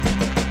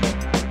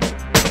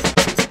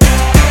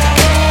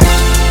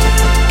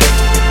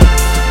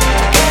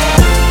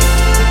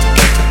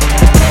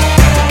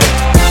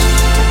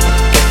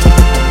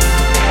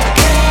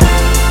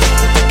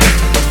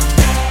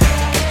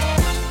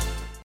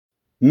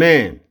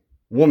Man,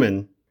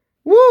 woman,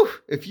 woo!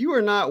 If you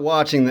are not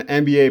watching the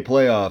NBA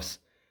playoffs,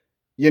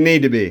 you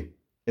need to be.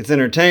 It's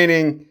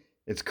entertaining.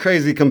 It's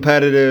crazy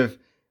competitive.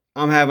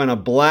 I'm having a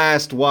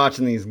blast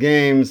watching these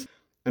games.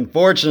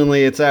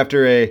 Unfortunately, it's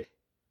after a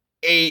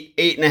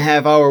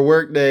 8.5 hour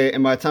workday.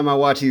 And by the time I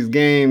watch these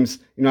games,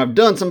 I've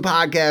done some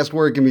podcast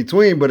work in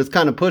between, but it's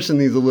kind of pushing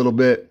these a little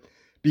bit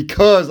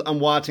because I'm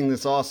watching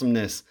this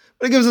awesomeness.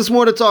 But it gives us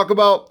more to talk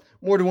about,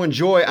 more to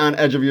enjoy on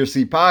Edge of Your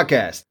Seat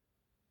podcast.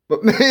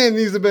 But man,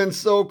 these have been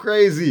so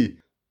crazy.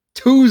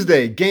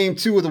 Tuesday, game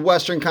 2 of the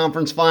Western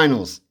Conference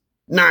Finals.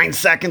 9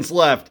 seconds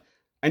left.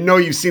 I know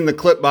you've seen the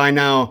clip by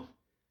now.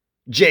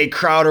 Jay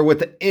Crowder with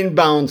the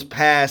inbounds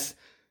pass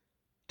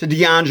to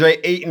DeAndre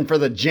Ayton for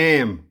the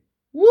jam.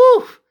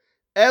 Woo!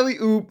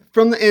 Alley-oop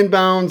from the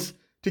inbounds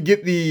to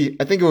get the,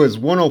 I think it was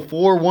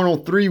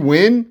 104-103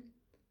 win.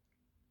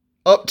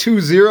 Up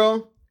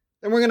 2-0.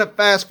 Then we're going to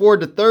fast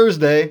forward to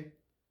Thursday.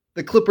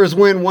 The Clippers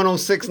win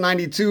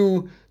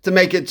 106-92 to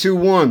make it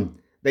 2-1.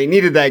 They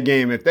needed that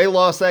game. If they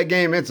lost that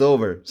game, it's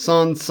over.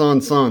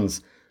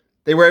 Suns.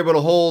 They were able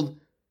to hold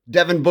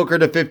Devin Booker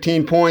to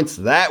 15 points.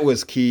 That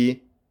was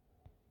key.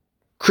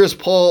 Chris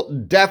Paul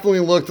definitely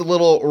looked a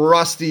little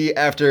rusty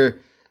after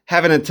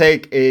having to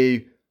take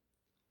a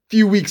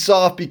few weeks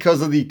off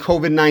because of the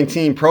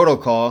COVID-19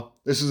 protocol.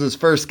 This was his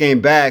first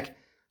game back.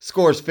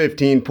 Scores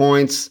 15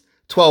 points,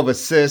 12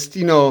 assists.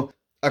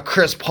 A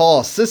Chris Paul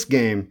assist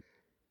game.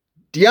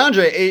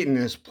 DeAndre Ayton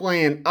is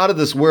playing out of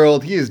this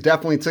world. He is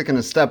definitely taking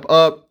a step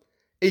up.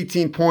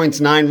 18 points,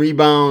 9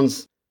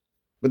 rebounds.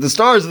 But the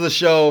stars of the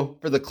show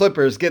for the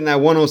Clippers getting that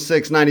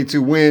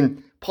 106-92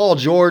 win. Paul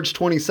George,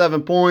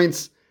 27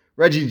 points.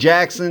 Reggie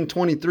Jackson,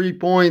 23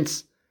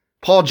 points.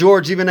 Paul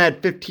George even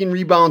had 15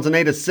 rebounds and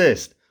 8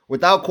 assists.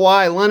 Without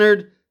Kawhi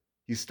Leonard,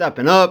 he's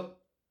stepping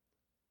up.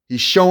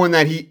 He's showing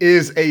that he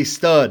is a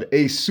stud,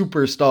 a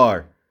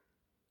superstar.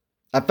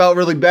 I felt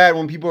really bad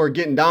when people were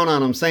getting down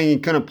on him saying he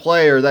couldn't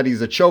play or that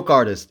he's a choke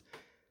artist.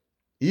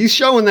 He's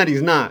showing that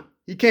he's not.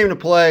 He came to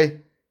play.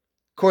 Of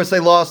course, they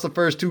lost the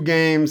first 2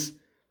 games.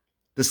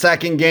 The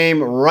second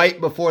game,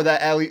 right before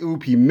that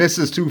alley-oop, he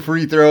misses 2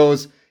 free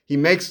throws. He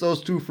makes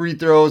those 2 free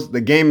throws.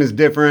 The game is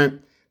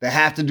different. They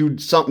have to do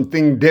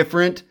something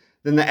different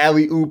than the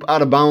alley-oop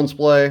out-of-bounds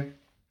play.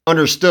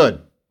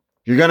 Understood.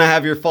 You're going to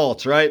have your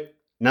faults, right?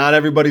 Not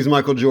everybody's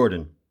Michael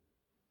Jordan.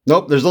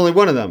 Nope, there's only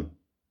one of them.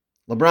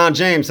 LeBron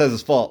James has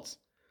his faults.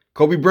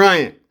 Kobe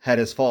Bryant had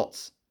his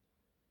faults.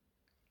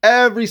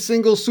 Every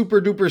single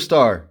super duper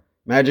star.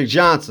 Magic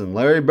Johnson,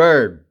 Larry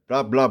Bird,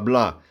 blah, blah,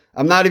 blah.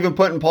 I'm not even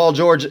putting Paul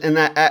George in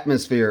that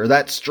atmosphere or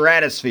that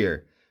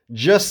stratosphere.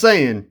 Just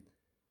saying,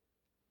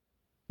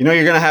 you're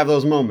going to have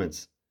those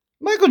moments.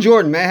 Michael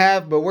Jordan may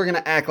have, but we're going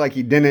to act like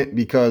he didn't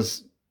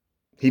because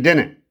he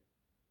didn't.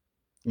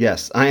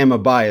 Yes, I am a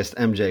biased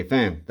MJ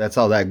fan. That's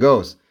how that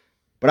goes.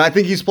 But I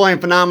think he's playing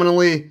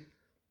phenomenally.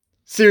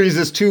 Series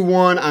is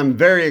 2-1. I'm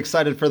very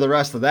excited for the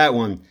rest of that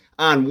one.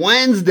 On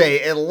Wednesday,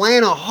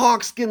 Atlanta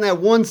Hawks getting that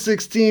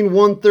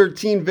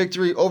 116-113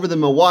 victory over the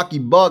Milwaukee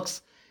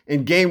Bucks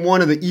in Game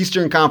 1 of the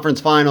Eastern Conference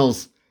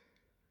Finals.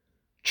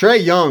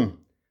 Trae Young,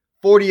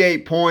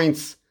 48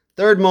 points,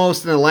 third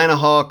most in Atlanta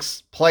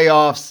Hawks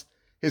playoffs.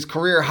 His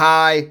career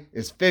high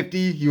is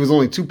 50. He was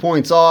only 2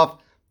 points off.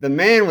 The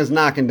man was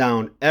knocking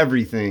down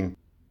everything.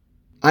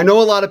 I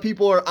know a lot of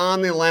people are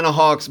on the Atlanta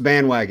Hawks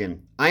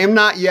bandwagon. I am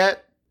not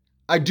yet.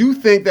 I do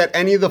think that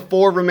any of the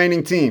 4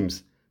 remaining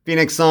teams,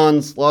 Phoenix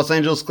Suns, Los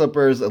Angeles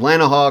Clippers,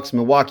 Atlanta Hawks,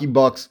 Milwaukee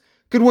Bucks,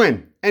 could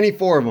win. Any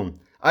 4 of them.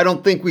 I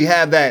don't think we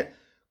have that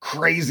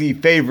crazy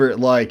favorite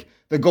like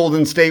the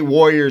Golden State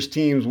Warriors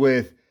teams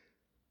with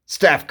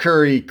Steph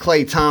Curry,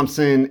 Klay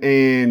Thompson,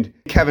 and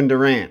Kevin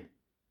Durant.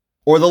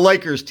 Or the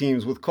Lakers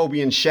teams with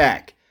Kobe and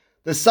Shaq.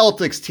 The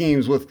Celtics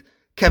teams with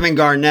Kevin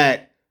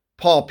Garnett,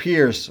 Paul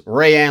Pierce,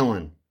 Ray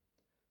Allen.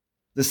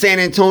 The San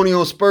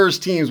Antonio Spurs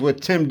teams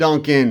with Tim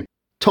Duncan,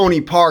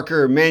 Tony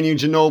Parker, Manu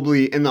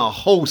Ginobili, and the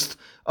host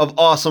of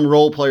awesome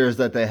role players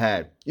that they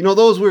had.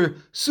 Those were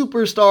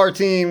superstar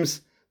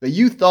teams that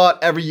you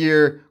thought every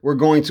year were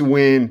going to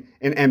win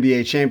an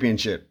NBA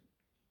championship.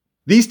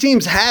 These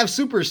teams have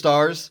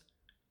superstars.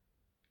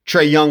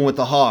 Trae Young with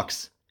the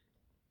Hawks.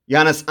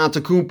 Giannis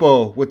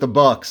Antetokounmpo with the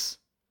Bucks.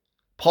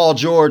 Paul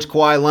George,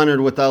 Kawhi Leonard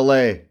with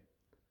LA.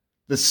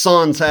 The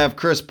Suns have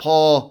Chris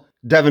Paul,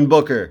 Devin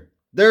Booker.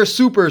 They're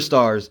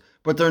superstars,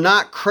 but they're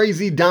not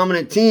crazy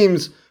dominant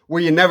teams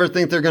where you never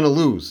think they're going to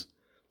lose.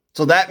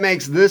 So that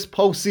makes this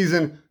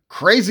postseason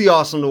crazy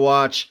awesome to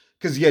watch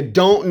because you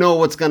don't know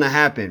what's going to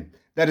happen.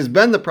 That has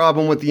been the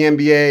problem with the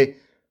NBA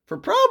for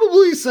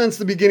probably since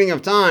the beginning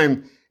of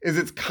time, is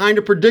it's kind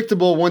of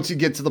predictable once you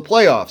get to the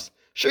playoffs.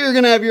 Sure, you're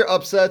going to have your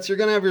upsets, you're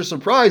going to have your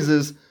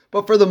surprises,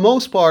 but for the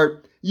most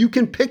part, you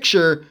can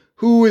picture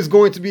who is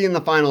going to be in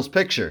the finals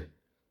picture.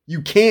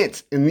 You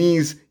can't in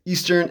these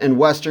Eastern and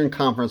Western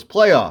Conference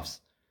playoffs.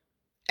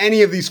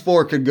 Any of these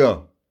 4 could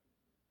go.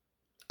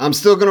 I'm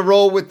still going to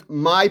roll with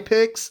my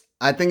picks.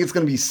 I think it's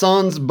going to be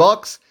Suns,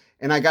 Bucks,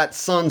 and I got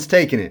Suns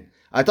taking it.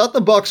 I thought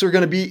the Bucks were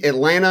going to beat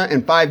Atlanta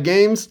in 5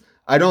 games.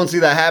 I don't see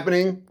that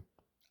happening.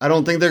 I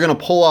don't think they're going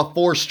to pull off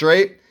 4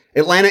 straight.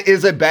 Atlanta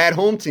is a bad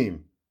home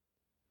team.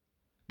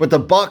 But the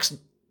Bucks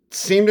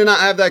seem to not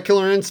have that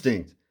killer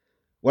instinct.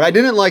 What I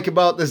didn't like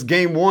about this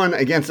game 1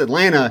 against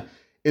Atlanta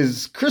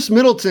is Chris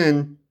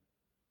Middleton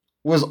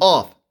was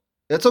off.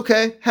 That's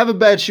okay. Have a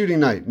bad shooting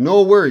night.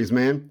 No worries,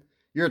 man.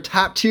 You're a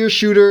top tier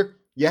shooter.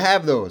 You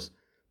have those.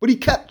 But he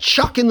kept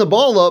chucking the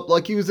ball up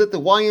like he was at the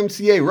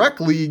YMCA Rec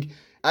League.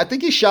 I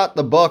think he shot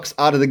the Bucks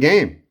out of the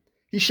game.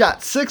 He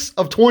shot 6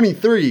 of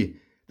 23.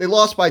 They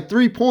lost by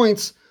 3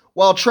 points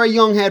while Trae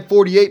Young had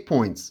 48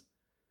 points.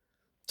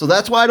 So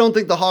that's why I don't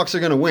think the Hawks are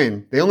going to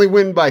win. They only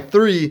win by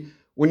 3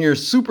 when your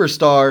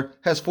superstar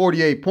has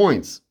 48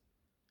 points.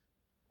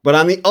 But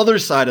on the other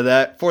side of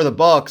that, for the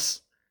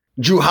Bucks,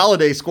 Jrue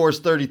Holiday scores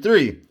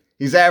 33.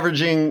 He's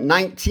averaging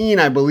 19,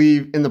 I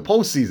believe, in the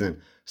postseason.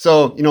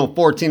 So,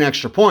 14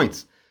 extra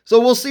points. So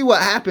we'll see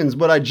what happens,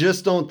 but I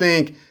just don't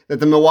think that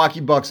the Milwaukee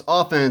Bucks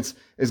offense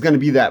is going to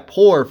be that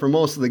poor for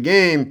most of the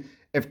game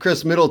if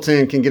Chris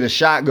Middleton can get a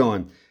shot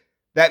going.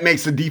 That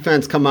makes the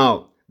defense come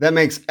out. That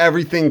makes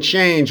everything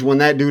change when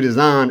that dude is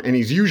on, and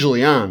he's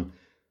usually on.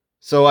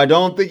 So I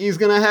don't think he's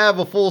going to have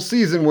a full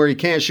season where he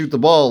can't shoot the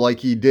ball like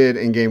he did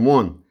in game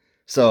 1.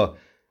 So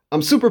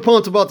I'm super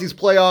pumped about these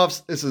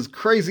playoffs. This is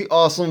crazy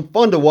awesome,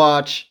 fun to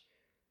watch.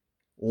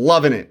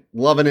 Loving it,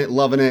 loving it,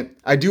 loving it.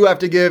 I do have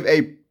to give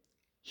a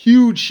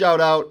huge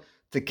shout out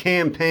to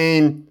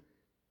Cameron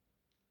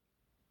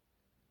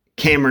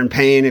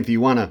Payne, if you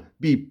want to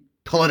be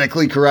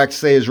politically correct,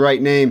 say his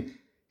right name,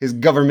 his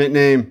government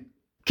name.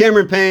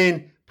 Cameron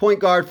Payne, point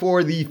guard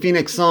for the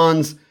Phoenix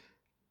Suns,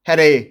 had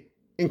a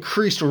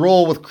increased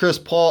role with Chris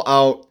Paul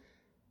out,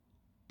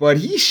 but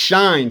he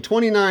shined.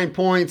 29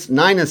 points,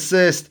 9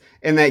 assists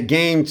in that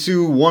game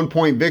 2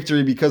 1-point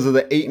victory because of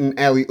the Ayton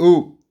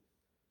alley-oop.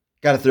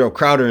 Got to throw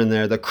Crowder in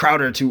there. The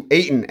Crowder to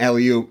Ayton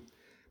alley-oop.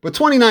 But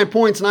 29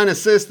 points, 9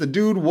 assists. The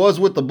dude was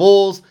with the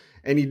Bulls,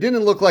 and he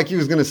didn't look like he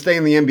was going to stay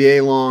in the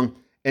NBA long,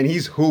 and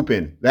he's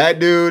hooping. That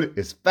dude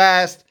is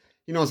fast.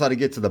 He knows how to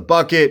get to the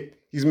bucket.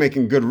 He's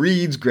making good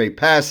reads, great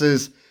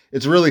passes.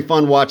 It's really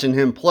fun watching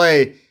him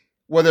play.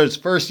 Whether it's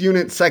first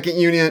unit, second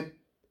unit,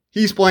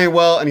 he's playing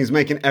well, and he's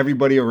making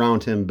everybody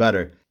around him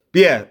better.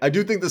 But yeah, I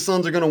do think the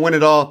Suns are going to win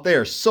it all. They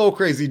are so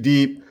crazy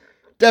deep.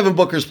 Devin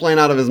Booker's playing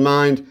out of his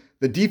mind.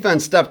 The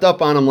defense stepped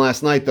up on him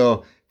last night,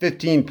 though.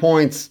 15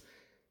 points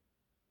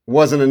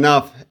wasn't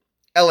enough.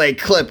 LA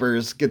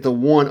Clippers get the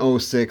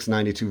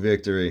 106-92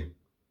 victory.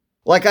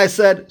 Like I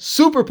said,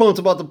 super pumped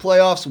about the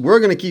playoffs. We're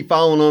going to keep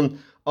following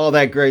them. All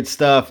that great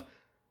stuff.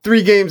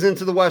 3 games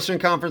into the Western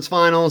Conference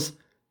Finals.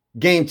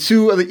 Game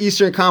 2 of the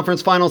Eastern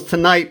Conference Finals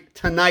tonight.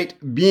 Tonight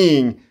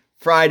being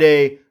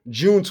Friday,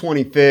 June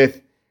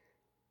 25th.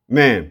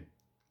 Man,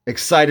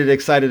 excited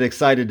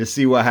to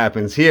see what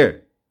happens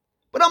here.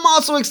 But I'm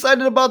also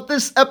excited about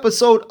this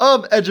episode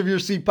of Edge of Your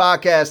Seat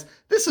podcast.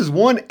 This is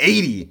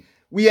 180.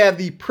 We have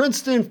the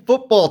Princeton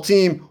football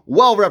team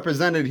well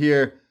represented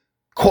here.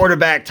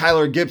 Quarterback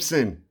Tyler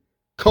Gibson,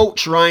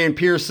 coach Ryan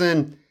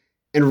Pearson,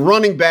 and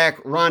running back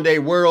Rondé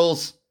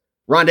Whirls.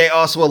 Rondé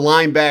also a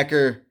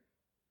linebacker.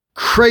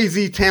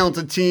 Crazy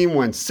talented team,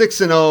 went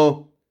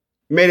 6-0.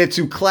 Made it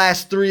to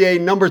Class 3A,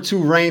 number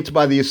 2 ranked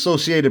by the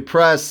Associated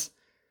Press.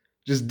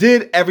 Just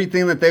did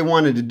everything that they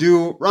wanted to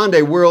do.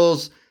 Rondé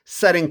Whirls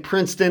setting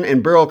Princeton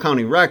and Barrow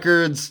County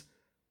records.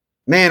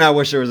 Man, I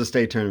wish there was a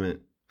state tournament.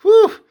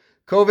 Whew.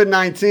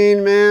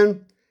 COVID-19,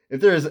 man.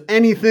 If there's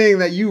anything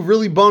that you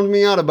really bummed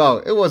me out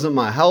about, it wasn't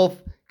my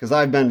health, because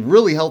I've been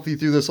really healthy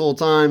through this whole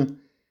time.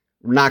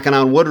 I'm knocking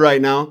on wood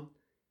right now.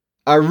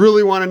 I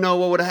really want to know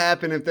what would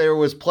happen if there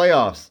was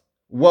playoffs.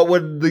 What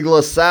would the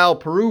LaSalle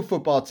Peru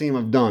football team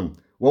have done?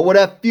 What would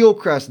have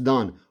Fieldcrest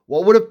done?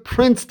 What would have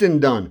Princeton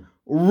done?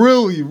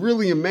 Really,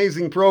 really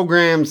amazing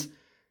programs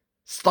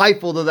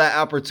stifled of that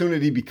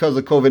opportunity because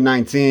of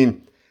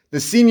COVID-19. The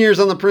seniors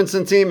on the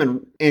Princeton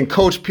team, and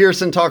Coach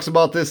Pearson talks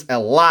about this a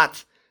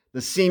lot.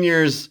 The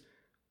seniors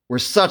were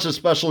such a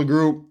special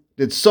group,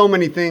 did so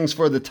many things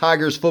for the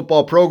Tigers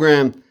football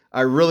program.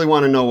 I really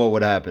want to know what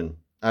would happen.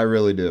 I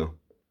really do.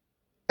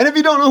 And if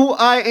you don't know who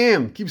I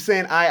am, keep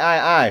saying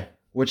I,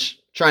 which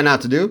try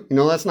not to do.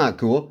 That's not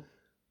cool.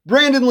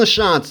 Brandon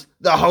LaChance,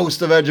 the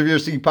host of Edge of Your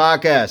Seat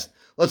podcast.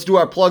 Let's do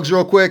our plugs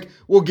real quick.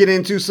 We'll get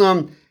into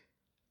some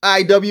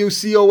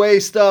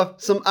IWCOA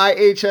stuff, some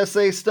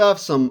IHSA stuff,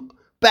 some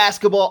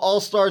basketball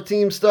all-star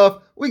team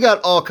stuff. We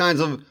got all kinds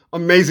of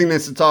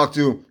amazingness to talk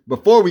to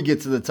before we get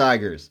to the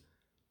Tigers.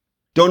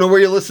 Don't know where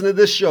you listen to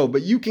this show,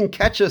 but you can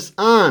catch us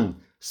on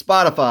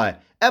Spotify,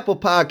 Apple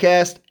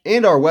Podcast,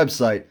 and our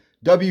website,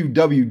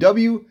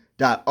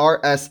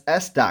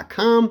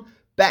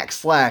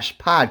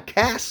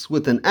 www.rss.com/podcasts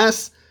with an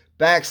S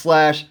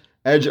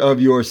 /Edge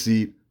of Your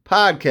Seat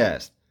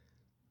podcast.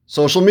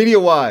 Social media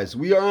wise,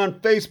 we are on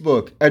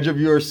Facebook, Edge of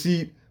Your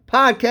Seat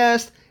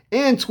podcast,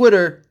 and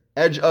Twitter,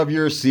 Edge of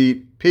Your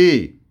Seat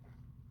P.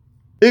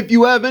 If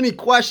you have any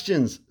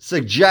questions,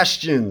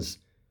 suggestions,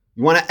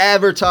 you want to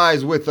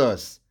advertise with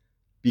us,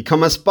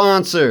 become a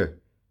sponsor,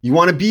 you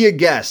want to be a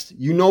guest,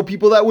 you know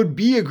people that would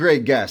be a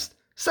great guest,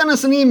 send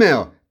us an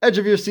email,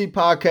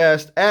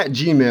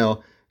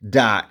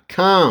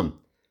 edgeofyourseatpodcast@gmail.com.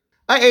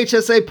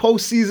 IHSA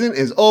postseason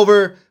is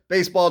over.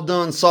 Baseball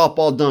done,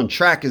 softball done,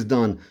 track is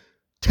done,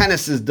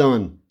 tennis is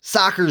done,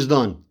 soccer's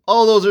done.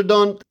 All those are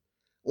done.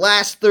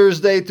 Last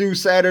Thursday through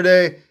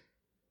Saturday,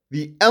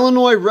 the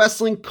Illinois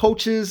Wrestling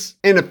Coaches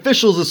and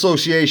Officials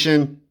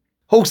Association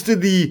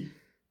hosted the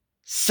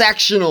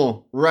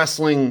sectional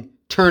wrestling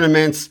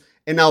tournaments.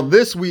 And now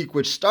this week,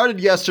 which started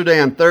yesterday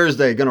on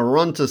Thursday, going to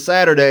run to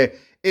Saturday,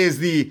 is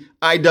the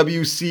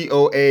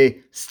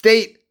IWCOA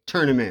State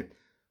Tournament.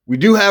 We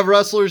do have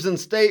wrestlers in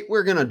state.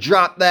 We're going to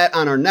drop that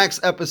on our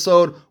next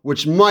episode,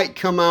 which might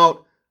come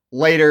out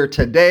later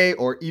today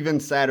or even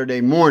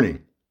Saturday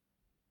morning.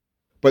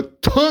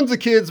 But tons of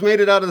kids made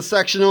it out of the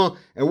sectional,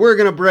 and we're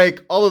going to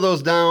break all of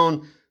those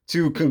down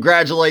to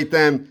congratulate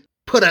them,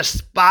 put a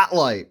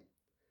spotlight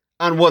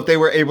on what they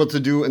were able to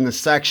do in the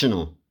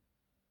sectional.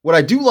 What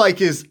I do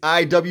like is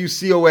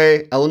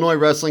IWCOA, Illinois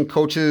Wrestling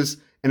Coaches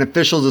and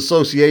Officials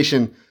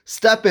Association,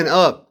 stepping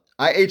up.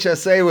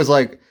 IHSA was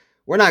like,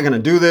 we're not going to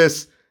do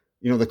this.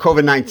 The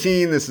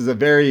COVID-19, this is a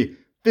very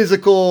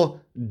physical,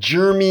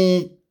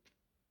 germy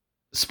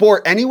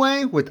sport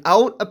anyway,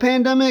 without a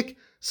pandemic.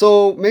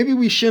 So maybe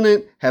we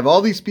shouldn't have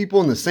all these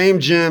people in the same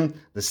gym,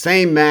 the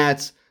same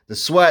mats, the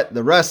sweat,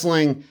 the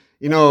wrestling.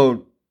 We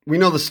know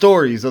the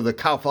stories of the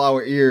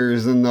cauliflower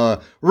ears and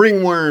the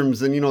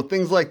ringworms and,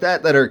 things like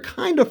that are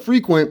kind of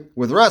frequent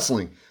with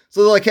wrestling.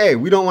 So they're like, hey,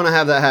 we don't want to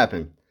have that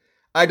happen.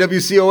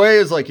 IWCOA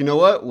is like, you know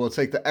what? We'll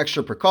take the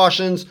extra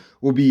precautions.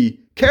 We'll be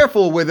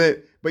careful with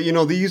it. But,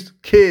 these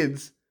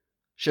kids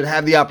should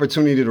have the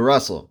opportunity to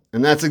wrestle.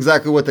 And that's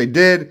exactly what they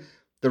did.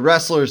 The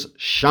wrestlers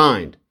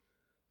shined.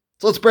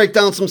 So let's break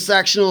down some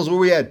sectionals where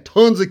we had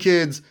tons of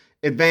kids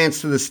advance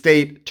to the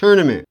state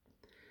tournament.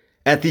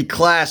 At the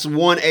Class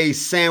 1A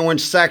Sandwich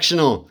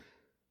Sectional,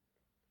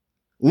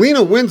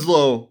 Lena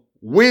Winslow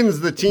wins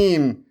the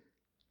team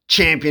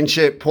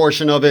championship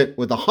portion of it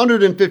with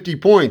 150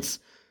 points.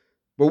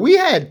 But we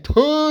had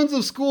tons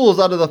of schools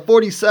out of the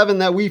 47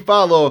 that we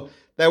follow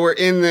that were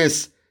in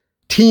this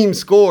team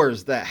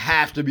scores that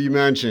have to be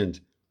mentioned.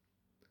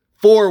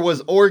 4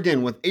 was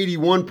Oregon with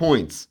 81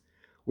 points.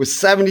 With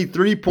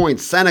 73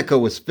 points, Seneca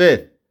was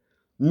 5th.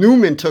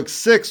 Newman took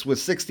 6th with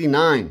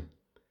 69.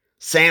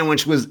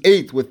 Sandwich was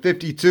 8th with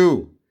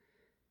 52.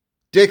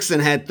 Dixon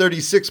had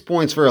 36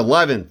 points for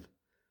 11th.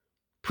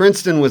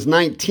 Princeton was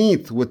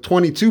 19th with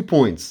 22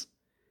 points.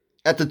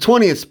 At the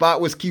 20th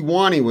spot was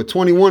Kewanee with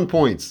 21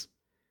 points.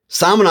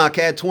 Somonauk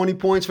had 20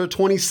 points for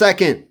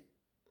 22nd.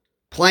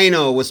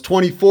 Plano was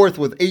 24th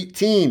with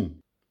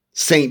 18.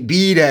 St.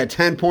 Bede had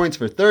 10 points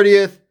for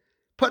 30th.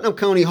 Putnam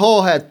County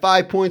Hall had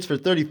 5 points for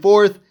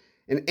 34th.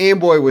 And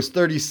Amboy was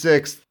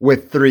 36th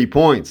with 3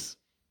 points.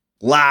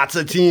 Lots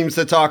of teams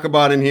to talk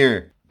about in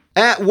here.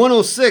 At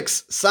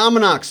 106,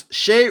 Somonauk's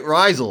Shay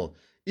Reisel.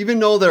 Even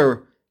though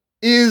there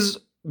is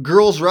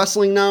girls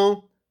wrestling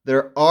now,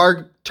 there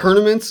are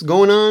tournaments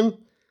going on,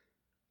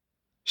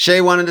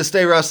 Shay wanted to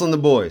stay wrestling the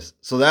boys.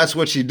 So that's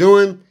what she's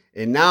doing.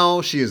 And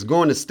now she is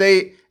going to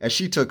state as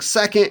she took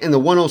 2nd in the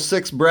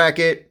 106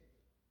 bracket.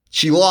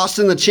 She lost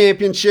in the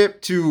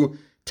championship to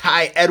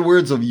Ty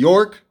Edwards of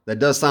York. That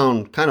does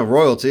sound kind of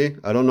royalty.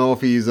 I don't know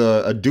if he's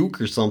a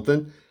duke or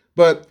something.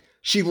 But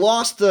she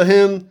lost to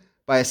him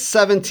by a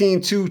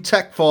 17-2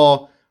 tech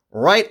fall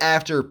right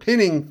after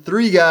pinning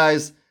 3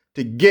 guys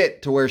to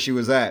get to where she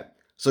was at.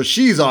 So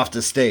she's off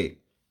to state.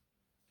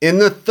 In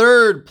the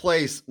 3rd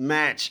place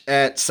match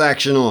at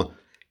sectional,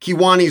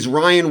 Kewanee's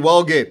Ryan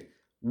Welgett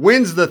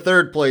wins the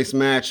 3rd place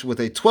match with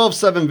a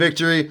 12-7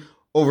 victory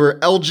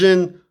over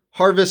Elgin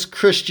Harvest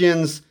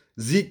Christian's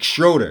Zeke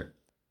Schroeder.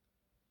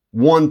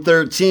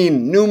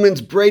 113,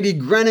 Newman's Brady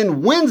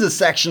Grennan wins a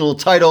sectional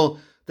title,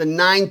 the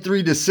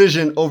 9-3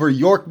 decision over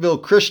Yorkville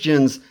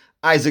Christian's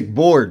Isaac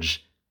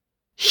Borge.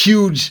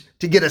 Huge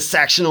to get a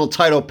sectional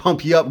title,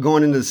 pump you up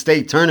going into the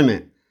state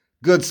tournament.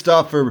 Good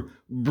stuff for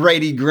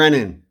Brady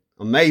Grennan.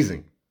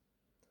 Amazing.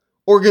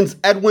 Oregon's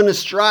Edwin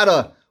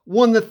Estrada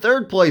won the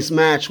 3rd place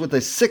match with a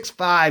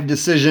 6-5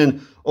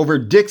 decision over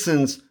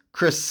Dixon's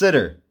Chris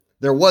Sitter.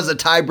 There was a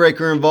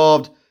tiebreaker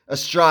involved.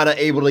 Estrada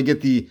able to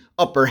get the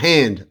upper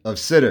hand of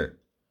Sitter.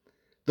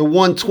 The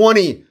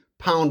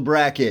 120-pound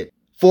bracket.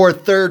 For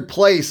 3rd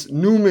place,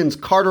 Newman's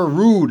Carter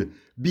Rude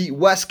beat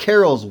West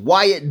Carroll's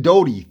Wyatt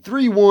Doty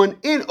 3-1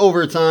 in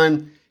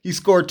overtime. He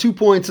scored 2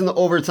 points in the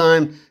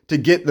overtime to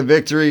get the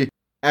victory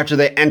after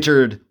they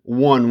entered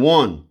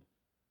 1-1.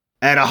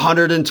 At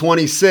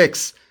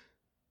 126,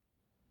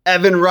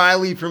 Evan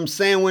Riley from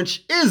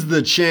Sandwich is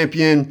the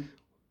champion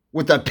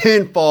with a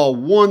pinfall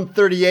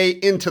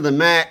 138 into the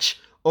match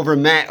over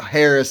Matt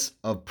Harris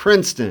of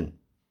Princeton.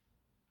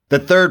 The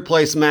 3rd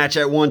place match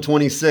at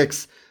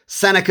 126,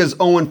 Seneca's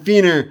Owen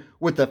Feener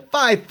with a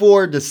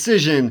 5-4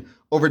 decision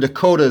over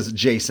Dakota's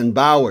Jason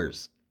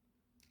Bowers.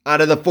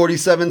 Out of the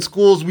 47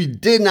 schools, we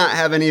did not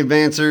have any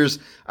advancers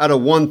out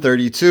of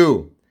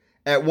 132.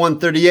 At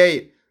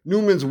 138,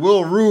 Newman's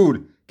Will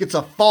Rude gets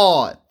a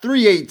fall at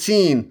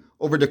 318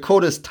 over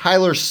Dakota's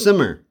Tyler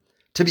Simmer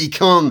to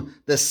become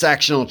the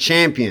sectional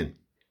champion.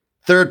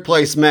 Third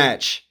place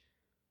match.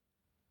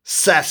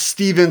 Seth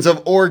Stevens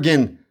of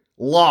Oregon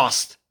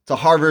lost to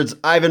Harvard's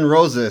Ivan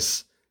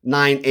Rosas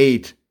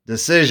 9-8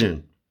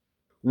 decision.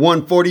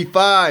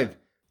 145.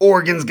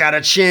 Oregon's got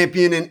a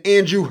champion in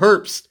Andrew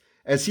Herbst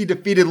as he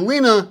defeated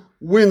Lena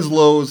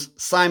Winslow's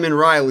Simon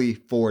Riley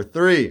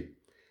 4-3.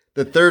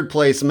 The third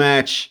place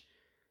match.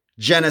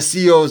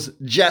 Geneseo's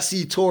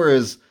Jesse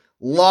Torres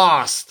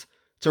lost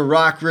to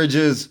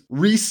Rockridge's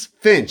Reese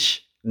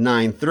Finch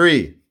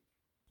 9-3.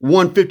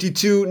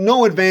 152,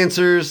 no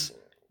advancers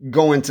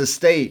going to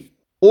state.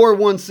 Or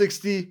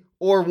 160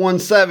 or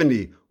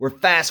 170. We're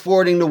fast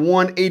forwarding to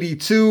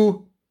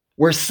 182,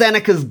 where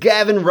Seneca's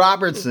Gavin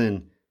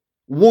Robertson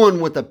won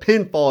with a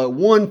pinfall at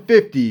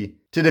 150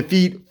 to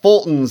defeat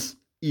Fulton's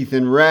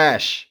Ethan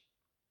Rash.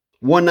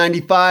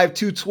 195,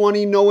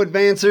 220, no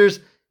advancers.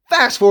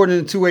 Fast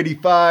forwarding to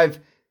 285.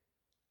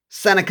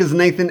 Seneca's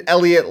Nathan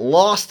Elliott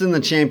lost in the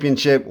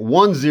championship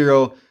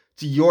 1-0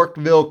 to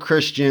Yorkville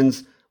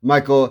Christian's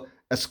Michael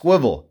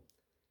Esquivel.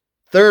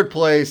 Third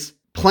place,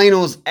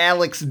 Plano's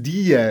Alex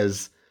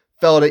Diaz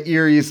fell to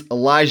Erie's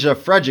Elijah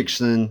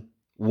Fredrickson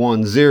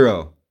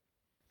 1-0.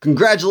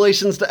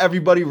 Congratulations to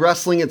everybody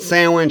wrestling at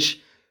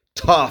Sandwich.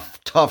 Tough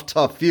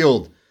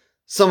field.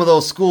 Some of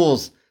those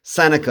schools,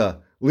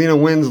 Seneca, Lena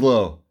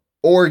Winslow,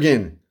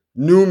 Oregon,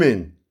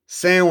 Newman,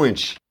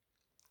 Sandwich,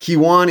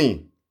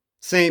 Kewanee,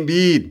 St.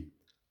 Bede,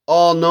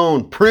 all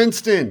known.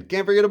 Princeton,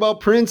 can't forget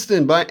about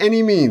Princeton by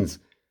any means.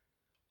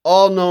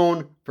 All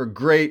known for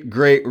great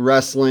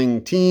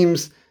wrestling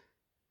teams.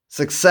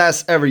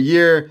 Success every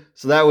year.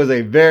 So that was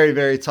a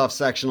very tough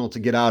sectional to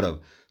get out of.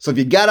 So if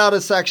you got out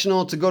of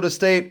sectional to go to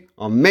state,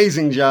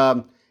 amazing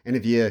job. And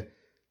if you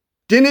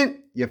didn't,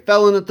 you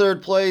fell in a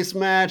third place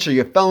match or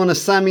you fell in a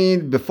semi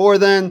before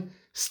then,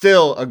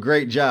 still a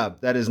great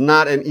job. That is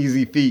not an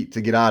easy feat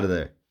to get out of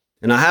there.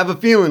 And I have a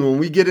feeling when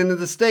we get into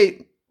the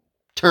state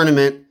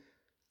tournament,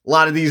 a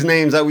lot of these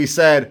names that we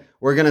said,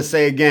 we're going to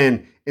say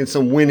again in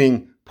some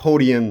winning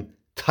podium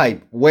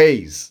type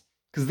ways.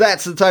 Because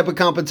that's the type of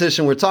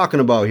competition we're talking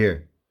about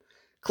here.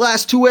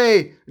 Class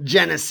 2A,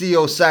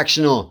 Geneseo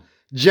sectional.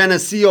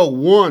 Geneseo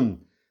won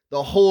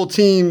the whole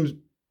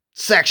team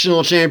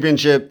sectional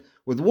championship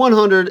with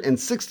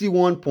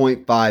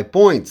 161.5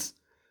 points.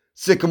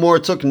 Sycamore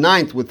took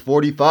 9th with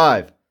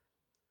 45.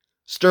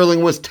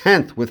 Sterling was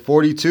 10th with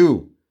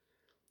 42.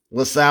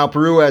 LaSalle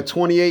Peru had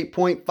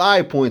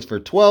 28.5 points for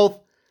 12th.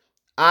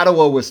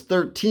 Ottawa was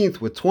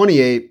 13th with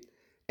 28.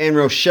 And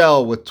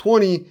Rochelle with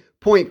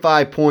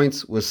 20.5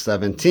 points was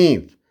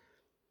 17th.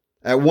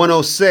 At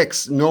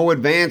 106, no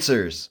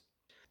advancers.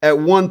 At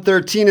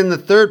 113 in the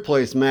third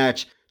place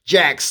match,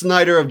 Jack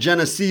Snyder of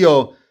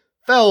Geneseo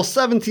fell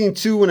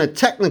 17-2 in a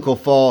technical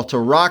fall to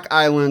Rock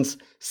Island's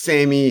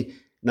Sammy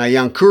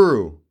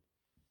Nyankuru.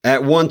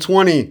 At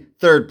 120,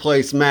 third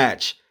place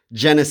match,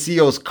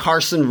 Geneseo's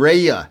Carson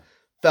Raya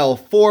fell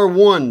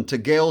 4-1 to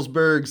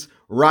Galesburg's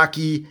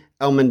Rocky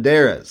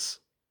Almendarez.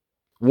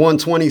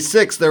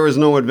 126, there was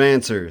no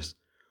advancers.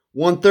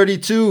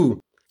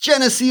 132,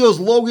 Geneseo's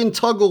Logan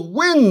Tuggle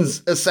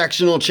wins a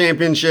sectional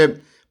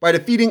championship by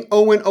defeating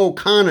Owen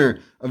O'Connor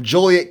of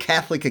Joliet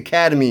Catholic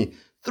Academy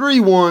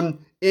 3-1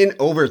 in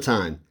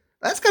overtime.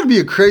 That's got to be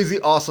a crazy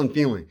awesome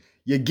feeling.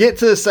 You get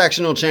to the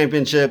sectional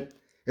championship,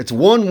 it's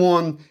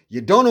 1-1,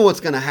 you don't know what's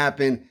going to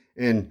happen,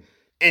 and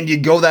you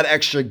go that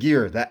extra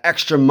gear, that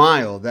extra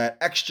mile, that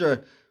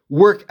extra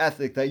work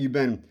ethic that you've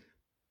been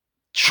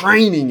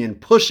training and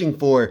pushing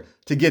for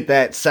to get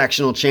that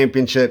sectional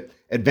championship,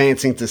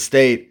 advancing to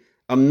state.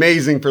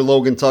 Amazing for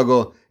Logan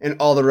Tuggle and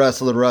all the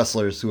rest of the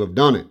wrestlers who have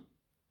done it.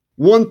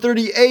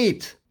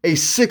 138, a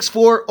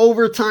 6-4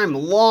 overtime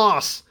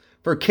loss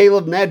for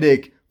Caleb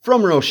Nedick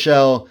from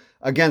Rochelle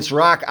against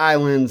Rock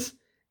Island's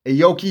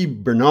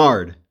Aoki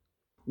Bernard.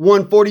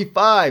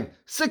 145,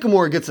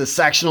 Sycamore gets a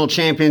sectional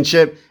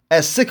championship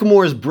as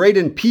Sycamore's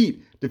Braden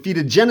Pete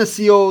defeated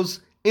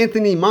Geneseo's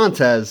Anthony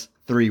Montez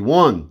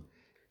 3-1.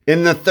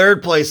 In the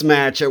third place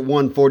match at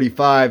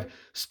 145,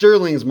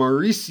 Sterling's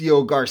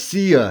Mauricio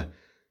Garcia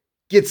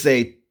gets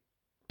a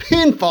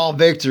pinfall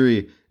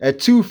victory at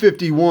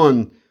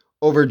 251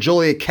 over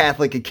Joliet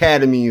Catholic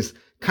Academy's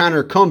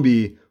Connor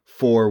Cumby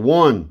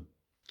 4-1.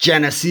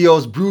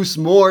 Geneseo's Bruce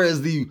Moore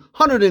is the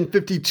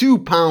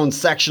 152-pound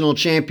sectional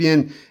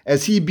champion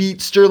as he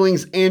beat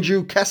Sterling's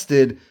Andrew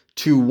Kested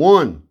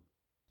 2-1.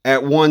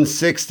 At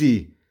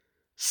 160,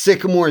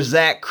 Sycamore's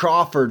Zach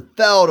Crawford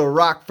fell to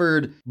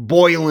Rockford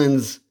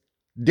Boylan's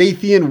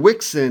Dathian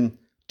Wixon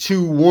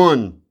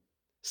 2-1.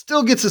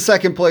 Still gets a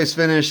second place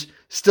finish,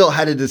 still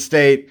headed to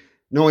state.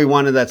 Know he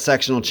wanted that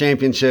sectional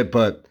championship,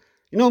 but,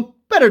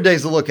 better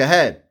days to look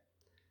ahead.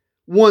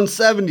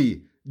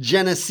 170,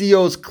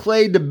 Geneseo's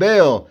Clay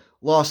DeBale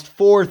lost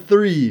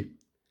 4-3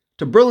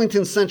 to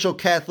Burlington Central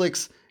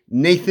Catholic's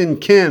Nathan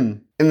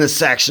Kim in the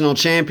sectional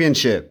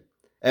championship.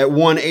 At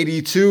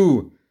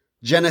 182,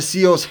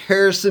 Geneseo's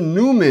Harrison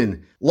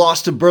Newman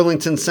lost to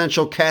Burlington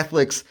Central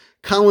Catholic's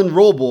Colin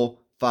Roble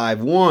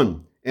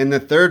 5-1. In the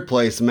third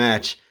place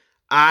match,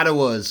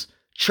 Ottawa's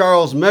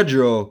Charles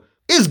Medro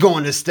is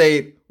going to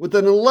state with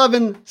an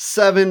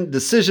 11-7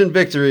 decision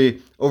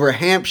victory over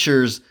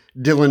Hampshire's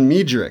Dylan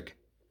Miedrich.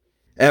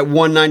 At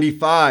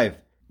 195,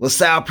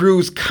 LaSalle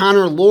Peru's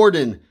Connor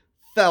Lorden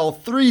fell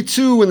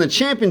 3-2 in the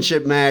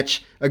championship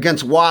match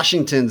against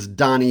Washington's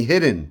Donnie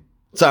Hidden.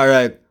 It's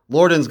alright,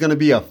 Lorden's going to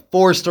be a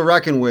force to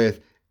reckon with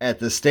at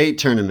the state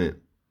tournament.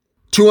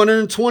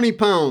 220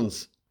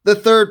 pounds, the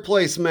third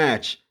place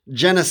match,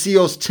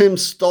 Geneseo's Tim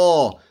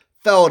Stahl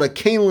fell to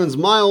Canelan's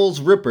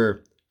Miles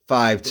Ripper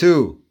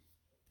 5-2.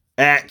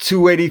 At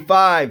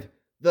 285,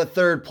 the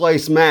third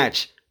place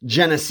match,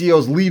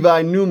 Geneseo's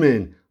Levi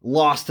Newman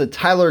lost to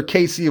Tyler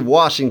Casey of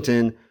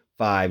Washington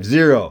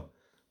 5-0.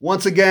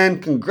 Once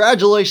again,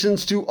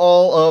 congratulations to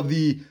all of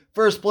the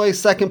first place,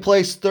 second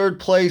place, third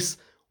place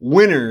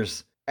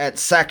winners at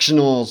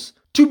sectionals.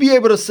 To be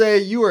able to say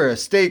you are a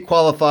state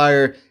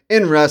qualifier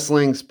in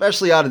wrestling,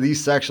 especially out of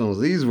these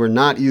sectionals. These were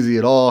not easy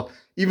at all.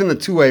 Even the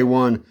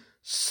 2A1,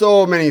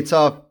 so many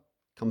tough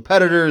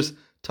competitors,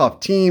 tough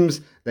teams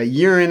that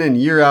year in and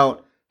year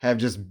out have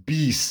just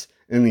beasts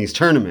in these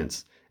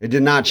tournaments. It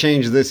did not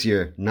change this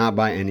year, not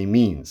by any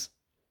means.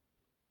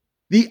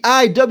 The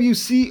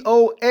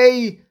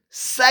IWCOA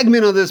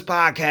segment of this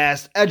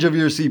podcast, Edge of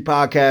Your Seat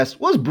podcast,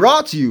 was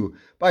brought to you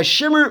by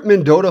Shimmer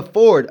Mendota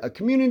Ford, a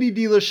community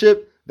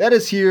dealership that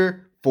is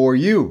here for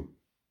you.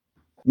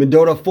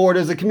 Mendota Ford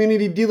is a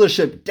community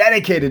dealership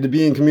dedicated to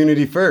being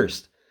community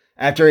first.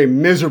 After a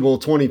miserable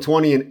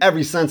 2020 in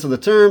every sense of the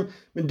term,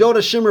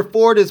 Mendota Shimmer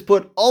Ford has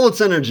put all its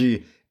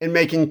energy in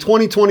making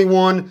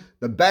 2021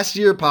 the best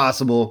year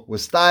possible with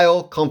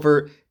style,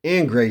 comfort,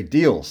 and great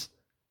deals.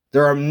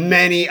 There are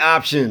many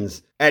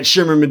options at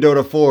Shimmer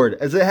Mendota Ford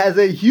as it has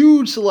a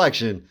huge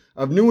selection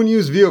of new and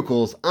used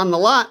vehicles on the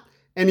lot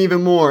and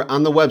even more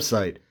on the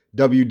website,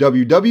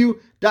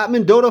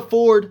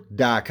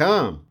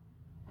 www.mendotaford.com.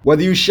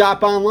 Whether you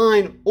shop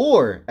online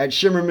or at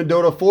Shimmer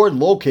Mendota Ford,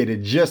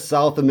 located just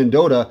south of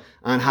Mendota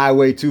on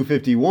Highway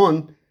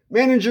 251,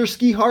 manager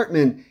Ski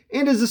Hartman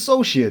and his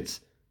associates,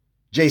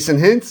 Jason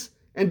Hintz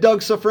and Doug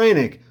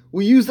Safranik,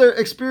 will use their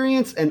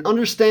experience and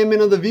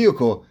understanding of the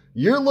vehicle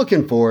you're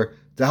looking for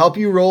to help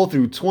you roll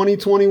through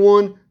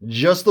 2021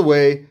 just the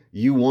way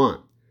you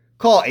want.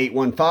 Call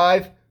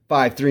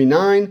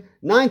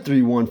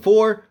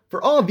 815-539-9314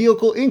 for all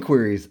vehicle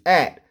inquiries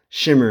at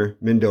Shimmer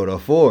Mendota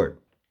Ford.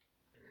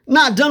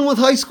 Not done with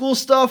high school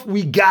stuff,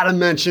 we gotta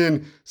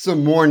mention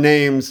some more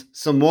names,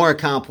 some more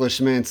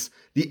accomplishments.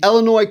 The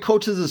Illinois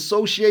Coaches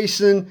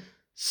Association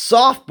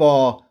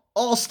softball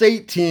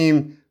all-state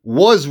team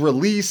was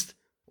released.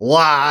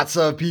 Lots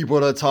of people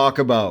to talk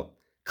about.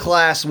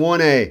 Class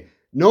 1A.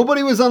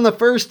 Nobody was on the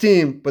first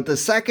team, but the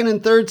second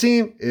and third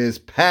team is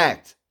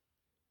packed.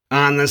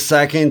 On the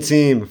second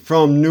team,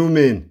 from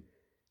Newman,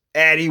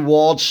 Addie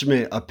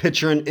Waldschmidt, a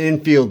pitcher and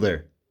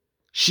infielder.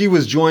 She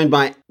was joined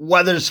by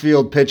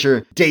Wethersfield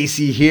pitcher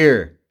Daisy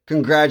Here.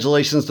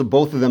 Congratulations to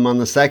both of them on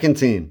the second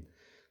team.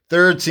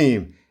 Third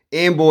team,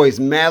 Amboy's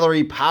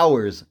Mallory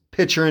Powers,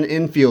 pitcher and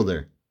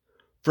infielder.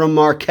 From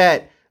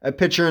Marquette, a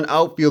pitcher and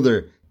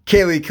outfielder,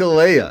 Kaylee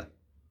Kilea.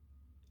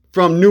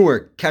 From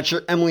Newark,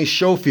 catcher Emily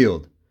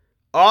Schofield.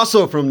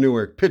 Also from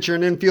Newark, pitcher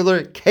and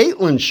infielder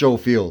Caitlin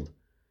Schofield.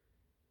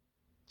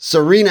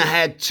 Serena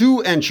had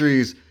 2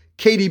 entries,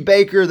 Katie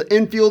Baker, the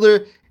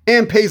infielder,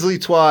 and Paisley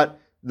Twat,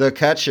 the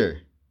catcher.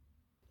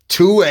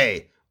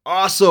 2A,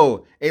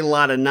 also a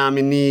lot of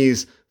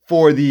nominees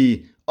for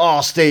the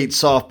all-state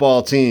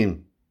softball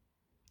team.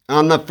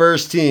 On the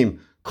first team,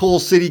 Coal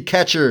City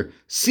catcher,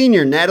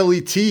 senior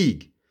Natalie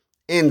Teague,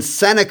 and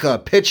Seneca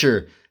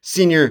pitcher,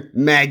 senior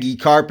Maggie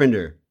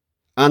Carpenter.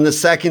 On the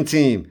second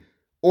team,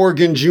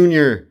 Oregon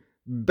junior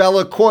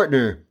Bella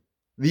Kortner,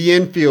 the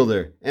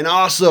infielder, and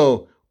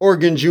also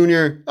Oregon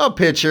junior, a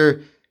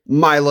pitcher,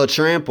 Mila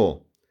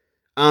Trample.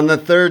 On the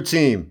third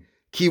team,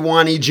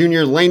 Kewanee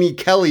junior Laney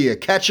Kelly, a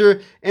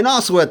catcher, and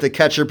also at the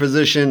catcher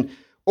position,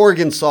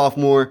 Oregon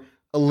sophomore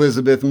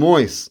Elizabeth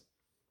Moyse.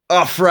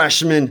 A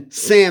freshman,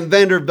 Sam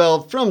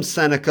Vanderveld from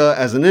Seneca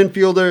as an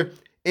infielder,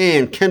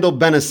 and Kendall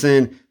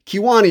Benison,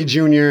 Kewanee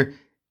junior,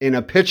 in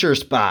a pitcher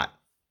spot.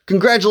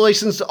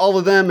 Congratulations to all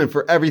of them and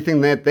for everything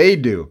that they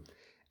do.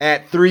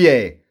 At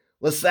 3A,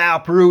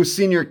 LaSalle Peru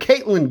senior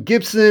Caitlin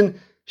Gibson,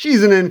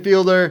 she's an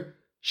infielder.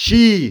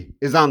 She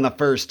is on the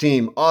first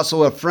team,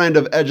 also a friend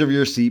of Edge of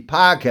Your Seat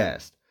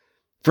podcast.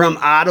 From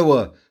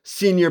Ottawa,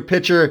 senior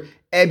pitcher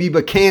Abby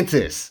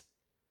Bacantis.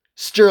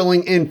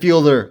 Sterling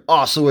infielder,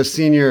 also a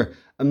senior,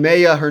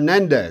 Amaya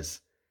Hernandez.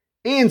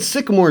 And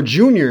Sycamore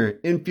junior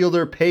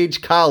infielder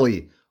Paige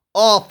Colley,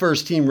 all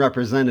first team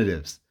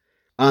representatives.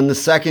 On the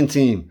second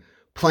team,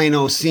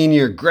 Plano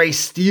senior Grace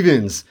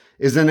Stevens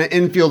is in an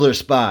infielder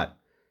spot.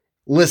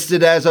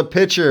 Listed as a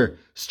pitcher,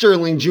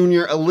 Sterling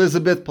junior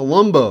Elizabeth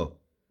Palumbo.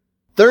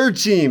 Third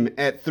team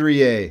at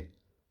 3A,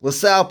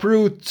 LaSalle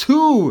Peru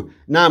 2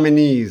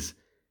 nominees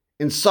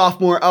in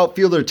sophomore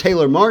outfielder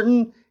Taylor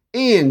Martin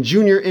and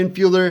junior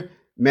infielder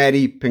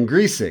Maddie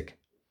Pengrisik.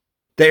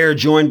 They are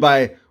joined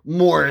by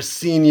Morris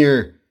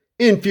senior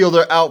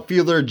infielder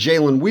outfielder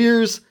Jalen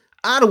Weirs,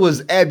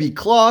 Ottawa's Abby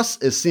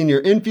Kloss is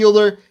senior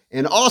infielder,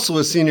 and also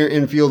a senior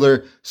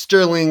infielder,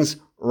 Sterling's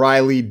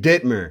Riley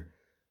Dittmer.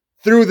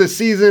 Through the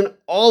season,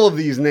 all of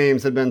these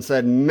names have been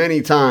said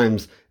many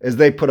times as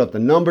they put up the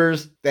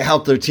numbers. They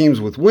helped their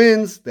teams with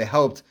wins. They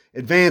helped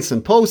advance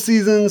in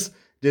postseasons.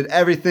 Did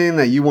everything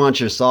that you want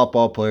your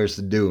softball players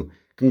to do.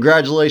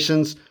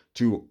 Congratulations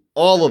to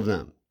all of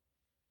them.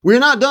 We are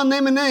not done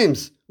naming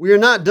names. We are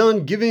not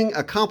done giving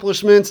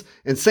accomplishments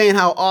and saying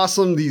how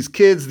awesome these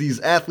kids, these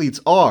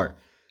athletes are.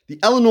 The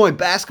Illinois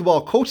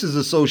Basketball Coaches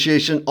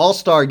Association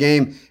All-Star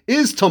Game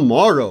is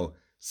tomorrow,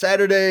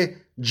 Saturday,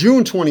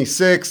 June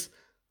 26th.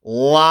 A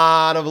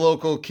lot of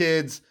local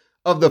kids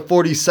of the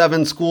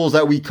 47 schools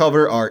that we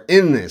cover are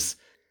in this.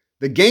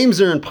 The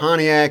games are in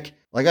Pontiac.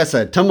 Like I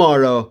said,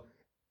 tomorrow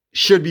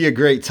should be a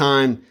great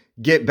time.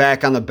 Get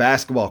back on the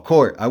basketball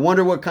court. I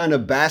wonder what kind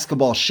of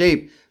basketball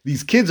shape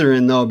these kids are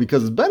in, though,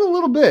 because it's been a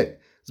little bit.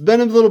 It's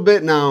been a little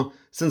bit now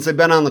since they've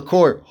been on the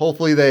court.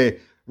 Hopefully they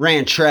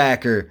ran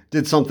track or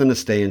did something to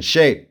stay in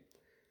shape.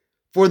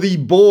 For the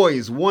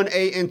boys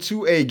 1A and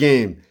 2A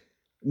game,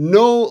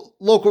 no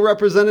local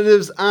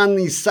representatives on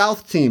the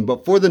South team,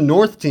 but for the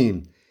North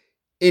team,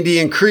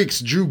 Indian Creek's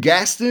Drew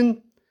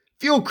Gaston,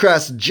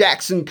 Fieldcrest's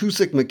Jackson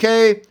Cusick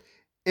McKay,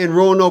 and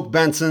Roanoke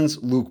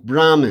Benson's Luke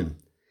Brahman.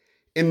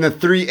 In the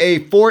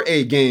 3A,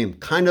 4A game,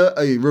 kind of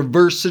a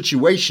reverse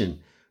situation.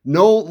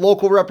 No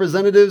local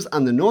representatives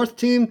on the North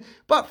team,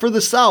 but for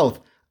the South,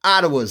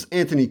 Ottawa's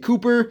Anthony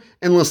Cooper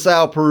and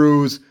LaSalle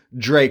Peru's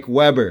Drake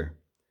Weber.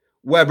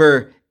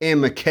 Weber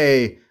and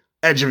McKay,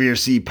 Edge of Your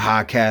Seat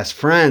podcast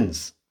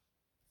friends.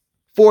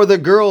 For the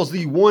girls,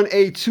 the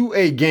 1A,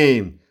 2A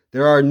game,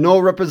 there are no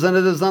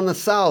representatives on the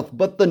South,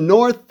 but the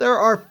North, there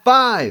are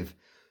 5.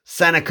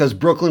 Seneca's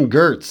Brooklyn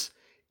Gertz,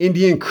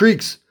 Indian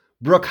Creek's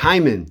Brooke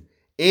Hyman,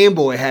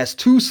 Amboy has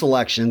 2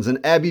 selections in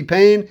Abby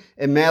Payne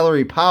and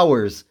Mallory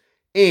Powers,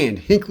 and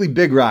Hinkley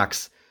Big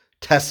Rock's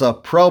Tessa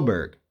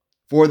Prellberg.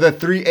 For the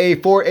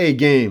 3A, 4A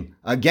game,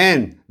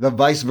 again, the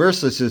vice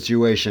versa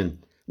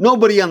situation.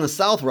 Nobody on the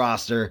South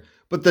roster,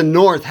 but the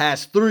North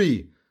has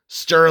 3.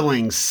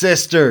 Sterling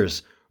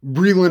sisters,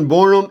 Breland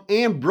Borum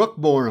and Brooke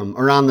Borum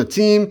are on the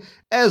team,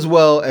 as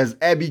well as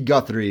Abby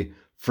Guthrie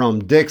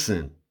from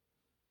Dixon.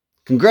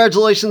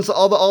 Congratulations to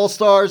all the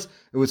All-Stars.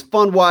 It was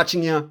fun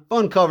watching you,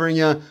 fun covering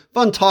you,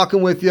 fun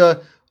talking with you,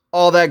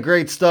 all that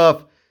great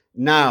stuff.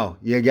 Now,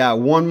 you got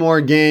one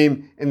more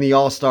game in the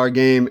All-Star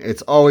game.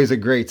 It's always a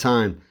great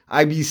time.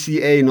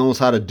 IBCA knows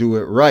how to do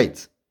it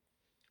right.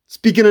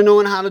 Speaking of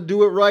knowing how to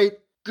do it right,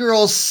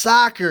 girls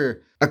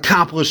soccer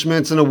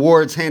accomplishments and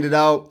awards handed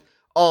out.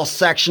 All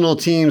sectional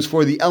teams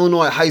for the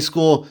Illinois High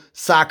School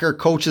Soccer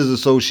Coaches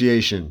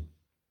Association.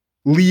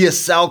 Leah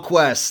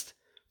Salquest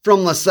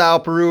from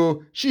LaSalle,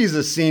 Peru. She's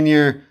a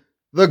senior.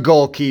 The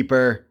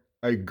goalkeeper,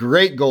 a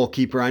great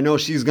goalkeeper. I know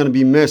she's going to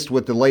be missed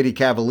with the Lady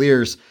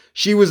Cavaliers.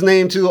 She was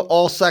named to the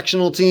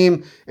all-sectional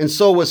team, and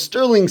so was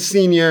Sterling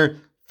senior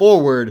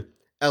forward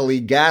Ellie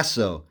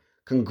Gasso.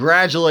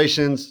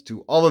 Congratulations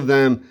to all of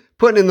them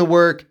putting in the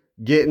work,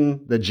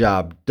 getting the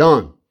job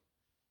done.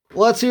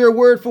 Let's hear a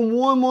word from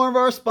one more of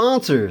our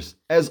sponsors,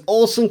 as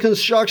Olson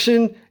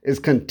Construction is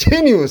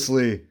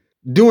continuously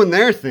doing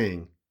their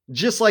thing,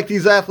 just like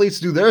these athletes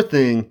do their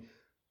thing,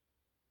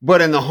 but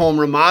in the home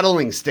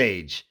remodeling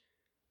stage.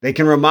 They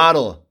can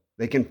remodel,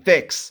 they can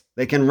fix,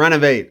 they can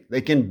renovate, they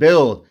can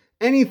build.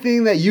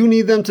 Anything that you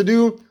need them to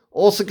do,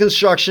 Olson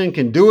Construction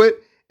can do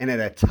it, and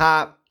at a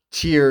top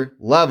tier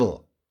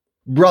level.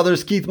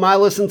 Brothers Keith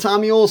Milas and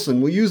Tommy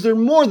Olson will use their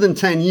more than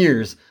 10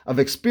 years of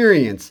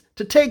experience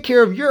to take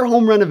care of your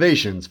home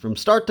renovations from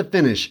start to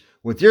finish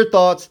with your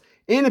thoughts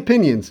and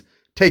opinions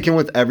taken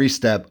with every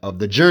step of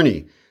the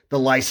journey. The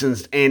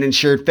licensed and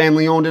insured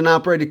family-owned and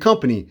operated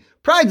company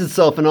prides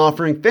itself in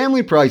offering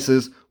family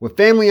prices with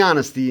family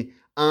honesty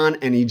on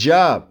any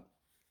job.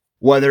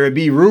 Whether it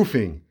be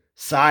roofing,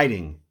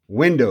 siding,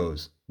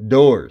 windows,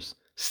 doors,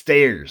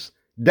 stairs,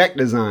 deck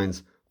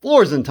designs,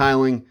 floors and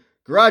tiling,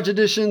 garage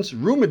additions,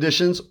 room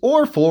additions,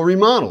 or full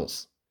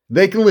remodels.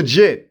 They can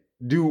legit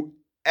do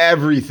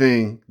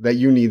everything that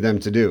you need them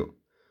to do.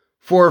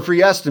 For a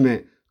free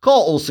estimate,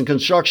 call Olson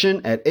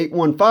Construction at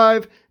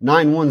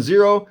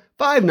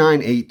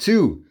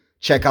 815-910-5982.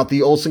 Check out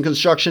the Olson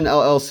Construction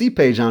LLC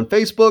page on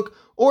Facebook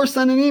or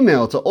send an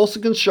email to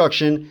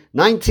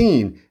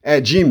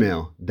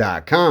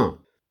olsonconstruction19@gmail.com.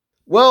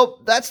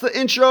 Well, that's the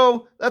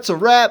intro. That's a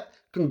wrap.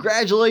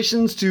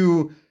 Congratulations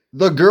to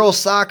the girls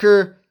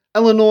soccer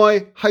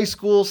Illinois High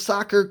School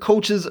Soccer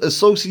Coaches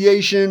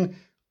Association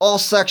all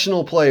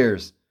sectional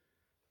players.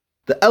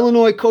 The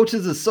Illinois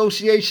Coaches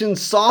Association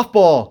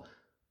softball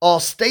all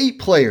state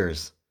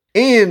players.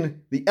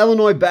 And the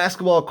Illinois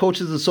Basketball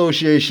Coaches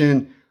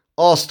Association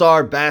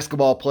all-star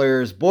basketball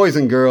players, boys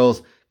and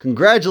girls.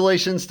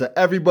 Congratulations to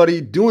everybody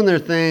doing their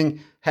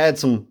thing. Had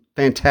some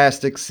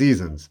fantastic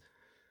seasons.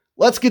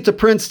 Let's get to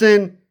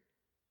Princeton.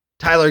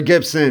 Tyler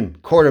Gibson,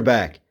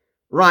 quarterback.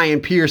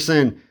 Ryan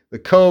Pearson, the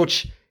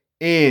coach.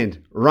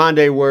 And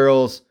Rondé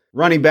Worrells,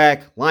 running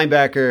back,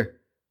 linebacker.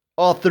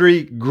 All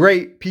three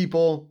great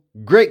people,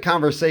 great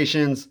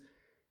conversations.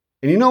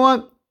 And you know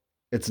what?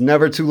 It's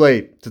never too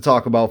late to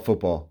talk about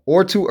football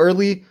or too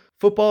early.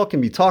 Football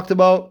can be talked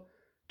about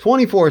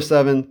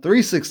 24/7,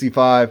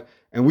 365,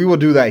 and we will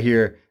do that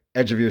here,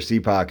 Edge of Your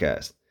Seat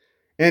Podcast.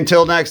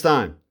 Until next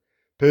time,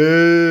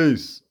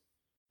 peace.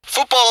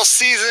 Football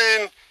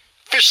season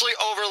officially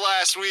over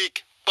last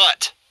week,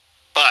 but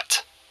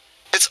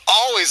it's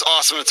always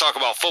awesome to talk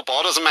about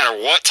football. It doesn't matter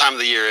what time of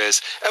the year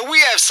is. And we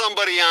have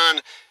somebody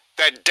on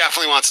that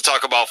definitely wants to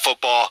talk about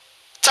football.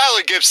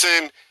 Tyler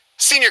Gibson,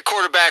 senior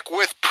quarterback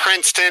with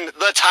Princeton,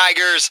 the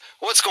Tigers.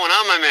 What's going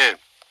on, my man?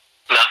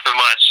 Nothing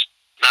much.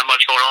 Not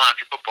much going on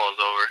after football is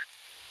over.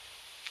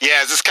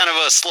 Yeah, is this kind of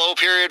a slow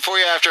period for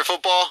you after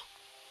football?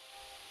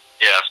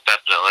 Yes,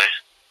 definitely.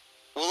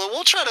 Well,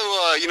 we'll try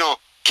to,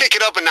 kick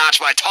it up a notch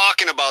by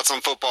talking about some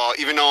football,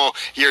 even though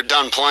you're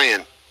done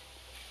playing.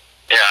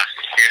 Yeah,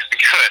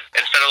 good.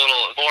 It's been a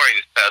little boring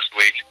this past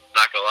week.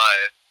 Not gonna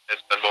lie,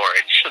 it's been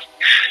boring.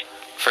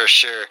 For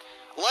sure.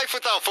 Life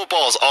without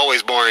football is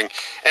always boring.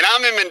 And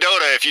I'm in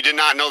Mendota, if you did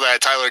not know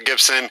that, Tyler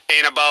Gibson,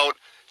 and about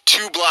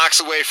 2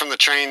 blocks away from the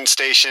train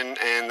station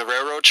and the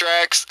railroad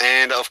tracks.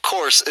 And of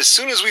course, as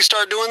soon as we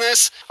start doing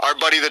this, our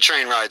buddy the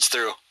train rides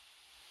through.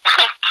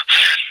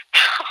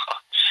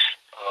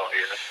 Oh,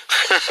 yeah.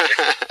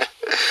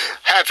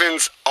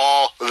 Happens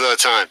all the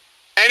time.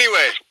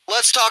 Anyway,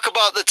 let's talk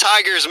about the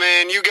Tigers,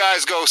 man. You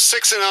guys go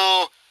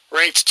 6-0,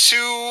 ranked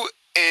 2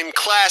 in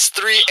Class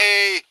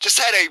 3A. Just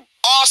had an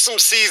awesome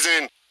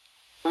season.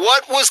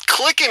 What was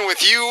clicking with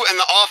you and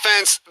the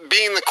offense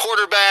being the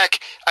quarterback?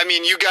 I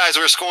mean, you guys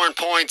were scoring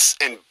points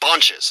in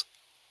bunches.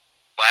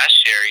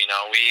 Last year,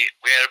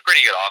 we had a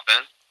pretty good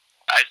offense.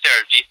 I'd say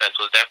our defense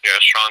was definitely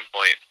a strong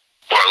point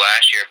for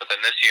last year, but then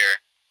this year,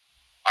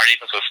 our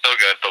defense was still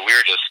good, but we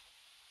were just,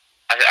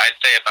 I'd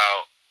say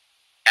about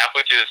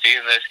halfway through the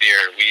season this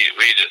year, we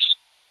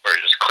were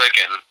just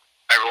clicking.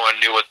 Everyone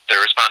knew what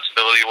their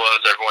responsibility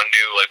was. Everyone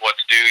knew what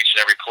to do each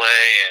and every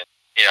play, and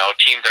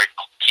teams are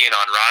keying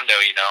on Rondo,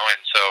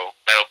 and so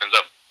that opens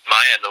up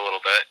my end a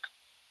little bit.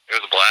 It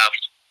was a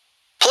blast.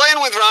 Playing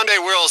with Rondé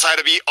Wills had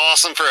to be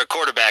awesome for a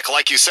quarterback.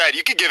 Like you said,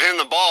 you could give him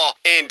the ball,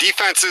 and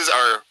defenses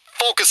are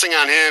focusing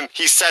on him.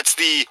 He sets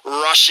the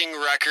rushing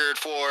record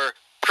for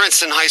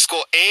Princeton High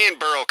School and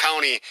Borough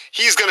County.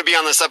 He's going to be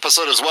on this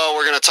episode as well.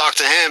 We're going to talk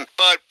to him.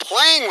 But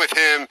playing with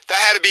him,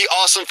 that had to be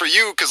awesome for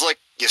you because, like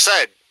you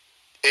said,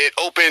 it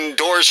opened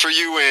doors for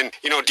you, and,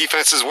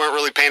 defenses weren't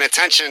really paying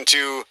attention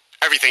to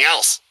everything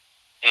else.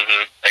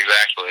 Mm-hmm.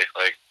 Exactly.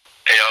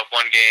 If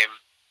one game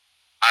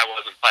I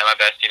wasn't playing my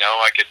best,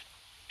 I could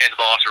hand the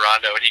ball to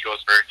Rondo and he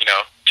goes for, 200,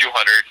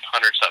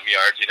 100-something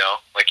yards,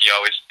 like he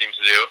always seems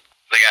to do.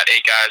 They got 8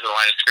 guys on the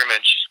line of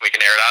scrimmage. We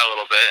can air it out a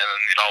little bit, and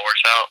then it all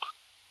works out.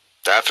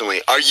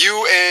 Definitely. Are you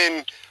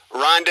and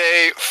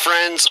Rondé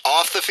friends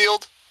off the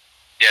field?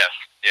 Yes.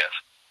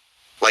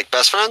 Like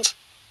best friends?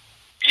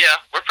 Yeah,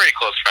 we're pretty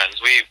close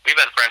friends. We've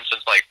been friends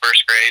since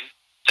first grade.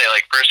 Say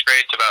first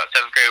grade to about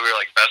 7th grade, we were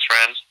best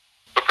friends.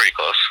 We're pretty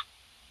close.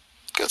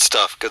 Good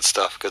stuff.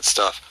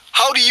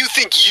 How do you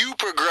think you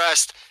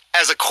progressed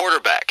as a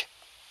quarterback?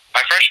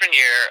 My freshman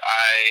year,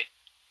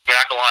 I'm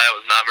not gonna lie, I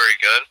was not very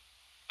good.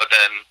 But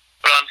then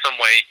put on some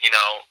weight,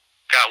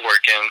 got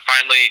working.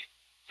 Finally,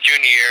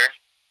 junior year,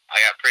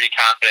 I got pretty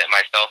confident in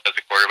myself as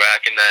a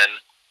quarterback. And then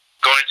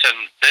going to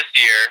this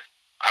year,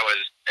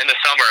 in the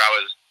summer,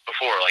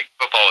 before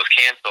football was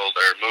canceled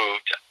or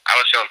moved, I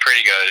was feeling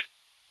pretty good.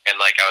 And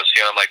I was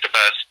feeling the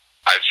best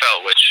I've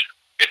felt, which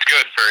it's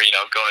good for,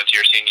 going into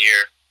your senior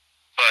year.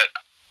 But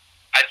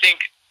I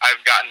think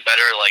I've gotten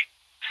better,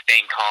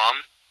 staying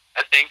calm,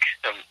 I think.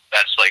 And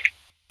that's a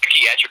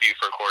key attribute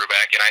for a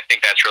quarterback. And I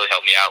think that's really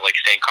helped me out,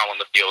 staying calm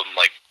on the field and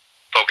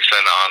focusing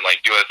on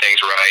doing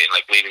things right and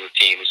leading the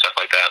team and stuff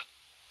like that.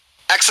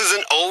 X's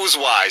and O's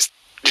wise,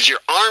 did your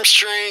arm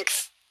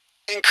strength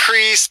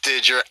increase?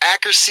 Did your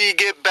accuracy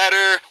get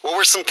better? What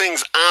were some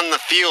things on the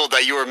field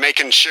that you were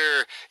making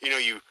sure,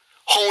 you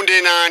honed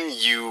in on,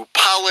 you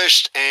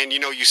polished, and,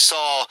 you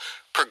saw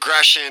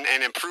progression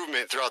and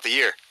improvement throughout the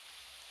year?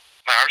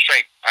 My arm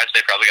strength, I'd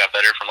say, probably got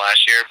better from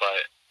last year,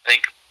 but I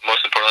think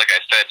most important, like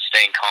I said,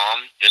 staying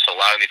calm just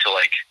allowed me to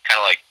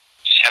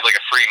just have a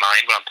free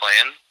mind when I'm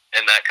playing,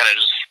 and that kind of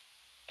just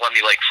let me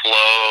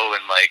flow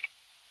and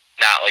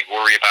not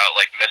worry about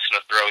missing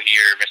a throw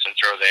here, missing a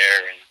throw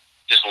there, and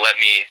just let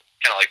me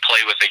kind of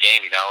play with the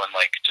game, and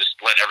just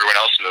let everyone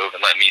else move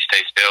and let me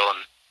stay still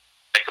and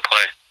make the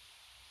play.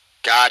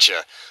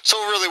 Gotcha. So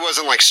it really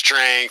wasn't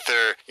strength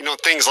or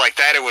things like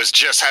that. It was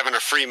just having a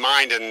free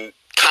mind and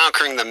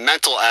conquering the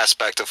mental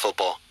aspect of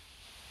football.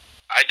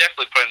 I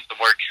definitely put in some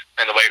work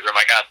in the weight room.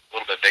 I got a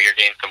little bit bigger,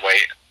 gained some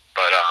weight,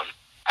 but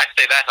I'd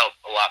say that helped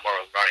a lot more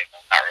with running,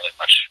 not really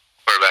much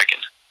quarterbacking.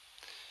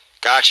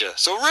 Gotcha.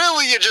 So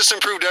really, you just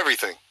improved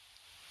everything.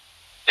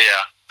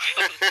 Yeah.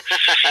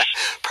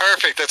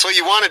 Perfect. That's what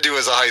you want to do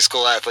as a high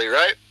school athlete,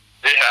 right?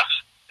 Yeah.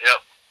 Yep.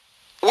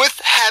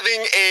 With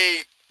having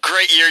a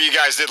great year you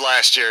guys did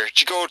last year,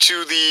 did you go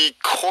to the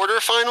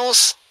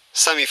quarterfinals?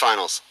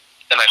 Semifinals?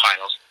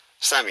 Semifinals.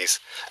 Semis.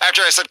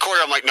 After I said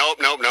quarter, I'm like, nope.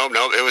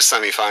 It was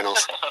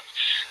semifinals.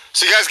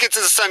 So you guys get to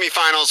the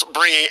semifinals,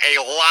 bringing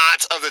a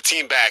lot of the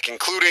team back,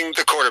 including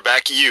the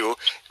quarterback, you,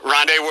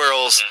 Rondé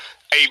Worrells,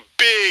 a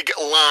big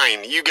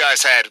line. You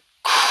guys had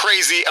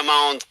crazy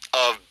amount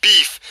of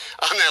beef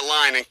on that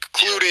line,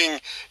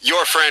 including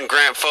your friend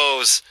Grant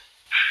Foes.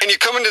 And you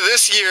come into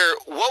this year,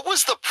 what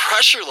was the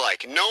pressure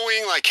like?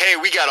 Knowing like, hey,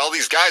 we got all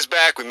these guys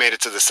back, we made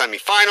it to the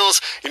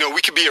semifinals,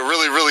 we could be a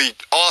really, really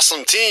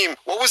awesome team.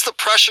 What was the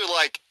pressure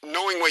like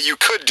knowing what you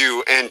could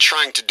do and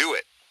trying to do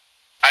it?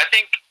 I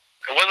think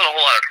it wasn't a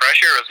whole lot of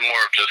pressure. It was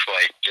more of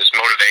just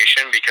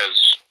motivation, because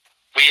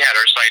we had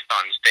our sights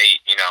on state,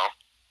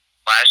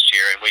 last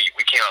year, and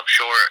we came up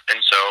short.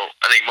 And so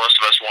I think most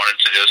of us wanted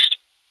to just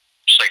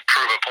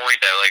prove a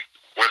point that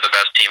we're the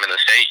best team in the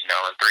state, in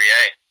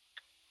 3A.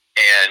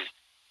 And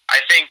I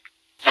think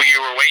we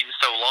were waiting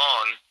so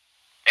long,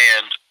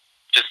 and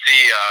to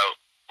see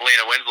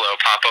Lena Winslow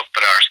pop up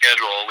in our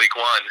schedule week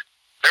 1,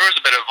 there was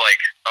a bit of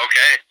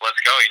okay,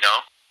 let's go.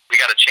 We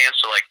got a chance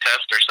to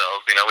test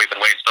ourselves. We've been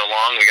waiting so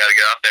long. We got to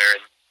get out there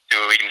and do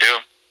what we can do.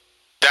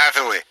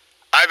 Definitely.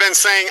 I've been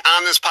saying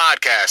on this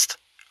podcast,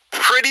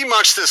 pretty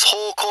much this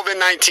whole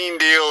COVID-19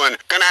 deal and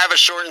going to have a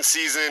shortened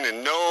season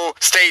and no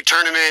state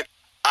tournament,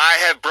 I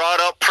have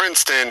brought up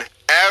Princeton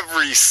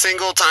every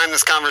single time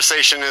this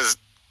conversation has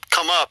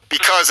come up,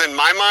 because in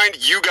my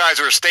mind, you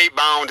guys were state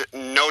bound,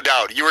 no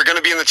doubt. You were going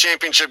to be in the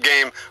championship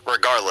game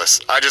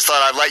regardless. I just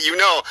thought I'd let you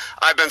know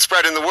I've been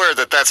spreading the word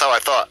that that's how I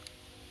thought.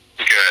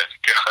 Good.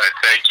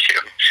 Thank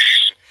you.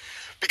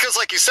 Because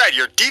like you said,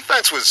 your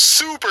defense was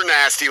super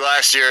nasty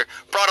last year,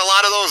 brought a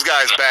lot of those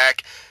guys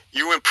back.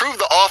 You improved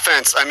the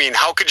offense. I mean,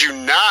 how could you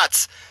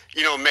not,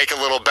 make a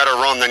little better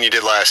run than you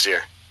did last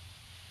year?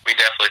 We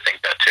definitely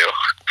think that too.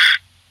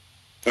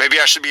 Maybe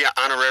I should be an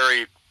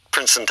honorary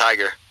Princeton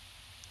Tiger.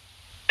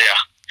 Yeah.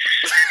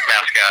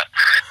 Mascot.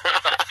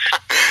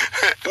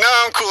 No,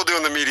 I'm cool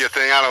doing the media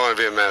thing. I don't want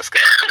to be a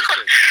mascot.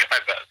 I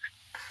bet.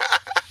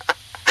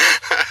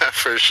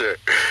 For sure.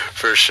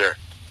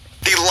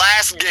 The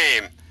last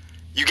game,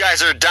 you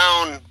guys are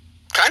down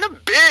kind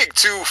of big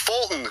to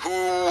Fulton, who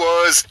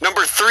was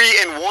number 3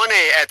 in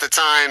 1A at the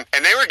time,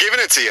 and they were giving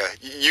it to you.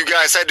 You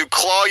guys had to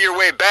claw your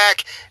way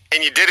back,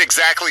 and you did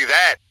exactly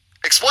that.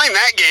 Explain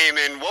that game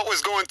and what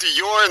was going through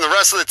your and the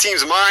rest of the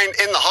team's mind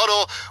in the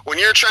huddle when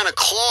you're trying to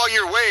claw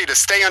your way to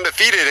stay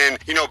undefeated and,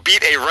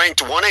 beat a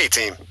ranked 1A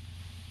team.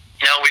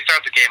 We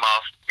started the game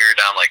off, we were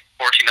down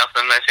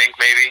 14-0, I think,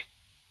 maybe.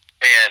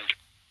 And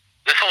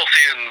this whole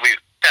season, we've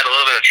had a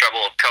little bit of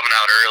trouble coming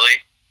out early.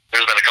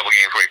 There's been a couple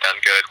games where we've done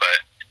good, but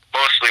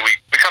mostly we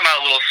come out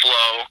a little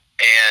slow,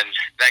 and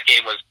that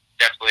game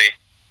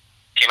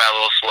came out a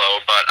little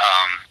slow. But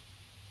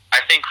I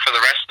think for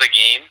the rest of the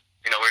game,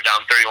 we were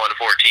down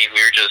 31-14.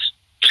 We were just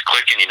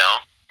clicking, we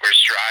were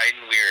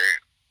striding. We were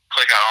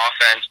clicking on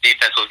offense.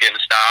 Defense was getting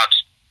stops.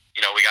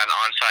 We got an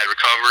onside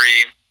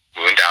recovery.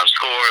 We went down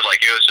scored.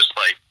 It was just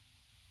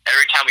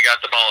every time we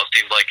got the ball, it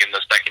seemed like in the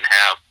second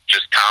half,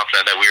 just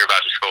confident that we were about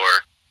to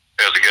score.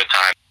 It was a good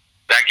time.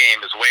 That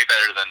game is way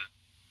better than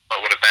what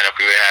would have been if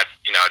we had,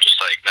 just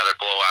another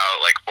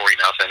blowout, 40-0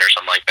 or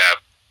something like that.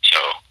 So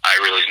I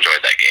really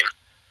enjoyed that game.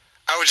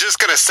 I was just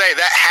going to say,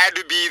 that had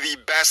to be the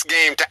best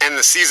game to end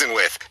the season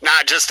with.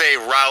 Not just a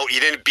rout. You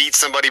didn't beat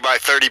somebody by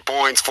 30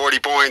 points, 40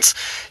 points.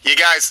 You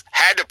guys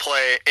had to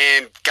play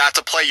and got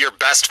to play your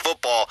best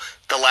football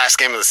the last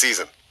game of the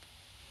season.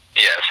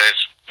 Yes,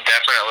 it's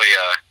definitely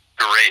a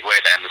great way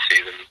to end the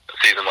season.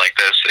 A season like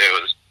this, it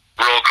was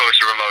roller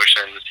coaster of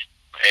emotions,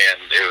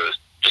 and it was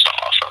just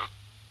awesome.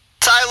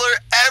 Tyler,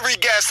 every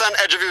guest on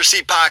Edge of Your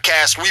Seat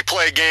podcast, we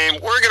play a game.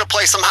 We're going to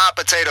play some hot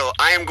potato.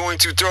 I am going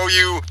to throw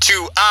you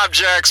to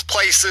objects,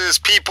 places,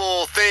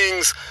 people,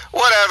 things,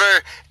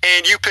 whatever,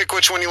 and you pick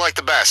which one you like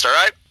the best, all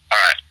right?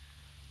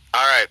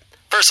 All right.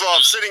 First of all,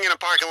 I'm sitting in a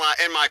parking lot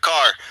in my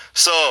car,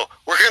 so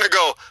we're going to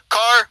go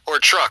car or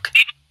truck?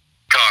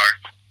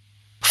 Car.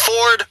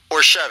 Ford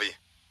or Chevy?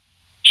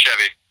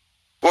 Chevy.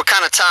 What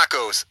kind of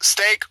tacos,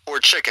 steak or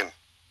chicken?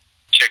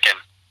 Chicken.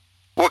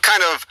 What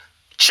kind of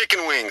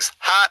chicken wings,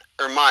 hot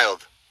or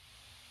mild?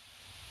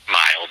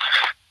 Mild,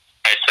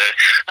 I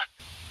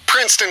say.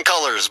 Princeton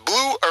colors,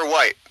 blue or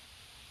white?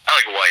 I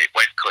like white.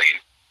 White's clean.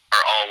 Our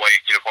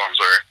all-white uniforms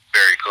were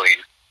very clean.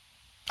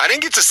 I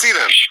didn't get to see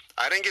them.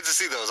 I didn't get to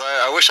see those.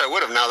 I wish I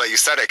would have now that you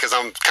said it, because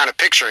I'm kind of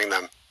picturing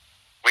them.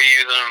 We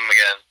use them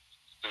against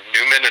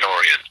Newman and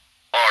Oregon.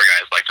 All our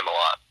guys liked them a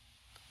lot.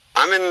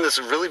 I'm in this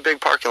really big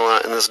parking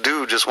lot, and this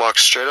dude just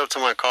walks straight up to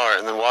my car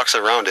and then walks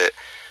around it.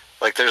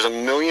 Like there's a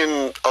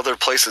million other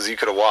places you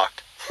could have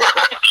walked.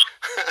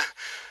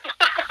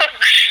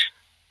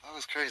 That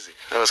was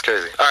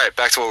crazy. All right,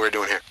 back to what we're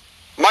doing here.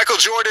 Michael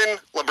Jordan,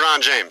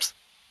 LeBron James.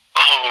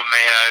 Oh,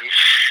 man.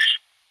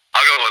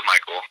 I'll go with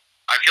Michael.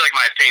 I feel like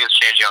my opinion's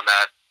changing on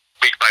that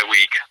week by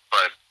week,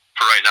 but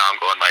for right now, I'm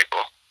going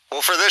Michael.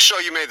 Well, for this show,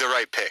 you made the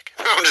right pick.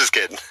 I'm just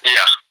kidding.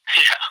 Yeah.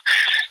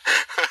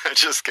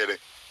 Just kidding.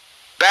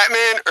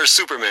 Batman or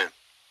Superman?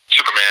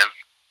 Superman.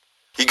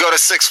 You go to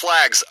Six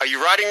Flags. Are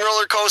you riding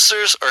roller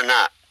coasters or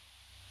not?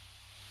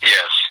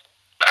 Yes.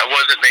 I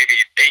wasn't maybe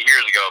 8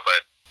 years ago,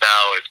 but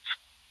now it's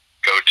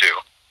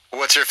go-to.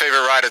 What's your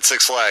favorite ride at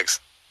Six Flags?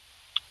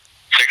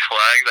 Six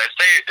Flags. I'd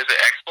say, is it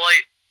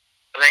X-Flight,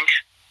 I think?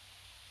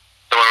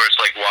 The one where it's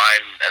like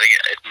wide, I think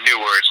it's new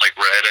where it's like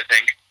red, I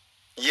think.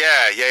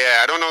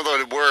 Yeah. I don't know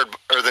the word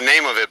or the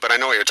name of it, but I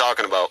know what you're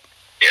talking about.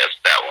 Yes,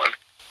 that one.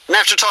 And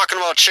after talking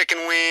about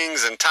chicken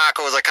wings and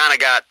tacos, I kind of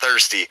got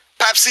thirsty.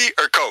 Pepsi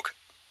or Coke?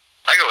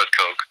 I go with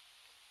Coke.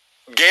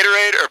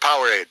 Gatorade or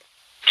Powerade?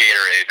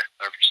 Gatorade,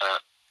 100%.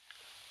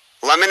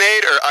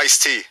 Lemonade or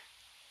iced tea?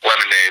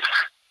 Lemonade.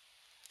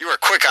 You were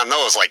quick on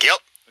those, like, yep.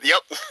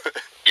 Yep.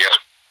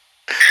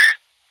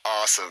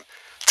 Awesome.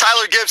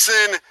 Tyler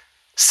Gibson,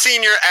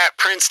 senior at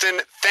Princeton,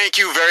 thank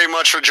you very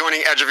much for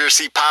joining Edge of Your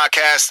Seat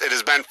podcast. It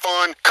has been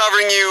fun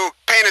covering you,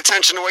 paying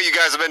attention to what you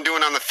guys have been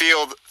doing on the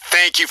field.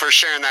 Thank you for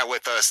sharing that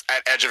with us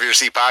at Edge of Your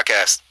Seat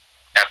podcast.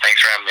 Yeah,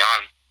 thanks for having me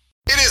on.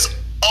 It is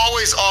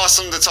always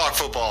awesome to talk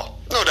football.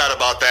 No doubt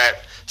about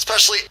that.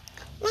 Especially,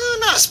 well,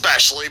 not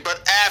especially,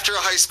 but after a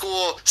high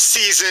school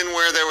season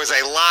where there was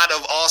a lot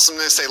of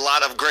awesomeness, a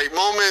lot of great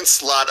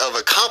moments, a lot of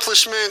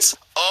accomplishments.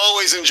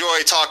 Always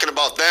enjoy talking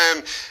about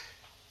them.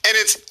 And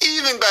it's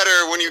even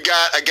better when you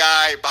got a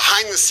guy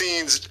behind the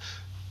scenes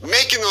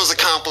making those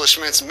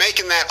accomplishments,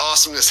 making that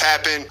awesomeness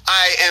happen.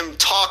 I am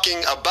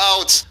talking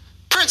about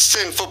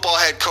Princeton football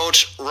head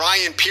coach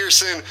Ryan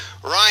Pearson.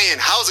 Ryan,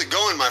 how's it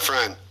going, my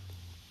friend?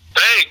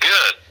 Hey,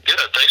 good.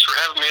 Thanks for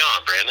having me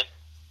on, Brandon.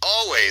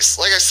 Always.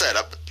 Like I said,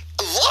 I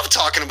love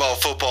talking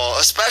about football,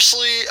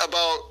 especially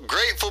about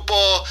great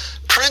football.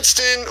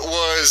 Princeton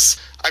was,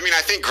 I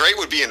think great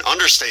would be an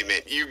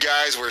understatement. You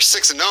guys were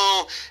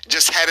 6-0,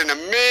 just had an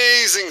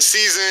amazing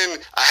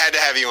season. I had to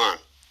have you on.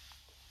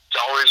 It's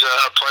always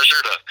a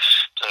pleasure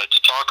to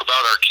talk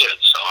about our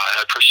kids, so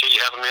I appreciate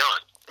you having me on.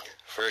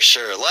 For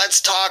sure. Let's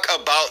talk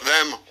about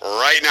them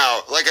right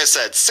now. Like I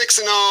said,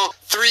 6-0,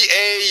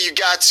 3A, you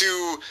got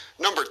to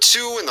number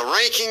 2 in the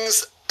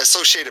rankings,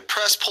 Associated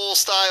Press poll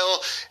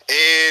style.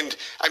 And,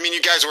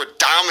 you guys were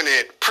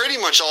dominant pretty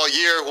much all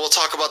year. We'll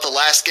talk about the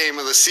last game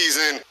of the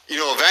season,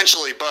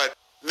 eventually. But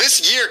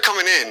this year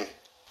coming in,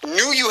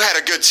 knew you had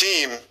a good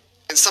team.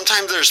 And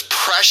sometimes there's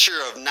pressure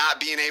of not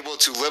being able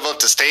to live up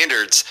to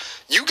standards.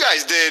 You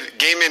guys did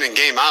game in and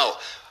game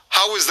out.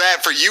 How was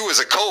that for you as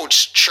a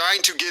coach,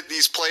 trying to get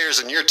these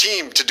players in your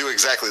team to do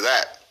exactly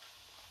that?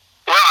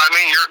 Well,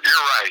 you're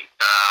right.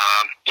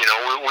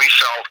 We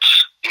felt,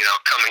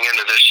 coming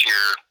into this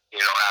year,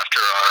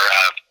 after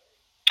our,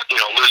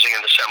 losing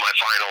in the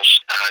semifinals,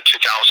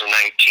 2019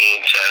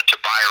 to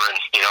Byron,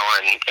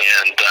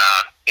 and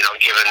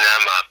giving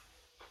them a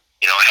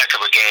heck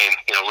of a game,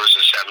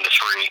 losing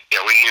 7-3.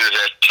 We knew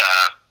that,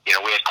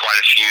 we had quite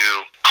a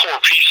few core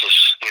pieces,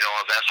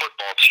 of that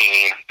football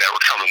team that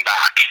were coming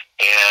back.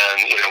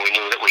 And, we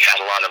knew that we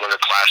had a lot of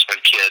underclassmen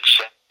kids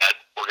that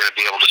were going to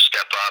be able to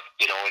step up,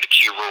 into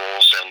key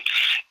roles and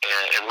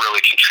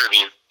really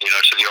contribute,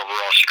 to the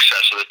overall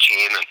success of the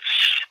team. And,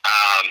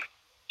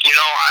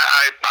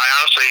 I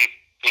honestly,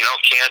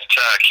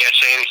 can't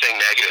say anything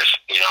negative.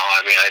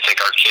 I think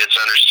our kids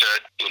understood,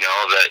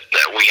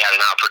 that we had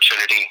an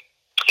opportunity,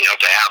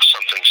 to have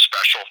something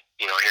special,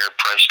 here in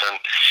Princeton.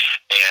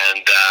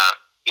 And,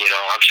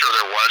 I'm sure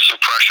there was some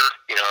pressure,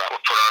 that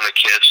was put on the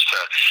kids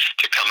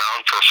to come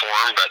out and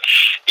perform. But,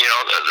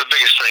 the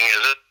biggest thing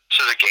is it's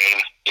a game,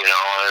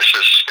 this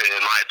is,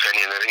 in my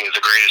opinion,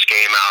 the greatest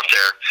game out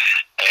there.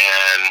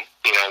 And,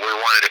 we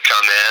wanted to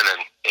come in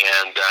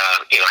and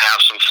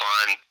have some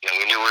fun.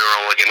 We knew we were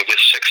only going to get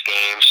 6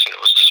 games. It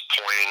was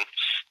disappointing,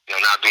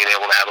 not being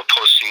able to have a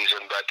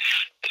postseason, but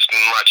it's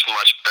much,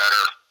 much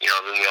better,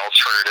 than the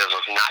alternative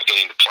of not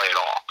getting to play at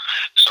all.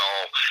 So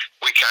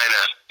we kind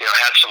of,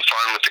 had some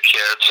fun with the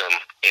kids and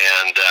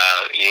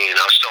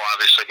still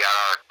obviously got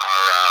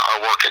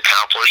our work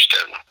accomplished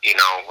and,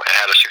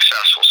 had a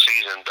successful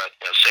season. But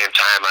at the same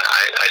time,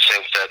 I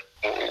think that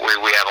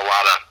we have a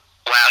lot of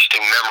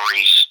lasting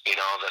memories,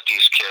 that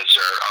these kids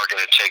are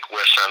going to take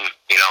with them,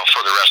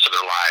 for the rest of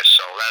their lives.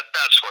 So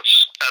that's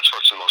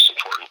what's the most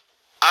important.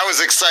 I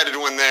was excited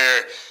when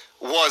there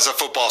was a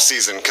football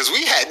season because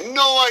we had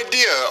no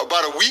idea.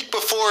 About a week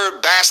before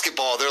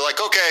basketball, they're like,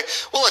 okay,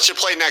 we'll let you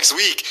play next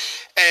week.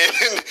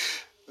 And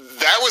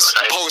that was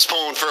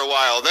postponed for a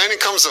while. Then it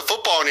comes to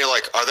football and you're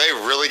like, are they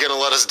really going to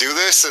let us do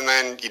this? And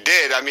then you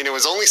did. It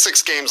was only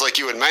 6 games like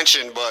you had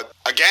mentioned, but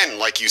again,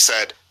 like you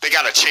said, they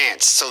got a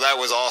chance. So that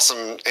was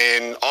awesome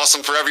and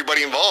awesome for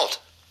everybody involved.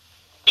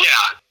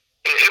 Yeah,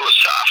 it was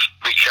tough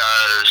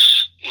because,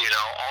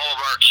 all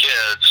of our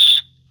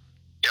kids,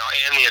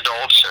 and the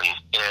adults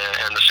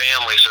and the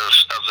families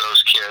of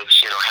those kids,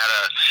 had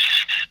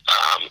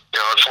to,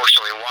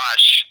 unfortunately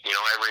watch,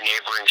 every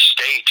neighboring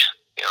state,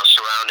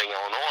 surrounding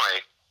Illinois,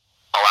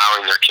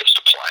 allowing their kids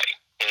to play.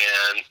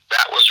 And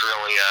that was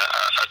really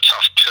a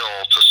tough pill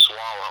to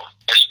swallow,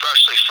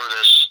 especially for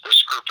this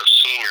group of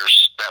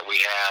seniors that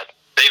we had.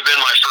 They've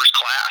been my first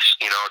class,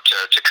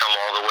 to come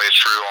all the way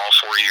through all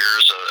 4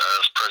 years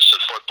of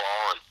Princeton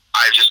football. And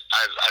I've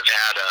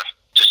had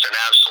just an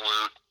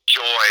absolute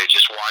joy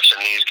just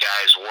watching these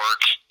guys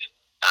work,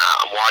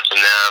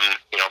 watching them,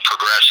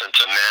 progress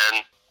into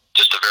men,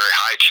 just a very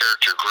high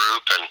character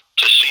group, and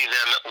to see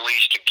them at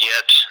least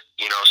get,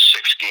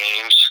 6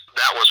 games,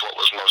 that was what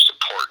was most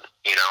important,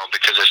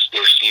 because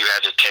if you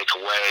had to take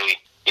away,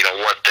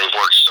 what they've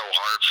worked so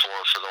hard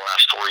for the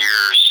last 4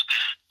 years,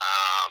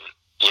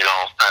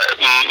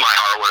 my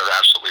heart would have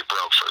absolutely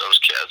broke for those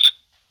kids.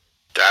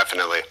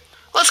 Definitely.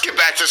 Let's get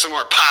back to some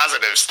more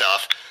positive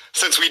stuff,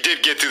 since we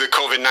did get through the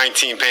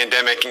COVID-19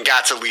 pandemic and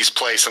got to at least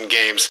play some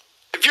games.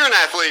 If you're an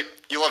athlete,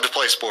 you love to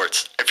play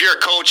sports. If you're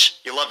a coach,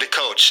 you love to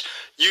coach.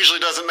 Usually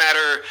doesn't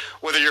matter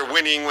whether you're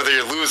winning, whether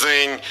you're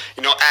losing,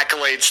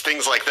 accolades,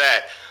 things like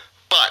that.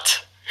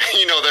 But,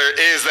 there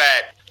is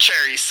that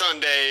cherry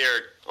sundae,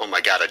 or, oh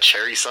my God, a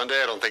cherry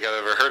sundae? I don't think I've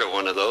ever heard of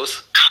one of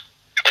those.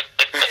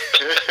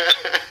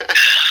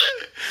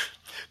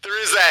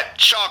 There is that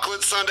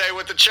chocolate sundae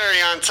with the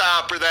cherry on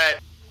top, or that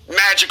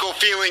magical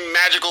feeling,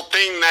 magical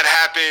thing that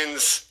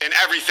happens in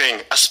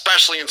everything,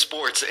 especially in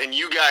sports. And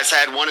you guys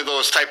had one of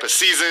those type of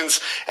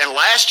seasons. And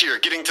last year,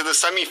 getting to the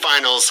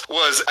semifinals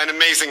was an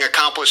amazing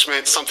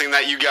accomplishment, something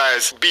that you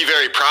guys be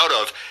very proud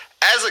of.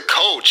 As a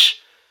coach,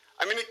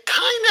 it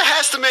kind of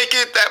has to make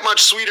it that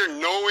much sweeter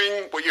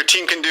knowing what your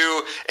team can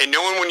do and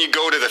knowing when you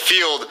go to the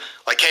field,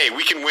 like, hey,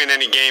 we can win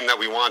any game that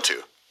we want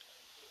to.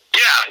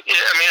 Yeah,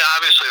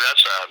 obviously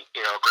that's a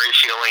great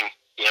feeling,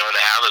 to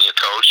have as a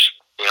coach.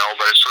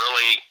 But it's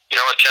really,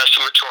 a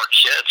testament to our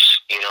kids.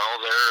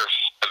 They're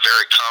a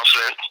very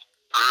confident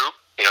group.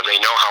 They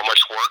know how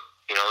much work,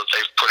 that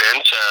they've put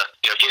into,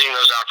 getting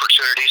those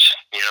opportunities.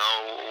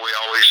 We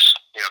always,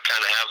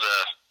 kind of have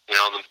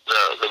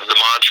the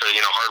mantra,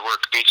 hard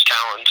work beats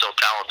talent until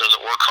talent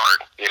doesn't work hard,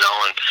 and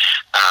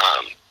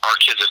our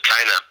kids have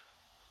kind of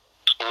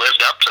lived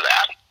up to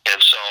that. And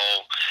so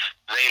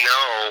they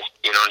know,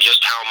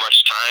 just how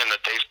much time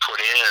that they've put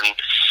in.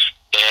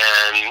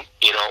 And,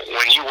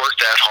 when you work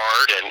that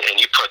hard and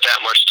you put that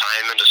much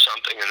time into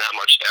something and that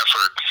much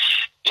effort,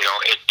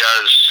 it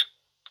does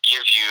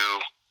give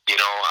you,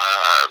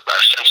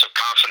 a sense of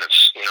confidence,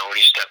 when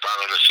you step out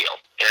on the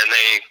field. And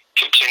they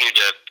continue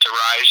to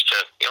rise to,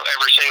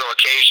 every single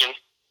occasion.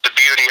 The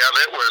beauty of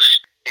it was,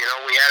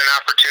 we had an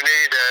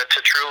opportunity to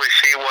truly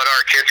see what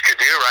our kids could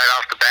do right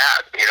off the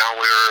bat. We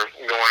were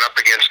going up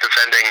against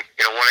defending,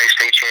 1A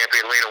state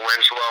champion Lena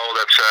Winslow.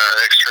 That's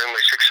an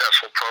extremely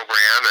successful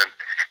program, and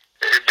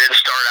it didn't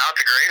start out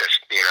the greatest.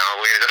 We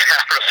ended up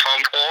having a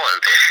fumble,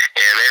 and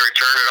they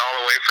returned it all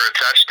the way for a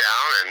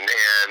touchdown.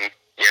 And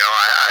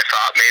I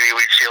thought maybe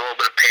we'd see a little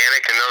bit of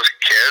panic in those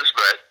kids,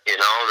 but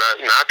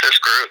not this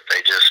group. They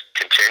just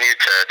continued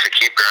to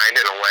keep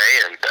grinding away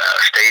and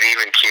stayed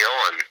even keel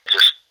and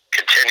just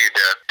continued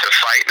to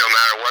fight no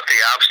matter what the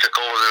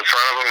obstacle was in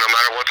front of them, no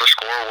matter what the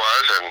score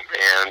was,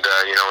 and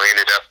we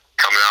ended up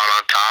coming out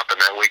on top in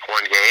that week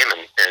 1 game,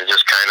 and it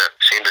just kind of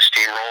seemed to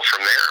steamroll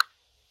from there.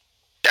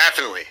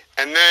 Definitely.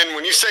 And then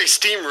when you say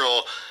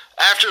steamroll,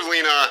 after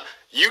Lena,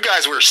 you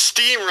guys were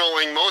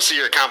steamrolling most of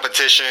your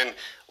competition.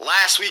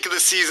 Last week of the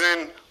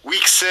season,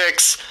 week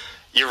 6,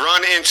 you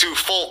run into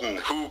Fulton,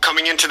 who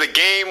coming into the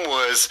game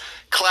was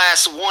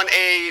Class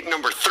 1A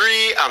number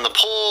 3 on the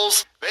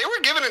polls. They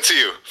were giving it to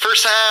you.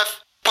 First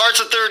half, parts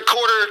of third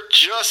quarter,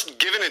 just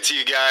giving it to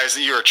you guys.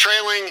 You were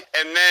trailing,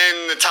 and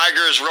then the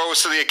Tigers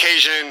rose to the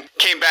occasion,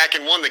 came back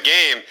and won the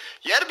game.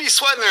 You had to be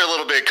sweating there a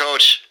little bit,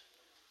 Coach.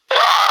 Well,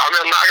 I'm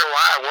not going to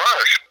lie, I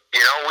was.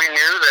 We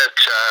knew that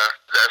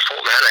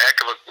Fulton had a heck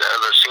of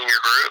a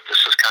senior group. This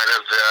is kind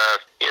of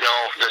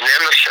the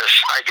nemesis,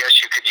 I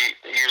guess you could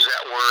use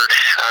that word,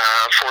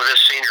 for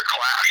this senior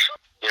class.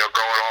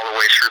 Going all the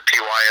way through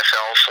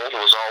PYFL,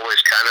 Fulton was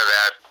always kind of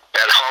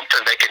that hump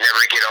that they could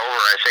never get over.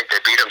 I think they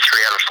beat them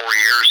 3 out of 4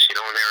 years,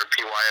 when they were in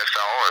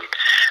PYFL, and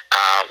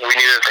we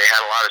knew that they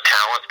had a lot of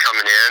talent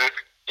coming in.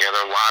 There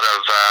were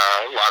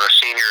a lot of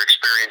senior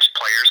experienced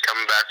players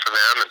coming back for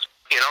them, and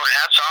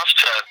hats off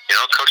to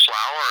Coach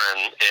Lauer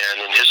and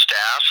his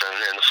staff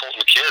and the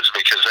Fulton kids,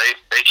 because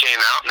they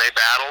came out and they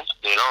battled.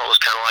 It was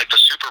kind of like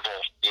the Super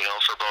Bowl,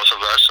 for both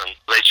of us, and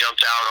they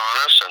jumped out on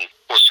us and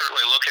was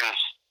certainly looking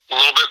a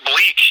little bit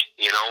bleak,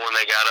 when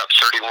they got up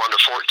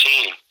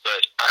 31-14.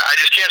 But I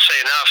just can't say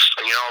enough,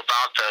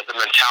 about the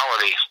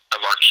mentality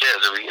of our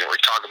kids. We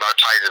talk about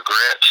Tiger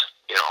grit,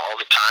 all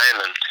the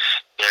time, and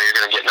you're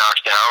going to get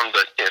knocked down,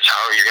 but it's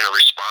how you're going to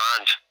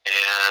respond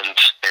and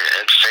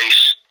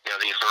face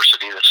the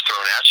adversity that's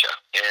thrown at you.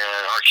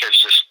 And our kids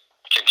just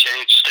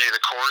continued to stay the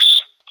course,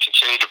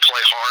 continued to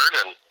play hard,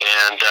 and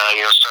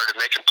started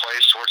making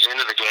plays towards the end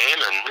of the game,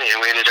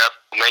 and we ended up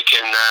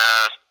making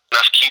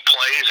enough key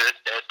plays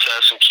at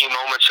some key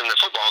moments in the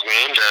football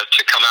game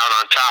to come out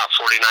on top,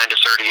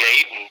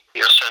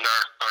 49-38, and send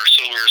our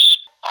seniors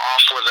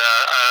off with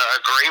a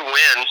great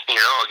win,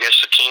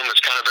 against a team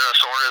that's kind of been a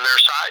thorn in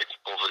their side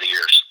over the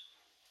years.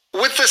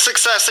 With the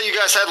success that you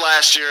guys had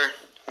last year,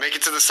 make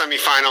it to the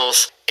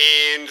semifinals,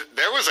 and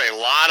there was a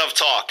lot of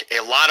talk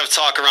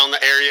around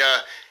the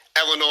area,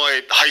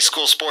 Illinois high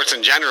school sports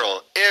in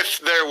general. If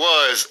there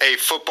was a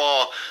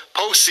football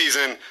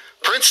postseason,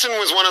 Princeton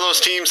was one of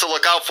those teams to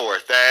look out for,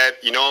 that,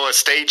 a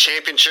state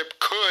championship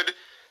could,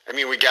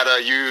 we got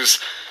to use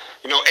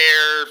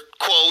air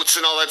quotes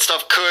and all that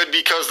stuff could,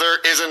 because there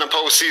isn't a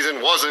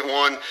postseason, wasn't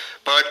one,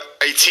 but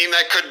a team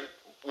that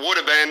would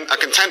have been a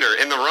contender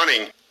in the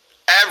running.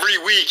 Every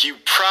week you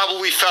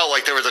probably felt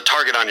like there was a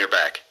target on your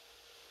back.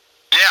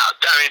 Yeah,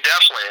 I mean,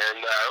 definitely.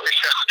 And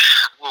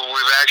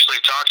we've actually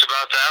talked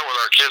about that with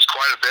our kids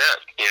quite a bit.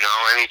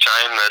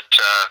 Anytime that,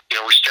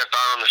 we step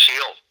out on the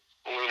field,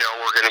 we know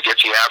we're going to get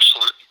the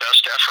absolute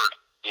best effort,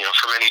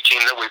 from any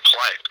team that we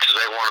play, because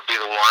they want to be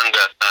the one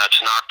to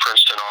knock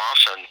Princeton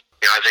off. And,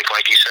 I think,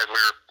 like you said,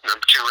 we're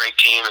number 2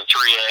 ranked team in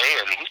 3A,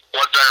 and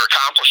what better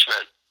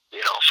accomplishment,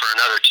 for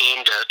another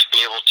team to be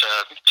able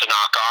to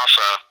knock off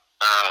a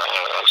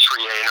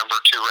 3A number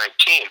 2 ranked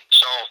team.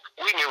 So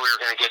we knew we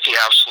were going to get the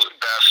absolute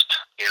best,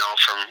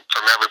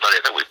 from everybody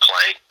that we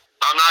played.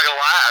 I'm not going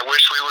to lie, I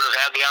wish we would have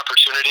had the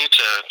opportunity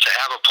to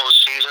have a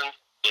postseason.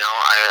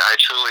 I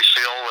truly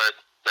feel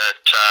that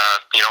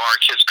our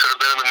kids could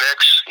have been in the mix.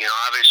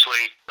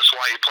 Obviously, that's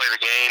why you play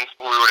the game.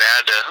 We would have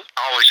had to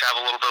always have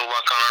a little bit of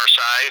luck on our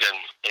side and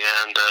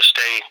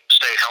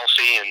stay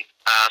healthy and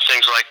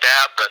things like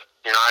that. But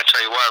I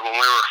tell you what, when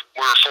we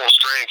were full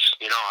strength,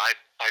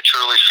 I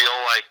truly feel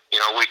like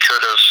we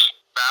could have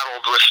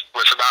battled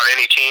with about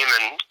any team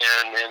in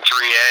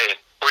 3A.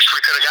 Wish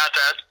we could have got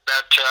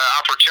that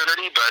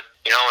opportunity, but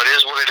it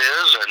is what it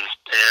is,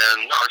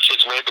 and our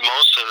kids made the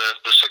most of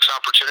the 6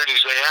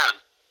 opportunities they had.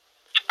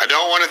 I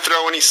don't want to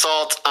throw any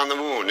salt on the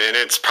wound, and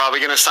it's probably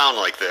going to sound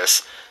like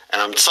this,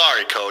 and I'm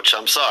sorry, Coach,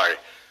 I'm sorry.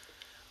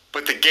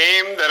 But the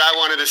game that I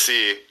wanted to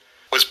see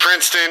was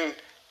Princeton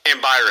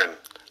and Byron.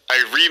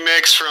 A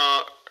rematch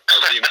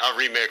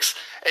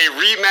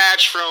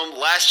from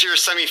last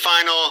year's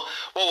semifinal.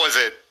 What was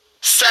it?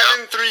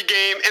 7-3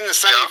 game in the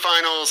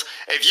semifinals.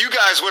 If you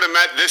guys would have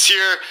met this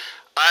year,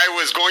 I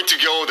was going to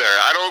go there.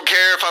 I don't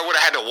care if I would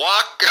have had to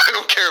walk. I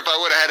don't care if I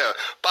would have had to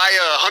buy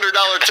a $100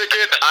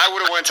 ticket. I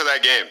would have went to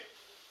that game.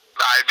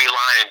 I'd be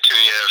lying to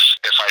you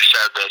if I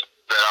said that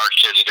our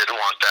kids didn't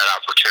want that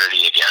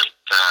opportunity again.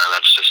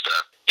 That's just a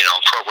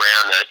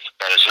program that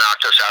has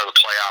knocked us out of the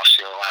playoffs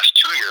the last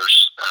 2 years.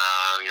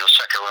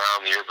 Second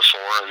round the year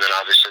before, and then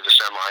obviously the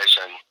semis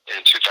in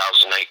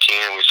 2019.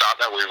 And we thought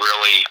that we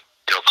really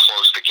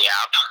closed the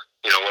gap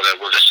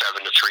with a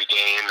 7-3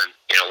 game, and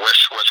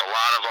with a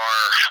lot of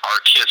our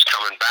kids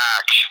coming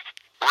back,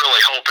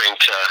 really hoping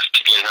to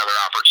get another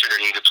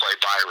opportunity to play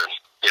Byron.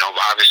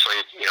 Obviously,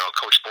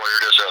 Coach Boyer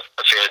does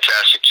a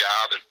fantastic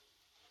job, and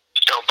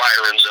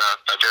Byron's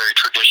a very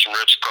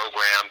tradition-rich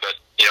program, but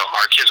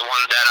our kids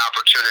wanted that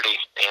opportunity,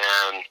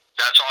 and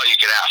that's all you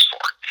could ask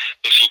for.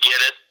 If you get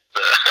it,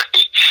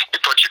 you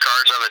put your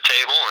cards on the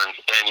table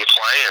and you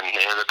play,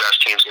 and the best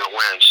team's going to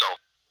win. So,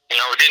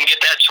 we didn't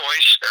get that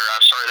choice, or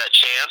I'm sorry, that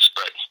chance,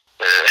 but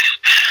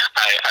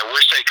I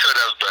wish they could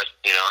have, but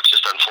it's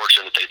just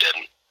unfortunate they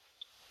didn't.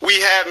 We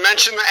have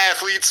mentioned the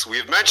athletes, we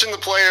have mentioned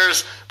the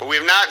players, but we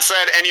have not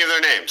said any of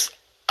their names.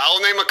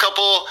 I'll name a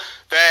couple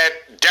that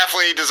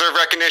definitely deserve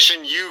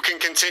recognition. You can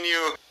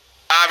continue.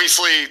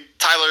 Obviously,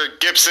 Tyler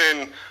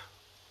Gibson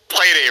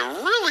played a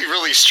really,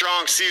 really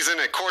strong season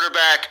at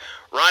quarterback.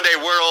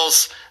 Rondé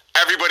Whirls,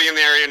 everybody in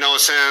the area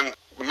knows him.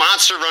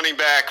 Monster running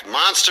back,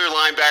 monster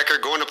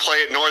linebacker, going to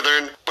play at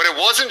Northern. But it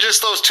wasn't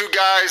just those 2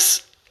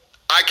 guys.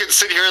 I could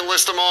sit here and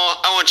list them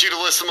all. I want you to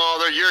list them all.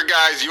 They're your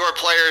guys, your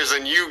players,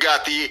 and you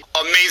got the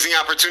amazing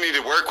opportunity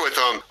to work with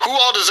them. Who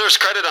all deserves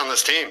credit on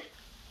this team?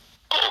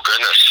 Oh,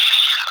 goodness.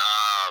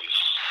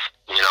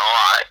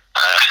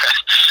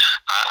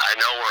 I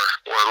know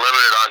we're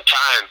limited on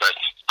time, but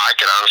I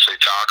can honestly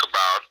talk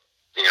about,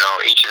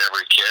 each and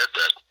every kid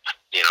that,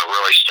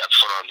 really stepped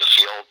foot on the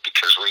field,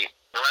 because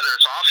whether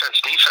it's offense,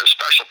 defense,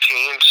 special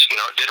teams,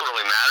 it didn't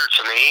really matter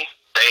to me.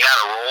 They had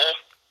a role,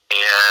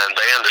 and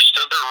they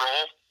understood their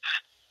role,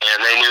 and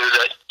they knew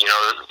that,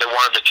 they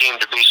wanted the team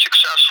to be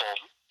successful.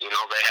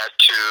 They had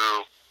to,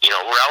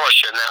 relish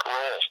in that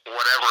role,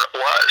 whatever it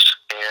was.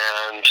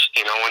 And,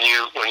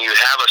 when you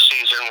have a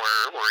season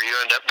where you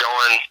end up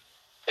going,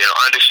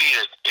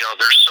 undefeated,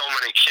 there's so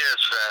many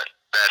kids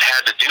that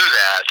had to do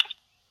that,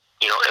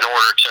 in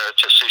order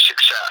to see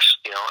success.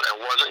 And it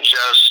wasn't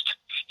just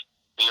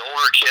the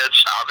older kids.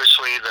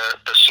 Obviously,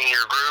 the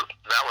senior group,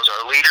 that was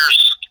our leaders.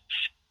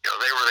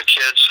 They were the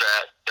kids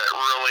that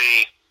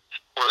really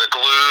were the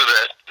glue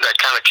that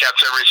kind of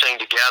kept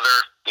everything together.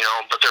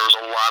 But there was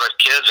a lot of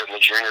kids in the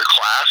junior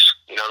class,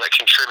 that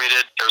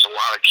contributed. There's a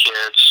lot of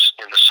kids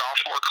in the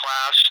sophomore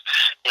class,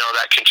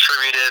 that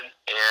contributed.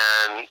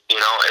 And,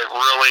 it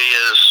really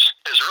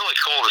is really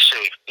cool to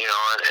see,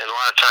 and a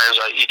lot of times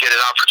you get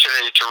an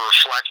opportunity to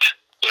reflect,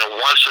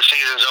 once the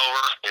season's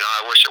over.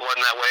 I wish it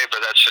wasn't that way,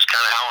 but that's just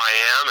kind of how I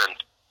am. And,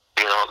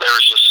 there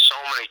was just so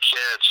many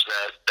kids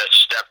that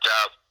stepped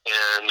up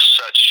in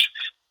such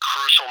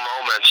crucial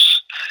moments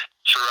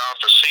throughout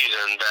the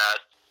season that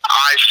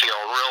I feel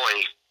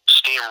really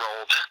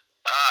steamrolled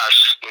us,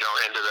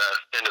 into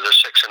the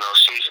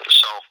 6-0 season.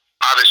 So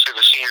obviously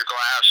the senior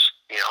class,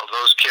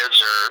 those kids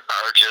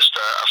are just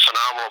a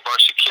phenomenal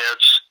bunch of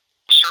kids.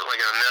 Certainly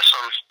going to miss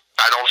them.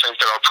 I don't think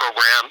that our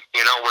program,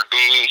 would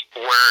be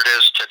where it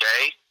is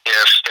today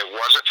if it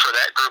wasn't for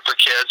that group of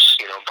kids,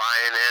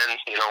 buying in,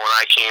 when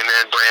I came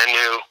in brand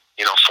new,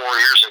 4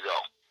 years ago,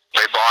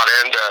 they bought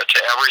into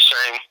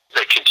everything.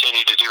 They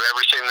continued to do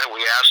everything that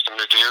we asked them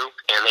to do,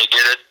 and they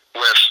did it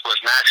with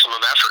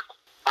maximum effort.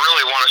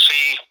 Really want to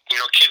see,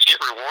 kids get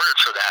rewarded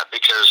for that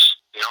because,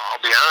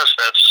 I'll be honest,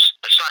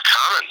 that's not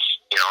common,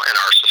 in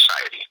our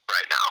society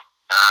right now.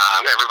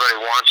 Everybody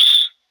wants,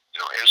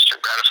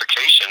 instant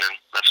gratification, and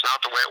that's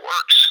not the way it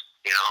works.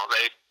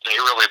 They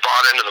really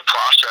bought into the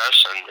process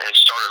and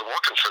started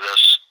working for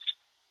this,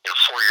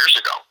 4 years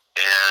ago.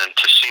 And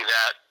to see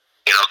that,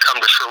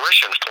 come to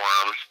fruition for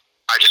them,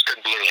 I just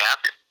couldn't be any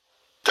happier.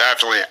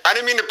 Definitely. I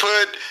didn't mean to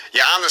put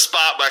you on the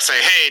spot by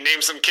saying, hey,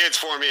 name some kids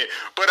for me,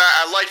 but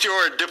I liked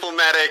your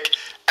diplomatic,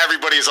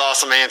 everybody's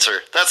awesome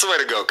answer. That's the way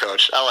to go,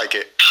 Coach. I like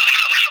it.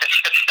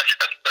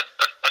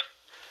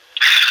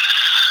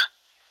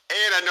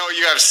 And I know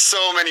you have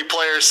so many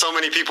players, so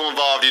many people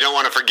involved, you don't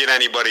want to forget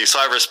anybody, so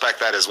I respect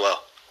that as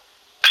well.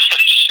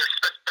 Sure.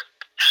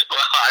 Well,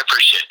 I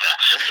appreciate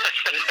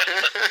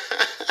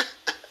that.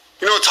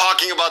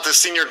 Talking about the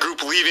senior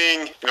group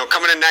leaving,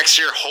 coming in next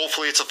year,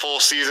 hopefully it's a full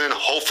season.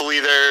 Hopefully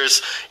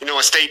there's,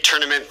 a state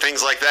tournament,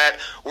 things like that.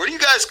 Where do you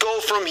guys go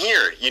from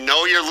here?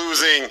 You're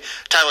losing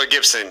Tyler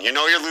Gibson.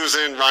 You're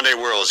losing Rondé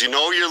Worrells.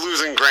 You're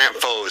losing Grant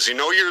Foes.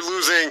 You're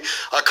losing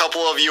a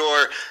couple of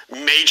your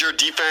major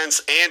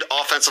defense and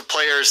offensive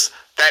players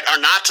that are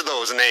not to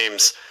those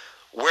names.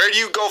 Where do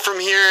you go from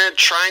here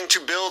trying to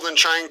build and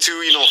trying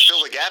to,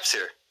 fill the gaps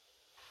here?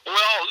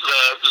 Well,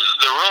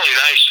 the really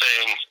nice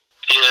thing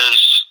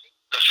is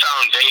the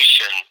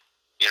foundation,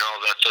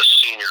 that the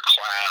senior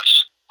class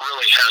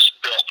really has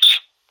built.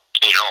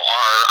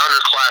 Our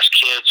underclass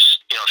kids,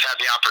 have had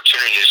the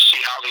opportunity to see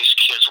how these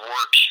kids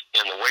work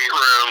in the weight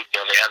room.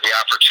 They have the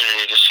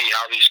opportunity to see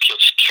how these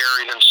kids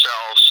carry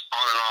themselves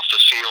on and off the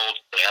field.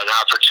 They have the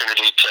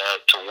opportunity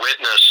to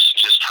witness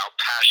just how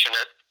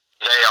passionate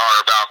they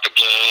are about the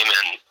game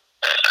and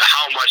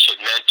how much it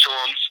meant to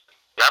them.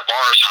 That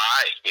bar is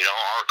high.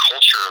 Our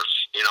culture,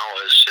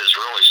 is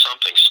really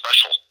something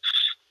special.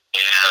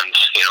 And,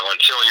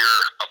 until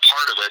you're a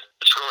part of it,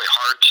 it's really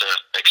hard to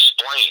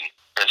explain.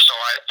 And so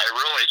I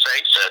really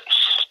think that,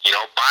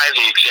 by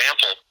the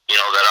example,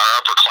 that our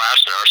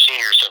upperclassmen, our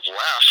seniors have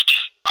left,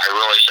 I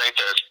really think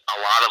that a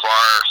lot of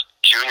our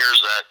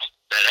juniors that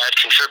had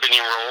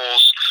contributing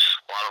roles,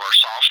 a lot of our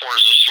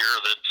sophomores this year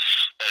that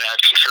had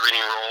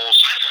contributing roles,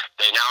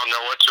 they now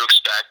know what to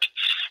expect.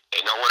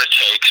 They know what it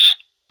takes.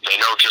 They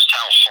know just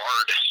how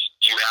hard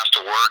you have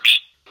to work.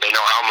 They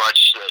know how much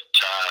that,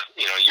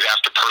 you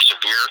have to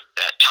persevere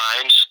at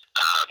times.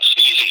 It's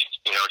easy,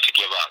 to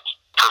give up.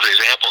 Perfect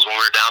example is when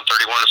we were down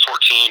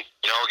 31-14,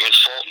 against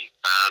Fulton.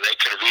 They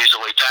could have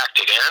easily packed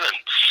it in and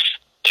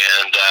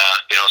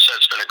so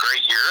it's been a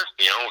great year.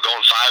 We're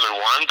going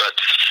 5-1, but,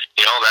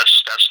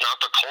 that's not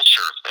the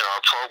culture in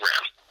our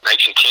program. They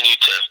continue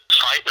to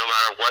fight no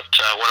matter what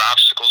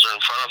obstacles are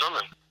in front of them.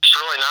 And it's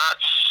really not,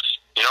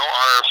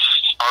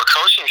 our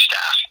coaching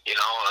staff,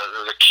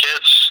 the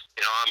kids,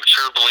 I'm a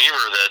true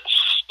believer that,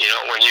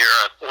 when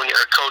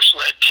you're a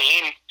coach-led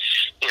team,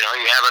 you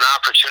have an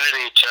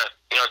opportunity to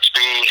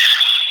be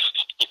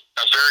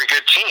a very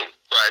good team.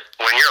 But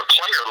when you're a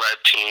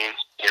player-led team,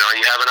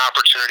 you have an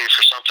opportunity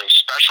for something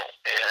special.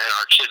 And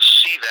our kids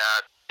see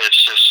that.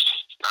 It's just,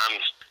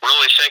 I'm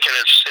really thinking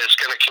it's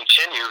going to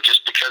continue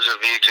just because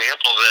of the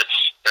example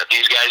that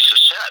these guys have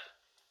set.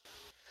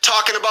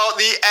 Talking about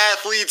the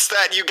athletes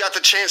that you got the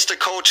chance to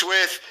coach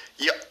with,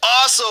 you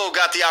also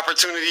got the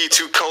opportunity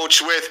to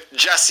coach with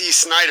Jesse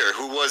Snyder,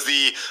 who was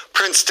the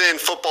Princeton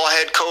football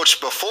head coach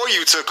before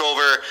you took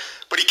over,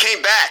 but he came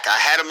back. I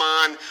had him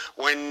on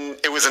when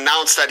it was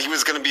announced that he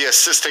was going to be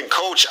assistant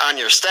coach on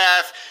your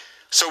staff.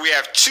 So we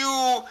have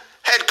two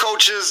head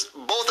coaches,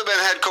 both have been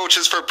head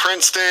coaches for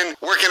Princeton,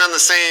 working on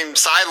the same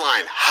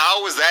sideline.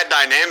 How was that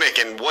dynamic,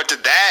 and what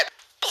did that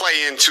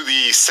play into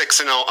the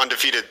 6-0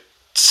 undefeated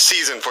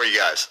season for you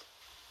guys?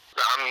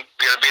 I'm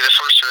going to be the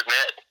first to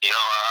admit, a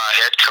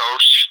head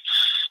coach,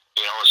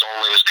 is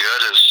only as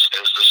good as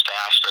the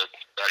staff that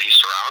he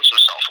surrounds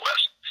himself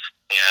with.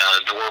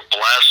 And we're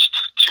blessed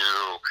to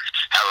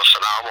have a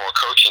phenomenal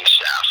coaching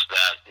staff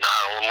that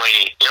not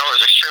only,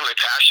 is extremely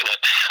passionate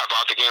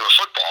about the game of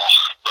football,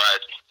 but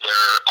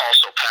they're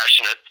also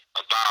passionate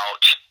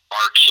about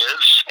our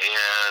kids,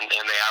 and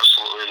they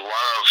absolutely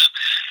love,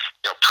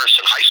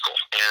 Princeton High School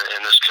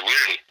and this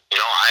community.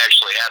 I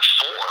actually had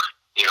 4,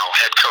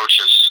 head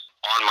coaches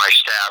on my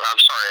staff. I'm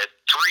sorry, I had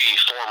 3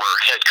 former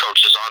head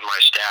coaches on my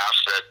staff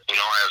that,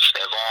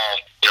 have all,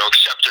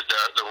 accepted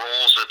the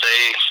roles that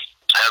they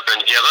have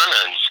been given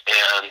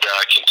and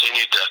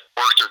continued to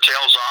work their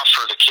tails off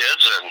for the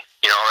kids. And,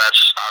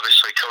 that's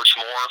obviously Coach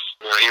Moore.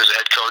 He was a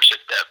head coach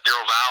at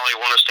Bureau Valley,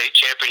 won a state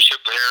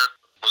championship there,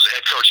 was a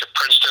head coach at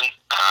Princeton,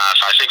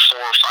 I think 4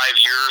 or 5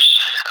 years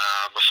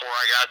before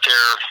I got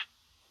there.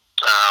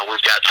 We've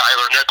got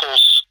Tyler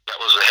Nichols, that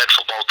was the head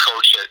football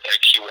coach at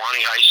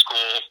Kewanee High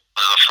School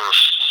for 5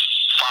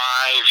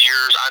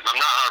 years. I'm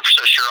not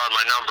 100% sure on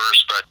my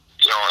numbers, but,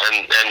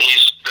 and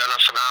he's done a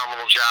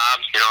phenomenal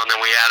job, and then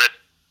we added,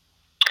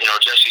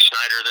 Jesse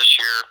Snyder this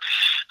year,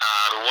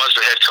 who was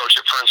the head coach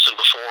at Princeton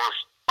before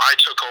I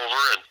took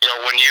over. And,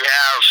 when you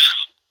have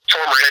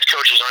former head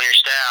coaches on your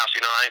staff,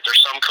 I think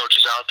there's some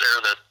coaches out there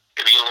that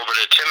maybe get a little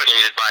bit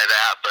intimidated by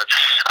that, but,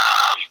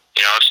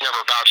 it's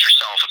never about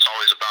yourself. It's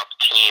always about the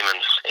team.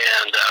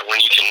 And when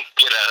you can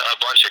get a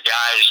bunch of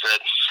guys that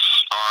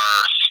are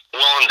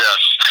willing to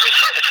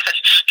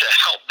to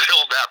help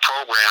build that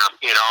program,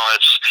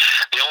 it's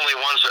the only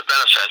ones that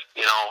benefit,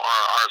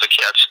 are the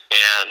kids.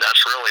 And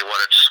that's really what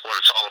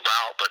it's all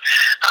about. But,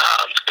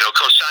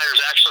 Coach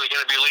Snyder's actually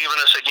going to be leaving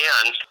us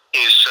again.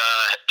 He's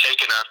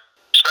taking a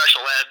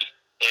special ed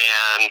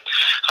and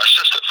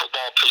assistant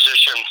football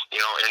position,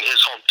 in his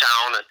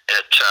hometown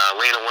at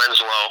Lena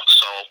Winslow.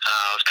 So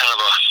it's kind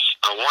of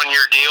a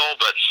one-year deal,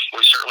 but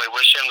we certainly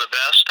wish him the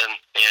best and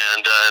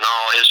in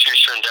all his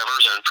future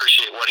endeavors, and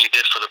appreciate what he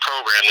did for the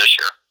program this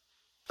year.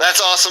 That's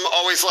awesome.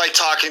 Always like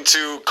talking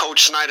to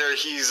Coach Snyder.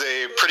 He's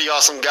a pretty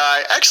awesome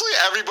guy. Actually,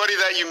 everybody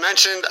that you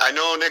mentioned, I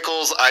know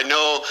Nichols, I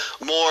know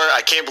Moore.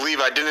 I can't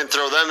believe I didn't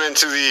throw them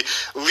into the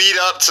lead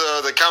up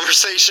to the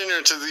conversation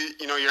or to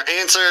the, your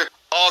answer.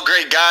 All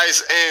great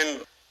guys.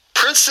 And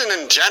Princeton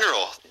in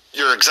general,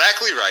 you're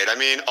exactly right. I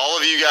mean, all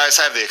of you guys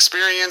have the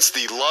experience,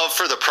 the love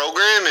for the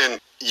program, and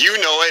you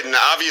know it, and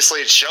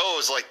obviously it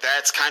shows. Like,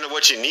 that's kind of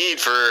what you need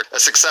for a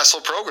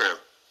successful program.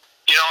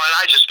 And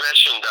I just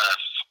mentioned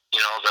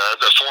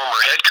the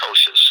former head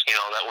coaches,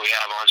 that we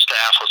have on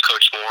staff with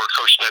Coach Moore,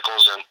 Coach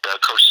Nichols, and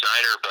Coach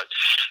Snyder. But,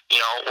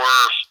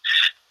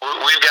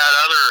 we've got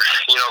other,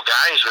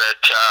 guys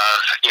that,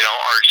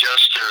 are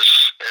just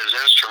as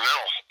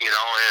instrumental,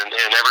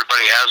 and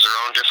everybody has their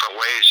own different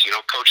ways.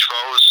 Coach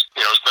Foes,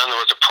 has been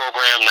with the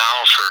program now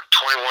for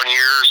 21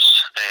 years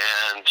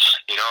and,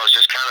 has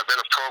just kind of been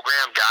a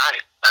program guy.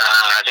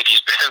 I think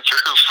he's been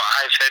through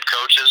 5 head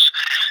coaches,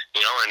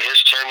 in his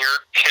tenure.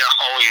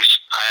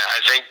 I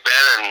think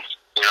Ben and,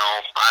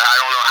 I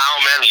don't know how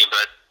many,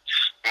 but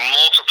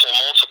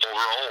multiple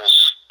roles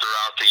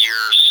throughout the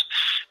years.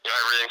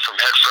 Everything from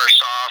head first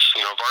off,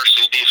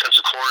 varsity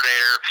defensive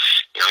coordinator.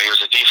 He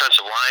was a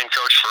defensive line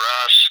coach for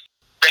us,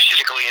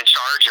 basically in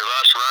charge of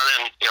us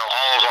running,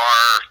 all of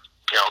our,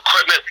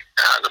 equipment,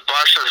 the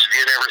buses,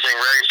 getting everything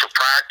ready for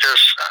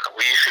practice.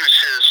 We use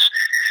his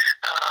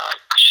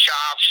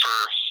shop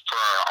for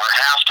our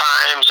half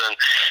times, and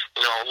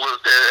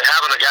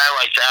having a guy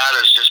like that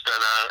has just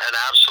been an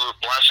absolute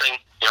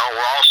blessing.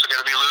 We're also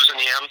going to be losing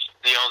him.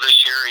 This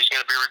year he's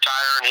going to be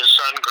retiring. His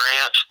son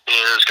Grant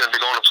is going to be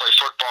going to play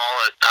football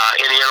at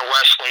Indiana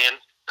Wesleyan.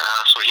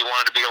 So he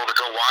wanted to be able to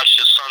go watch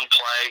his son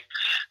play.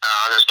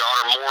 His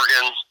daughter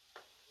Morgan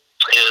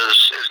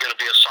is going to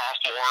be a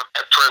sophomore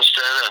at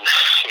Princeton, and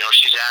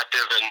she's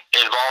active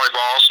in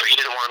volleyball, so he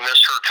didn't want to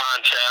miss her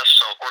contest.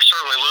 So we're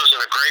certainly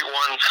losing a great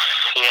one,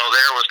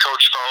 there with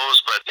Coach Foes.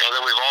 But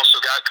then we've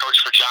also got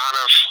Coach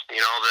Vajanov,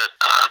 that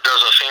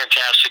does a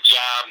fantastic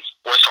job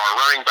with our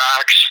running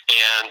backs,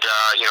 and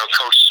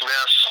Coach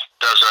Smith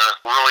does a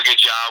really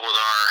good job with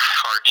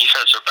our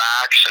defensive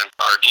backs and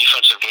our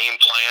defensive game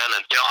plan.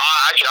 And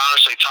I could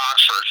honestly talk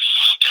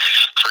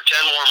for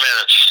 10 more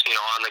minutes,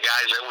 on the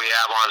guys that we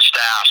have on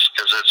staff,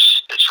 because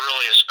it's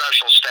really a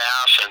special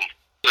staff, and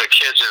the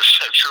kids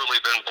have truly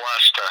been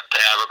blessed to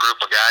have a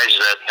group of guys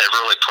that have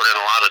really put in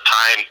a lot of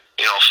time,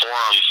 for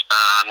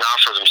them, not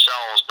for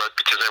themselves, but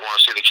because they want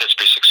to see the kids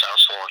be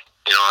successful.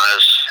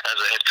 As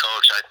a head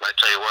coach, I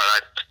tell you what,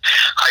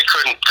 I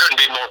couldn't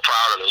be more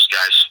proud of those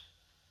guys.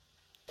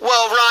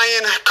 Well,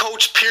 Ryan,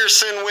 Coach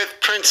Pearson with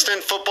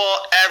Princeton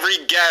football.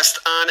 Every guest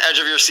on Edge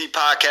of Your Seat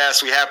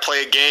podcast, we have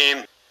play a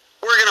game.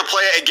 We're going to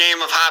play a game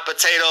of hot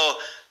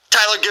potato.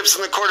 Tyler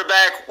Gibson, the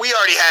quarterback, we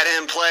already had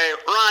him play.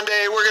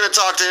 Rondé, we're going to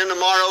talk to him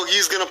tomorrow.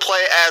 He's going to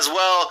play as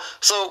well.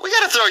 So we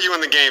got to throw you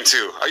in the game,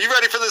 too. Are you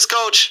ready for this,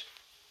 Coach?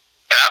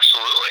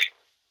 Absolutely.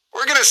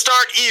 We're going to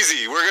start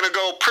easy. We're going to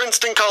go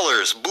Princeton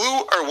colors,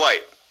 blue or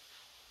white?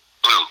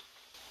 Blue.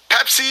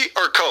 Pepsi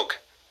or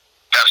Coke?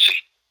 Pepsi.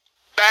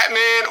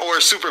 Batman or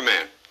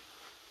Superman?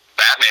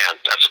 Batman.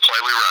 That's the play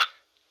we run.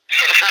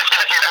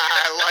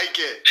 I like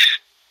it.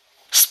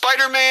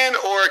 Spider-Man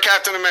or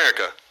Captain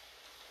America?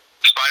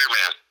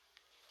 Spider-Man.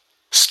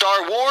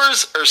 Star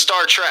Wars or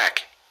Star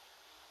Trek?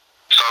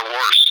 Star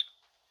Wars.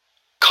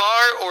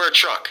 Car or a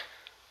truck?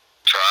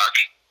 Truck.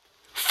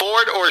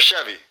 Ford or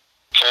Chevy?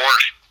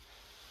 Ford.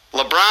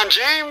 LeBron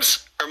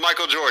James or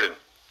Michael Jordan?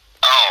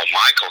 Oh,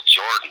 Michael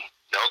Jordan.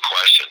 No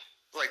question.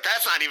 Like,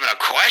 that's not even a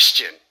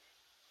question.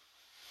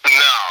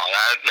 No,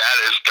 that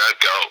is the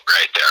GOAT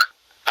right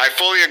there. I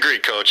fully agree,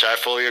 Coach. I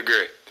fully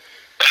agree.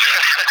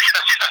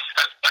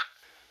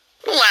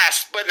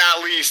 Last but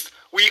not least,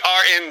 we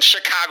are in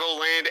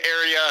Chicagoland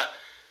area.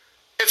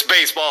 It's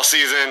baseball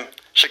season.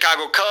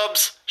 Chicago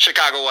Cubs,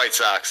 Chicago White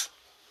Sox.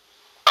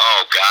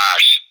 Oh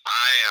gosh,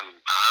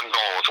 I'm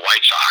going with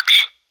White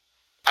Sox.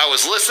 I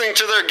was listening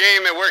to their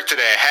game at work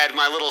today. I had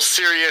my little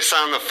Sirius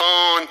on the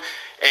phone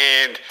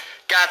and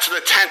got to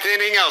the 10th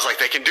inning. I was like,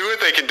 they can do it,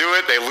 they can do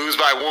it. They lose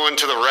by 1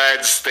 to the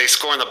Reds. They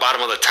score in the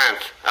bottom of the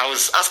 10th. I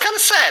was kind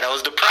of sad. I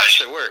was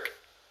depressed at work.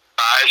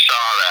 I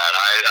saw that.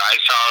 I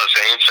saw the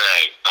same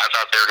thing. I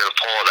thought they were going to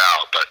pull it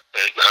out, but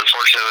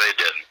unfortunately they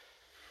didn't.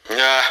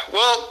 Yeah,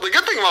 well, the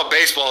good thing about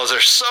baseball is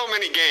there's so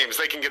many games,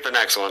 they can get the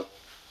next one.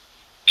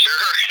 Sure.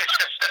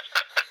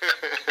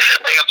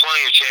 They got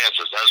plenty of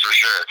chances, that's for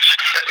sure.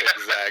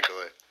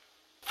 Exactly.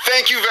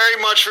 Thank you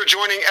very much for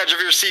joining Edge of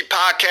Your Seat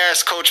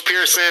podcast, Coach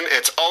Pearson.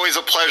 It's always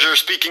a pleasure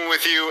speaking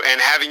with you and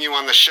having you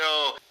on the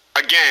show.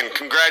 Again,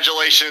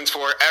 congratulations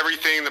for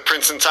everything the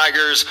Princeton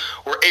Tigers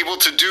were able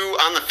to do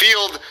on the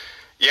field.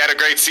 You had a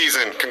great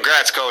season.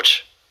 Congrats,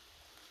 Coach.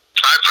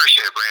 I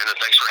appreciate it, Brandon.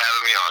 Thanks for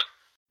having me on.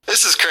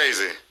 This is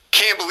crazy.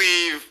 Can't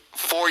believe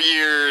 4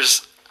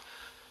 years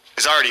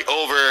is already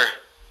over.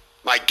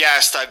 My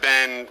guest I've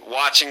been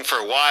watching for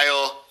a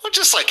while,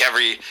 just like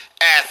every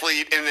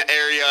athlete in the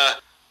area.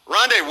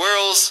 Rondé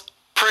Worrells,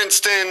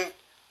 Princeton,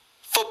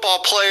 football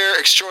player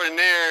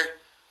extraordinaire,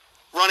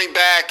 running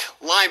back,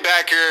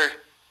 linebacker.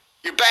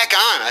 You're back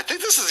on. I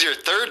think this is your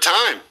third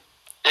time.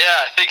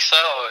 Yeah, I think so.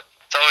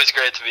 It's always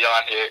great to be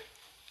on here.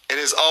 It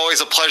is always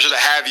a pleasure to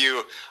have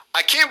you.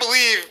 I can't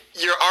believe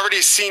you're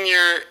already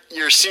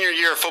your senior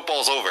year of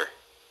football's over.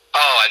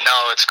 Oh, I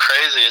know. It's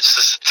crazy.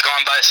 It's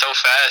gone by so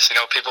fast. You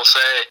know, people say,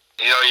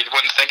 you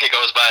wouldn't think it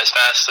goes by as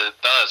fast as it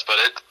does, but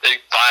it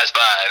flies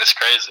by, and it's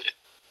crazy.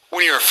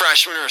 When you're a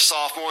freshman or a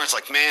sophomore, it's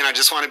like, man, I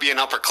just want to be an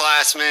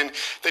upperclassman.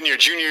 Then your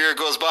junior year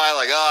goes by,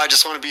 like, oh, I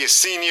just want to be a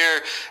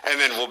senior. And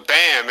then, well,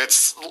 bam, it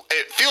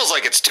feels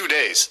like it's 2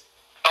 days.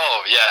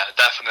 Oh, yeah,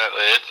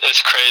 definitely.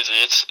 It's crazy.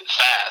 It's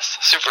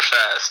fast, super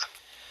fast.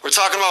 We're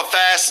talking about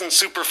fast and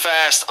super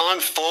fast.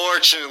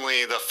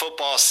 Unfortunately, the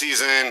football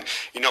season,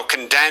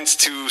 condensed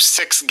to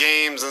 6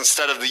 games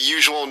instead of the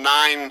usual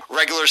 9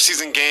 regular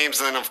season games.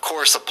 And then, of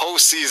course, a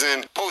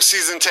postseason.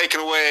 Postseason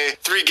taken away,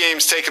 3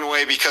 games taken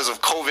away because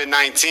of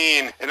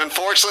COVID-19. And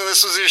unfortunately,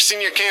 this was your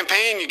senior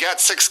campaign. You got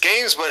 6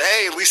 games, but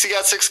hey, at least you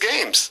got 6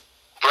 games.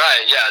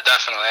 Right, yeah,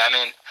 definitely. I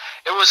mean,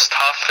 it was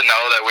tough to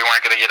know that we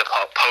weren't going to get a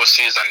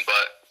postseason,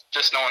 but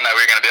just knowing that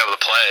we were going to be able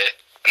to play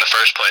in the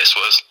first place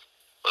was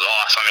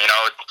awesome.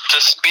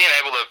 Just being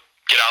able to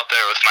get out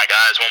there with my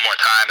guys one more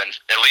time and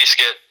at least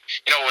get,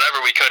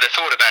 whatever we could. If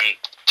it would have been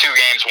 2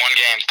 games, 1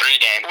 game, 3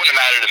 games, it wouldn't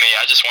have mattered to me.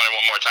 I just wanted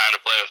one more time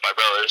to play with my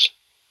brothers.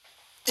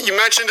 You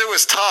mentioned it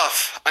was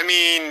tough. I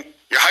mean,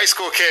 you're high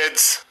school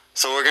kids,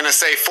 so we're going to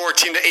say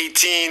 14 to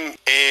 18,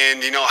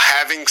 and,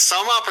 having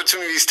some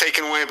opportunities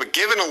taken away, but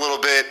given a little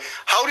bit.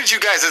 How did you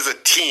guys as a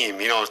team,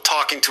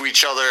 talking to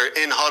each other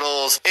in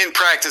huddles, in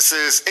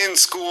practices, in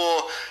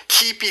school,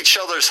 keep each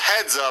other's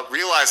heads up,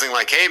 realizing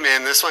like, hey,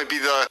 man, this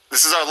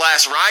is our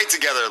last ride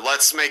together.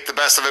 Let's make the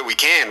best of it we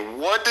can.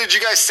 What did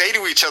you guys say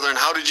to each other, and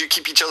how did you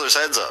keep each other's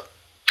heads up?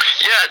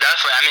 Yeah,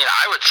 definitely. I mean,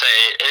 I would say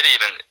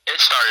it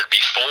started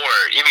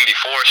even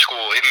before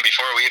school, even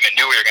before we even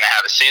knew we were going to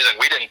have a season.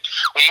 When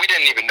we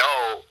didn't even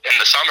know in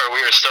the summer,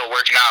 we were still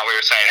working out. We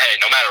were saying, hey,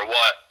 no matter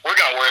what, we're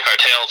going to work our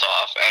tails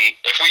off. And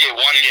if we get 1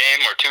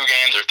 game or 2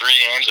 games or 3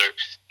 games or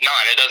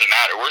none, it doesn't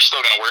matter. We're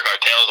still going to work our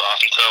tails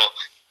off until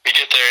we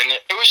get there. And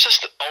it was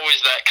just always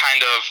that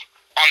kind of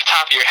on the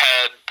top of your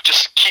head,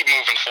 just keep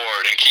moving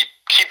forward and keep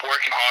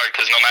working hard,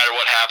 because no matter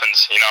what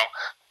happens,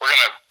 we're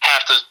going to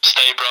have to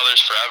stay brothers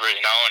forever,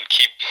 and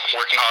keep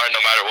working hard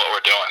no matter what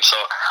we're doing. So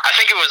I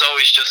think it was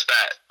always just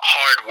that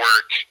hard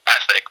work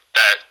ethic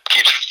that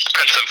keeps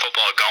Princeton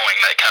football going,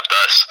 that kept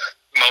us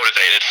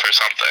motivated for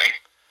something.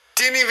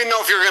 Didn't even know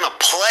if you were going to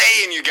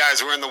play and you guys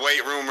were in the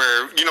weight room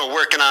or,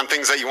 working on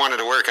things that you wanted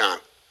to work on.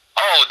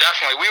 Oh,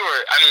 definitely.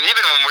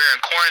 Even when we were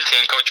in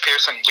quarantine, Coach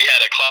Pearson, we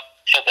had a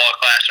football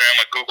classroom,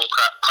 a Google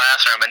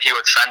Classroom, and he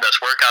would send us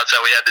workouts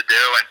that we had to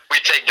do, and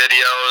we'd take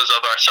videos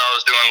of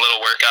ourselves doing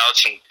little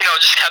workouts, and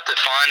just kept it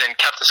fun and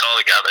kept us all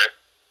together.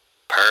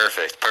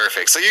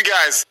 Perfect. So you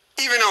guys,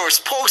 even though we're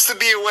supposed to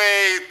be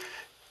away,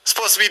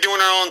 supposed to be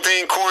doing our own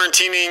thing,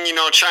 quarantining,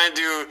 trying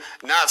to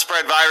not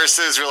spread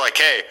viruses, we're like,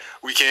 hey,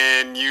 we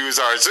can use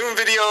our Zoom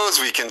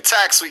videos, we can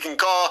text, we can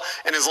call,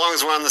 and as long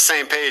as we're on the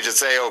same page,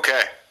 it's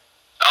A-okay.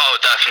 Oh,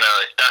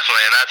 definitely.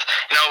 And that's,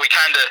 we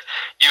kind of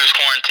use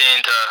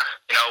quarantine to,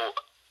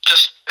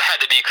 just had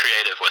to be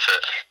creative with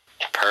it.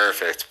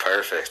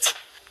 Perfect.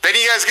 Then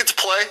you guys get to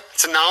play.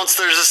 It's announced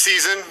there's a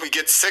season. We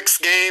get 6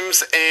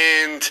 games,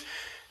 and,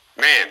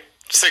 man,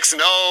 6-0.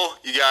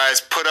 You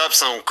guys put up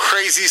some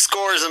crazy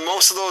scores in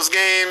most of those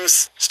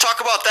games. Let's talk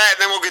about that,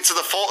 and then we'll get to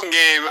the Fulton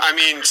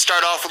game.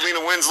 Start off with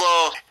Lena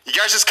Winslow. You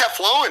guys just kept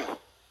flowing.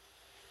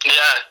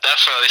 Yeah,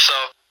 definitely. So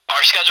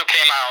our schedule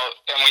came out,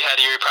 and we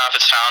had Erie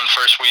Prophetstown the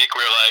first week.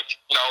 We were like,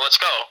 let's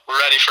go. We're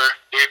ready for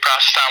Erie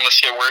Prophetstown. Let's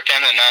get working.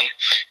 And then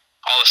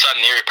all of a sudden,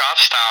 Erie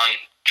Prophetstown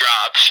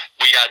dropped.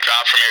 We got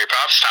dropped from Erie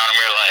Prophetstown, and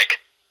we were like,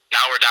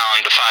 now we're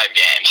down to 5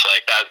 games.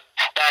 Like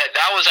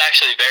that was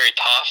actually very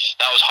tough.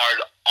 That was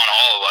hard on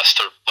all of us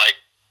to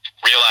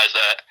realize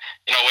that,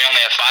 we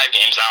only have 5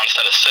 games now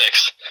instead of 6.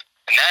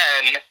 And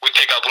then we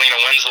pick up Lena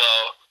Winslow,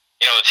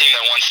 the team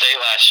that won state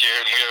last year,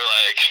 and we were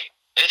like,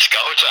 it's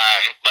go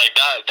time.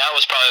 That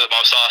was probably the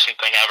most awesome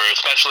thing ever,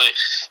 especially,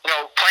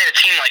 playing a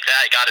team like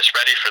that got us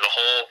ready for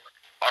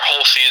our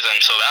whole season.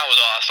 So that was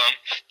awesome.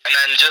 And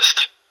then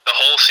just the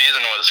whole season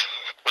was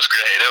was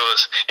great. It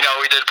was,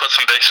 we did put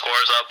some big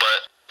scores up,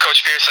 but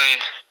Coach Pearson,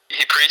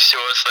 he preached to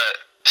us that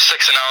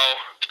 6-0, 5-0,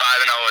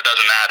 it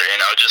doesn't matter.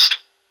 Just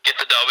get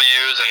the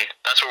W's, and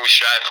that's what we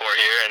strive for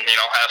here, and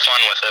have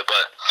fun with it.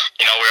 But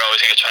we're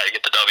always going to try to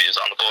get the W's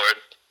on the board.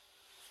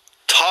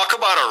 Talk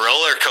about a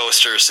roller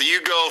coaster. So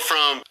you go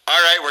from,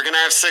 all right, we're going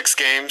to have 6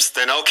 games,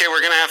 then okay, we're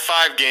going to have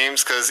 5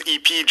 games because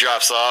EP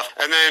drops off,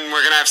 and then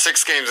we're going to have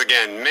 6 games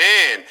again.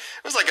 Man,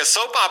 it was like a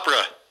soap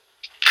opera.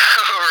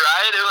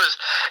 Right?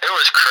 It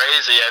was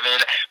crazy. I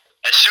mean,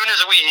 as soon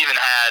as we even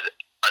had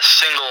a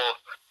single,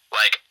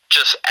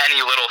 just any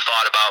little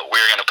thought about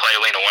we were going to play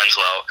Lena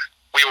Winslow,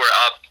 we were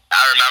up.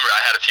 I remember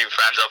I had a few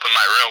friends up in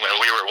my room, and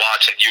we were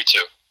watching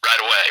YouTube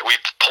right away. We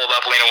pulled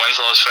up Lena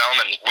Winslow's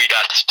film, and we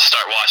got to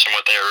start watching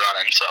what they were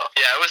running. So,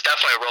 yeah, it was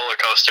definitely a roller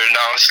coaster.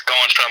 It's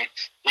going from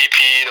EP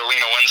to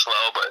Lena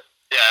Winslow, but,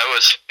 yeah,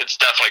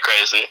 it's definitely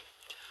crazy.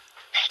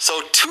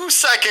 So 2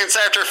 seconds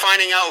after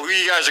finding out who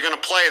you guys are going to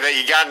play, that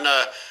you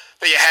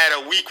had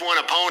a week 1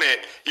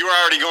 opponent, you were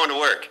already going to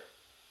work.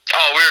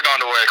 Oh, we were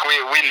going to work. We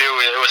knew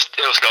it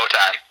was go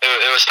time.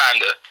 It was time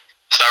to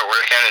start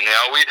working, and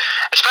we,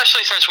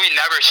 especially since we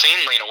never seen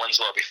Lena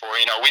Winslow before.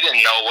 We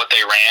didn't know what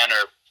they ran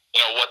or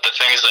what the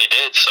things they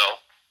did. So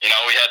we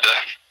had to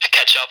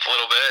catch up a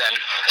little bit, and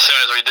as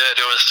soon as we did,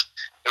 it was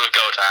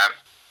go time.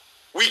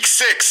 Week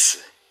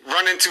 6,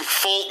 run into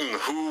Fulton,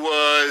 who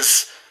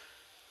was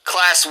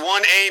Class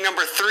 1A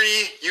number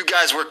 3. You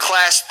guys were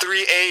Class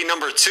 3A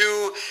number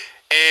 2,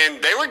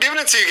 and they were giving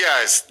it to you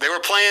guys. They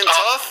were playing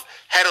tough,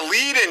 had a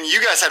lead, and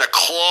you guys had to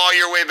claw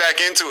your way back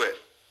into it.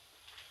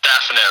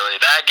 Definitely.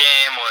 That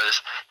game was,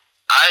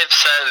 I've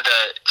said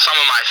that some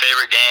of my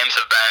favorite games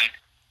have been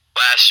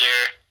last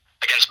year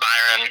against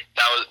Byron.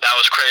 That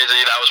was crazy.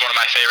 That was one of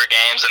my favorite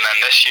games. And then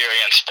this year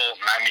against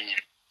Fulton, I mean,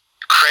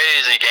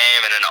 crazy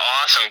game and an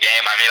awesome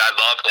game. I mean, I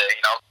loved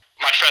it.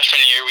 My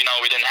freshman year,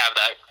 we didn't have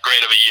that great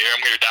of a year,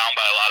 and we were down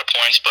by a lot of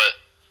points. But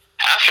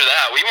after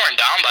that, we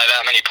weren't down by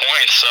that many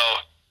points. So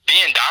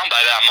being down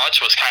by that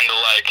much was kind of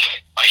like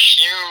a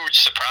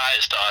huge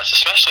surprise to us,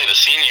 especially the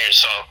seniors.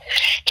 So,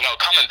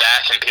 coming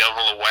back and be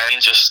able to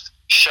win just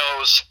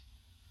shows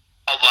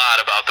a lot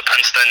about the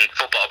Princeton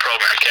football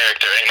program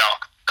character.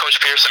 Coach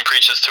Pearson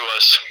preaches to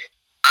us,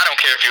 I don't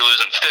care if you're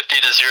losing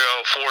 50-0,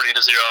 40-0,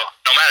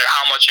 no matter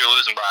how much you're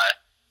losing by,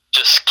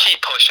 just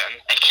keep pushing,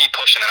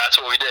 and that's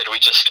what we did. We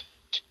just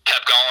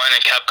kept going,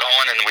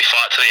 and we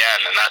fought to the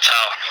end, and that's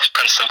how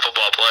Princeton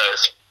football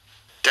plays.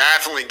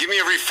 Definitely. Give me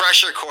a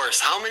refresher course.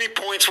 How many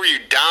points were you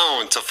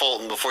down to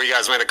Fulton before you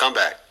guys made a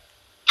comeback?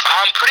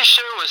 I'm pretty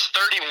sure it was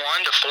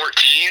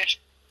 31-14,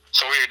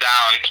 so we were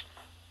down,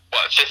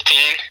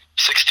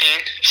 16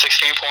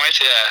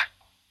 points, yeah.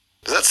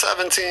 Is that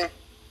 17?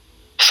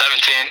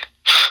 17.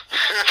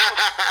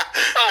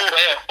 Oh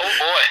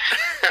boy.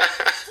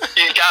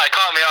 You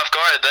caught me off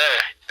guard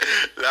there.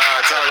 No,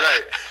 it's all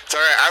right. It's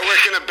all right. I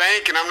work in a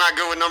bank, and I'm not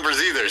good with numbers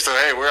either, so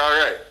hey, we're all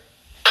right.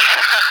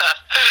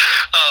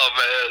 Oh,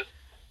 man.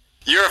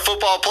 You're a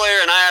football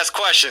player, and I ask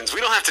questions.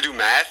 We don't have to do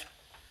math.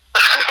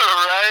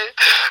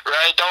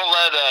 Right. Don't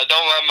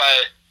let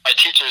my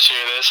teachers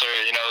hear this, or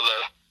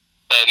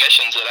the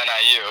admissions at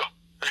NIU.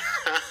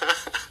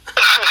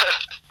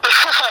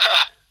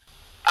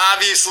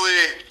 Obviously,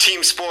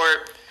 team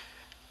sport.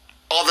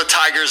 All the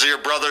Tigers are your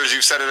brothers.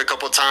 You've said it a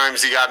couple of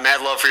times. You got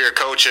mad love for your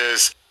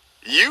coaches.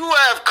 You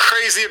have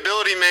crazy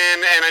ability,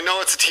 man, and I know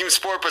it's a team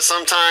sport, but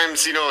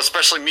sometimes,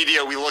 especially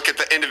media, we look at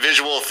the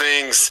individual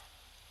things.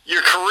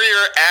 Your career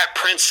at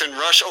Princeton,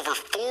 rush over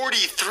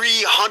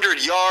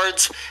 4,300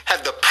 yards,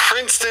 had the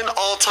Princeton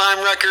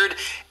all-time record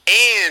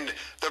and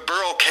the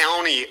Borough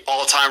County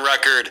all-time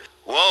record.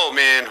 Whoa,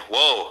 man,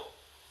 whoa.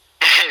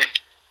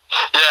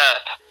 Yeah,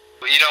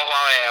 you know who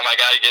I am. I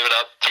got to give it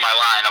up to my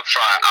line up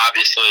front,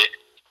 obviously.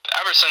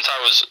 Ever since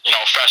I was,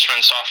 freshman,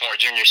 sophomore,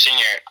 junior,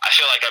 senior, I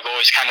feel like I've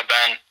always kind of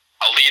been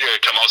a leader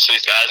to most of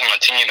these guys on the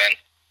team. And,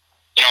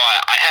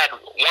 I had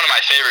one of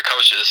my favorite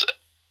coaches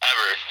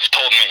ever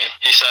told me,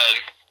 he said,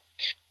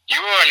 you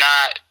are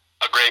not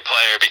a great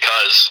player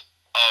because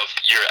of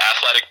your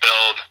athletic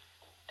build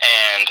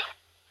and,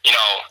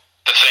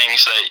 the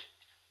things that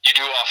you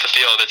do off the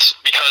field. It's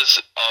because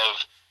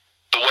of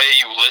the way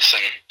you listen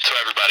to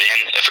everybody.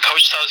 And if a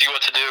coach tells you what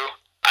to do,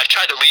 I've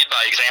tried to lead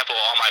by example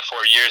all my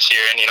 4 years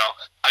here. And,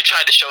 I've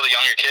tried to show the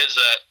younger kids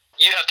that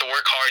you have to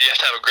work hard, you have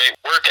to have a great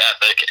work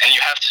ethic, and you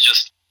have to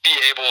just be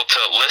able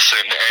to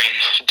listen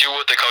and do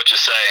what the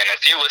coaches say. And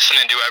if you listen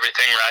and do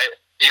everything right,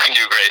 you can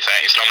do great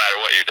things no matter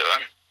what you're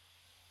doing.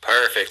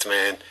 Perfect,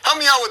 man.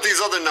 Help me out with these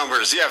other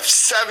numbers. You have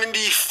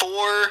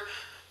 74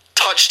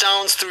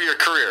 touchdowns through your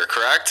career,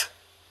 correct?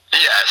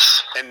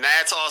 Yes. And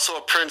that's also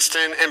a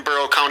Princeton and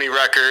Borough County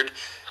record.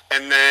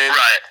 And then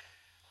right.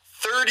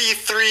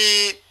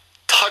 33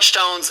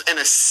 touchdowns in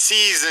a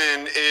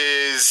season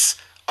is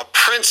a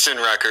Princeton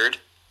record.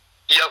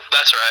 Yep,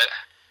 that's right.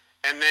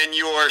 And then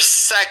your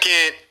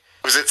second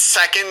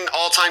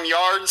all-time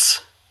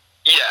yards?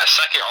 Yeah,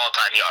 second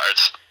all-time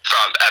yards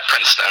at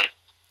Princeton.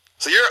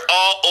 So you're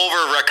all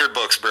over record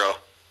books, bro.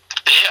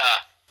 Yeah.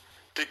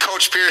 Did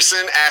Coach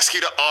Pearson ask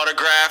you to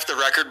autograph the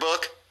record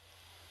book?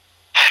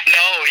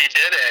 No, he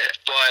didn't.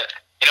 But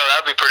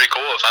that'd be pretty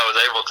cool if I was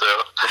able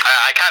to.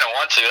 I kind of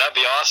want to. That'd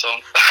be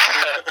awesome.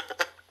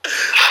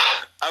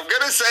 I'm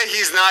gonna say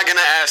he's not gonna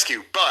ask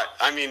you, but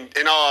I mean,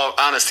 in all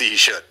honesty, he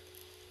should.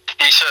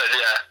 He should,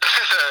 yeah.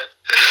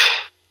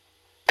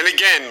 And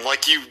again,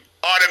 like you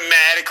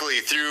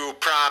automatically threw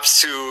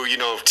props to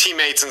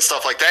teammates and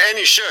stuff like that, and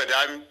you should.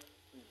 I'm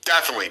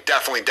definitely.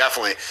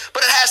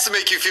 But it has to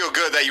make you feel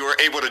good that you were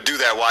able to do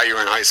that while you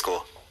were in high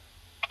school.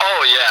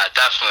 Oh yeah,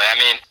 definitely. I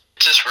mean, it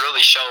just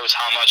really shows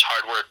how much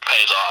hard work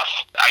pays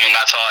off. I mean,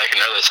 that's all I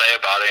can really say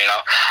about it.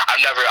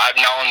 I've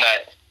known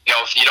that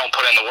if you don't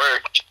put in the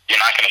work,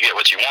 you're not going to get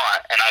what you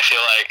want. And I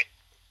feel like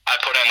I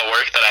put in the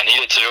work that I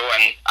needed to,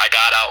 and I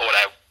got out what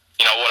I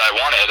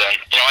wanted. And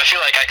I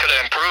feel like I could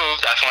have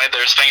improved. Definitely,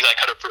 there's things I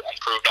could have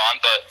improved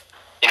on, but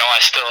I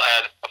still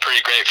had a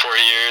pretty great 4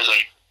 years,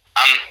 and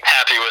I'm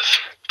happy with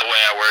the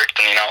way I worked.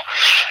 And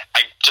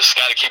I just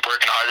got to keep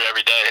working harder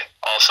every day.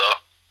 Also.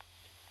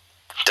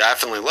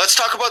 Definitely. Let's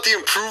talk about the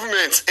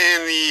improvements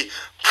in the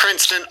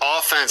Princeton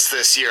offense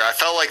this year. I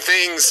felt like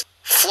things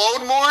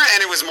flowed more and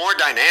it was more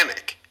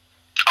dynamic.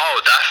 Oh,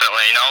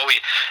 definitely.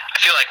 I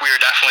feel like we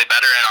were definitely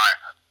better in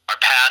our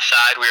pass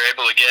side. We were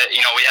able to get,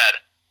 we had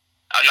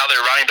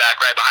another running back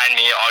right behind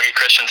me, Augie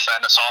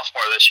Christensen, a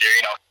sophomore this year.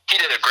 He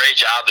did a great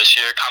job this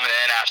year coming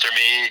in after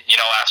me,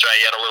 after I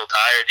get a little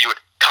tired. He would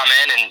come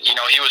in and,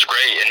 he was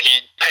great. And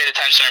he paid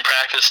attention in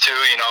practice too.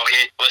 He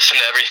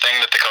listened to everything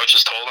that the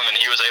coaches told him, and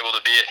he was able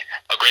to be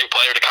a great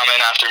player to come in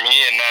after me.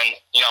 And then,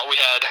 we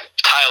had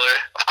Tyler,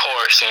 of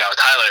course.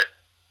 Tyler,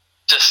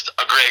 just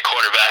a great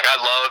quarterback. I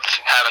loved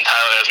having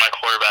Tyler as my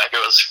quarterback.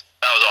 That was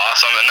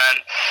awesome. And then,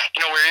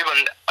 we were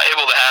even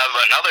able to have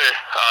another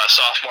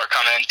sophomore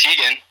come in,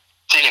 Tegan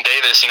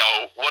Davis.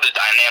 What a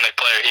dynamic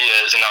player he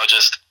is.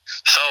 Just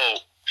so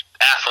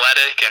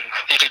athletic, and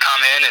he can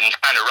come in and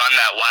kind of run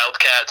that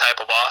wildcat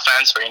type of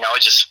offense where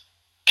just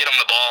get him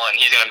the ball and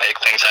he's going to make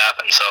things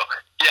happen. So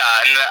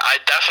yeah, and I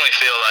definitely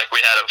feel like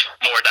we had a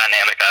more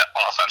dynamic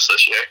offense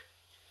this year.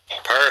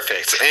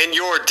 Perfect. And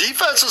your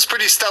defense was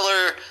pretty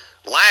stellar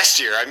last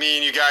year. I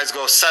mean, you guys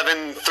go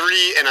 7-3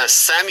 in a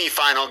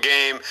semifinal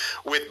game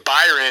with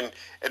Byron,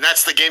 and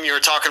that's the game you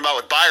were talking about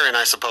with Byron,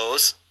 I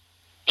suppose.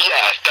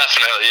 Yeah,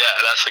 definitely. Yeah,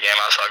 that's the game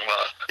I was talking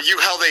about. You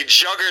held a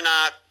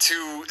juggernaut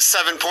to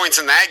 7 points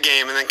in that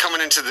game, and then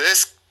coming into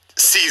this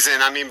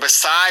season, I mean,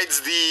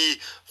 besides the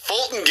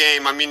Fulton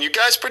game, I mean, you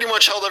guys pretty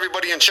much held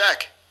everybody in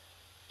check.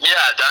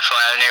 Yeah,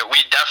 definitely. I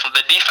mean,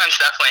 the defense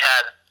definitely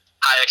had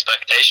high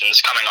expectations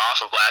coming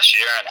off of last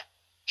year, and I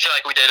feel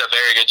like we did a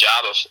very good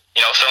job of,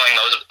 filling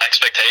those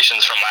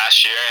expectations from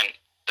last year. And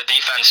the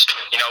defense,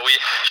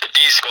 the D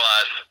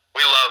squad,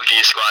 we love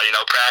D squad.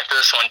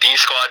 Practice, when D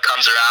squad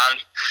comes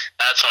around,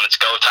 that's when it's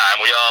go time.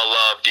 We all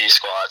love D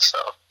squad, so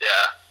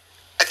yeah.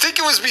 I think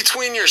it was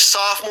between your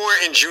sophomore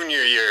and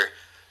junior year.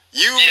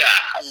 You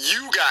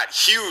got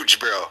huge,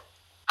 bro.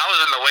 I was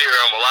in the weight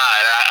room a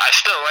lot. I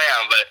still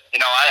am, but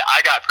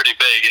I got pretty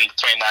big in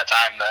between that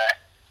time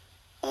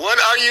there. What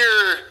are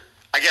your,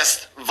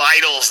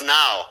 vitals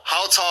now?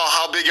 How tall,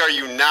 how big are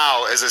you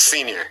now as a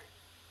senior?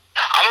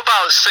 I'm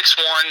about 6'1",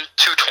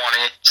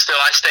 220. Still,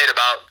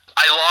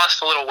 I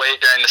lost a little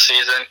weight during the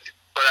season,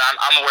 but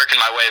I'm working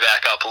my way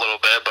back up a little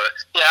bit. But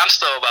yeah, I'm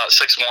still about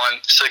 6'1",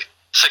 6'2",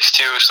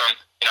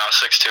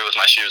 6'2" with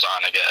my shoes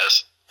on, I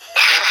guess.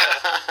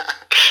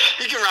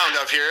 You can round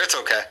up here. It's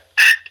okay.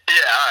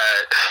 Yeah, all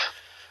right.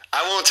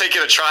 I won't take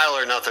you to trial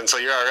or nothing, so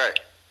you're all right.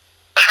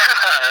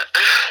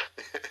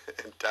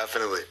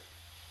 Definitely.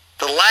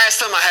 The last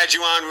time I had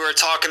you on, we were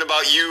talking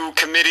about you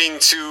committing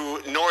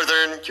to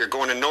Northern. You're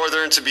going to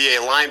Northern to be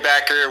a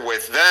linebacker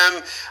with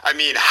them. I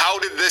mean, how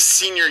did this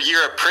senior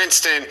year at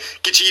Princeton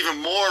get you even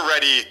more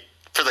ready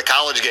for the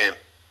college game?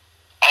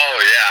 Oh,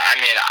 yeah.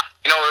 I mean,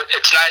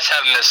 it's nice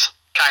having this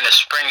kind of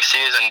spring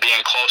season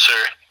being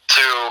closer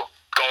to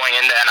going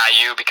into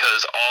NIU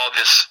because all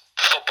this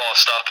football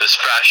stuff is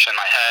fresh in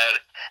my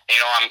head.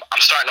 I'm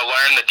starting to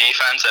learn the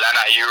defense at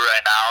NIU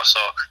right now, so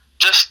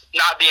just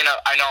not being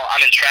I know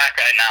I'm in track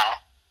right now,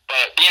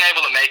 but being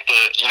able to make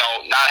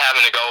not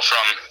having to go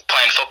from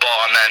playing football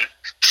and then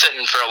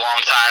sitting for a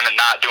long time and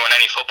not doing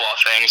any football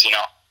things,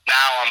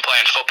 now I'm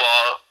playing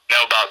football,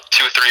 about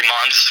 2-3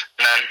 months,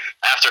 and then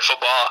after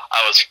football,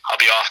 I'll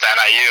be off to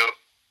NIU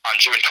on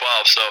June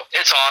 12th, so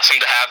it's awesome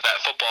to have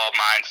that football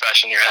mind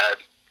fresh in your head.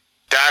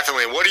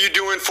 Definitely. What are you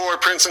doing for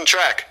Princeton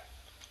track?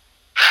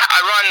 I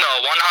run the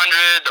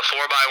 100, the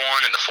 4x1,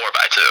 and the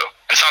 4x2,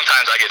 and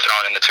sometimes I get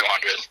thrown in the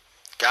 200.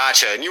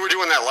 Gotcha. And you were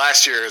doing that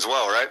last year as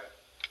well, right?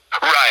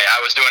 Right. I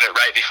was doing it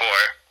right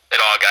before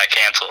it all got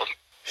canceled.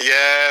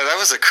 Yeah, that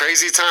was a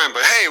crazy time.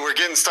 But hey, we're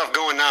getting stuff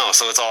going now,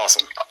 so it's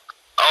awesome.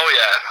 Oh,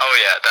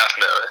 yeah,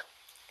 definitely.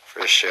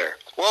 For sure.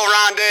 Well,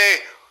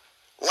 Rondé,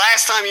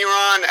 last time you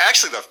were on,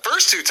 actually the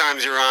first 2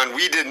 times you were on,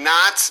 we did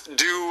not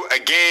do a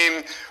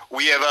game.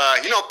 We have,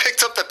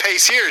 picked up the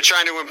pace here,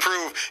 trying to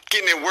improve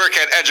getting in work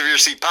at Edge of Your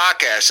Seat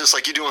podcast, just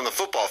like you do on the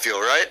football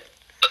field, right?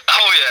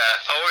 Oh yeah,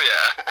 oh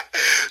yeah.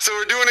 So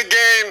we're doing a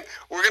game.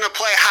 We're going to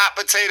play hot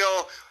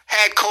potato.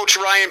 Head coach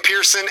Ryan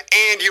Pearson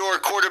and your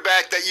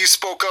quarterback that you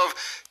spoke of,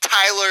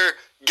 Tyler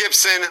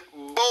Gibson,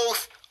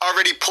 both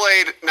already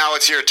played. Now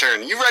it's your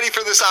turn. You ready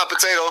for this hot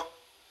potato?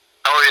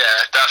 Oh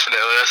yeah,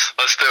 definitely.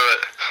 Let's do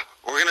it.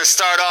 We're going to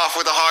start off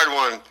with a hard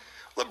one.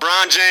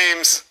 LeBron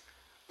James,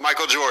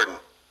 Michael Jordan.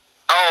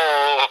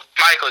 Oh,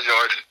 Michael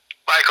Jordan.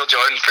 Michael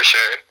Jordan for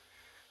sure.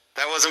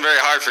 That wasn't very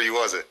hard for you,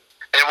 was it?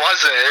 It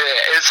wasn't.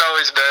 It's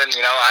always been,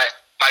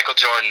 Michael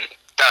Jordan.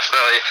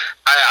 Definitely.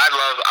 I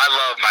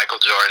love Michael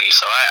Jordan.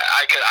 So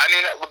I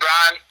mean,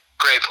 LeBron,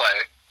 great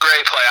play.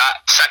 Great play.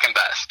 Second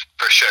best,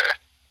 for sure.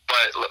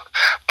 But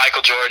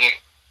Michael Jordan,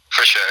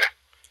 for sure.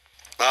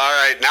 All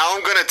right, now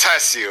I'm going to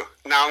test you.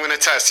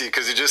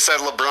 Because you just said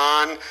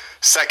LeBron,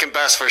 second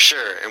best for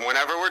sure. And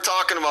whenever we're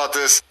talking about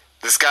this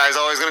guy's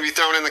always going to be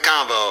thrown in the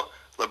combo.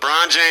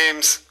 LeBron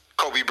James,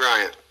 Kobe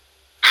Bryant.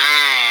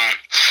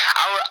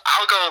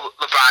 I'll go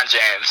LeBron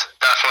James.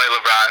 Definitely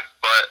LeBron.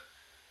 But,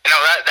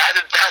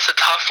 that's a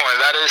tough one.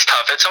 That is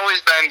tough. It's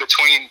always been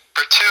between,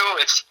 for two,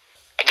 it's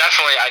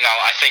definitely,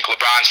 I think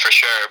LeBron's for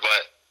sure.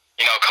 But,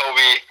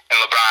 Kobe and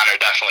LeBron are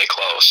definitely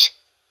close.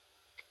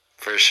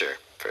 For sure.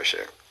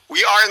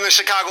 We are in the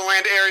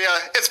Chicagoland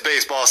area. It's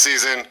baseball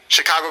season.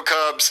 Chicago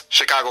Cubs,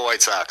 Chicago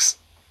White Sox.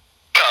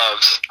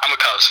 Cubs. I'm a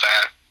Cubs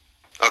fan.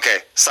 Okay,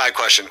 side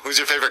question. Who's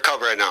your favorite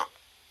Cub right now?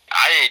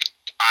 I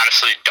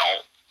honestly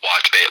don't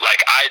watch baseball.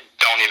 I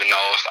don't even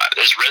know if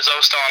is Rizzo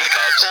still on the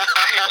Cubs?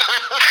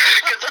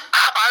 Because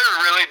I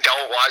really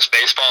don't watch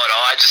baseball at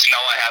all. I just know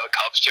I have a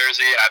Cubs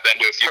jersey, and I've been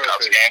to a few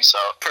Cubs games, so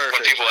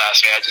when people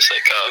ask me, I just say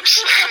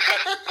Cubs.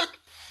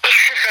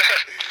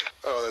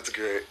 Oh, that's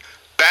great.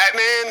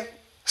 Batman,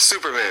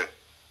 Superman.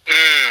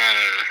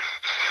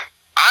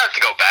 I have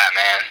to go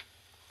Batman.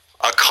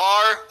 A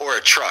car or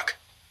a truck?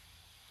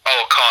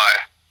 Oh,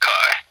 car.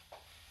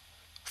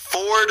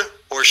 Ford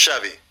or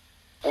Chevy?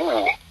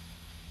 Ooh.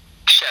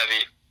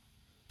 Chevy.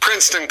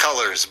 Princeton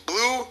colors,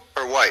 blue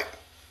or white?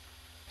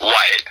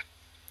 White.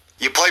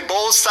 You play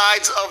both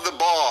sides of the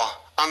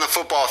ball on the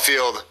football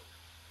field,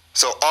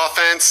 so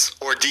offense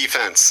or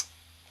defense?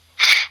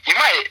 You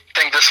might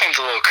think this one's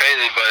a little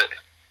crazy, but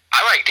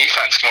I like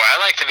defense more. I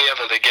like to be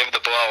able to give the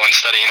blow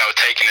instead of,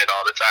 taking it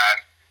all the time.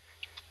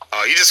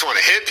 Oh, you just want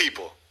to hit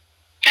people?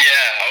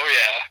 Yeah, oh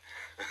yeah.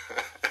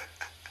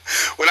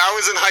 When I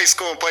was in high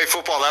school and played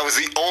football, that was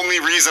the only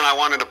reason I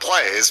wanted to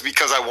play, is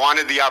because I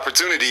wanted the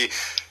opportunity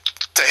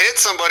to hit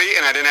somebody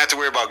and I didn't have to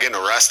worry about getting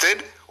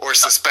arrested or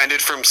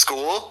suspended from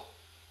school.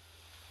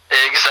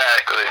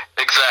 Exactly.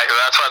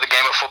 That's why the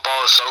game of football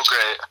is so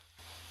great.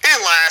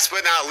 And last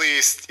but not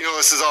least,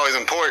 this is always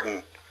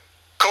important.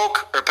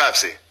 Coke or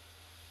Pepsi?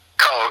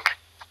 Coke.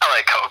 I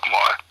like Coke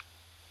more.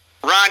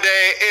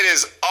 Rondé, it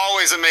is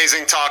always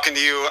amazing talking to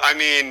you. I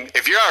mean,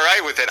 if you're all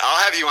right with it, I'll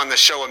have you on the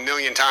show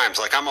 1,000,000 times.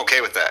 I'm okay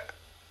with that.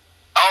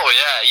 Oh,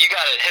 yeah. You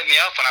got to hit me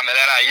up when I'm at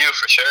NIU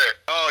for sure.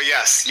 Oh,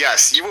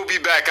 yes. You will be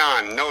back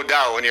on, no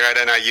doubt, when you're at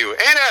NIU.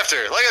 And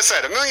after, like I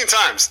said, 1,000,000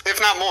 times, if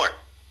not more.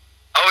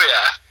 Oh,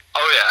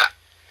 yeah.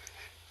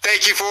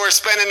 Thank you for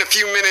spending a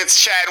few minutes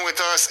chatting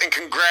with us, and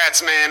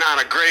congrats, man, on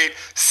a great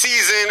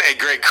season, a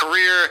great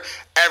career,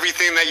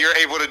 everything that you're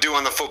able to do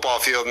on the football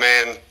field,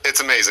 man. It's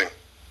amazing.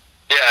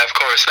 Yeah, of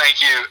course.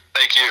 Thank you.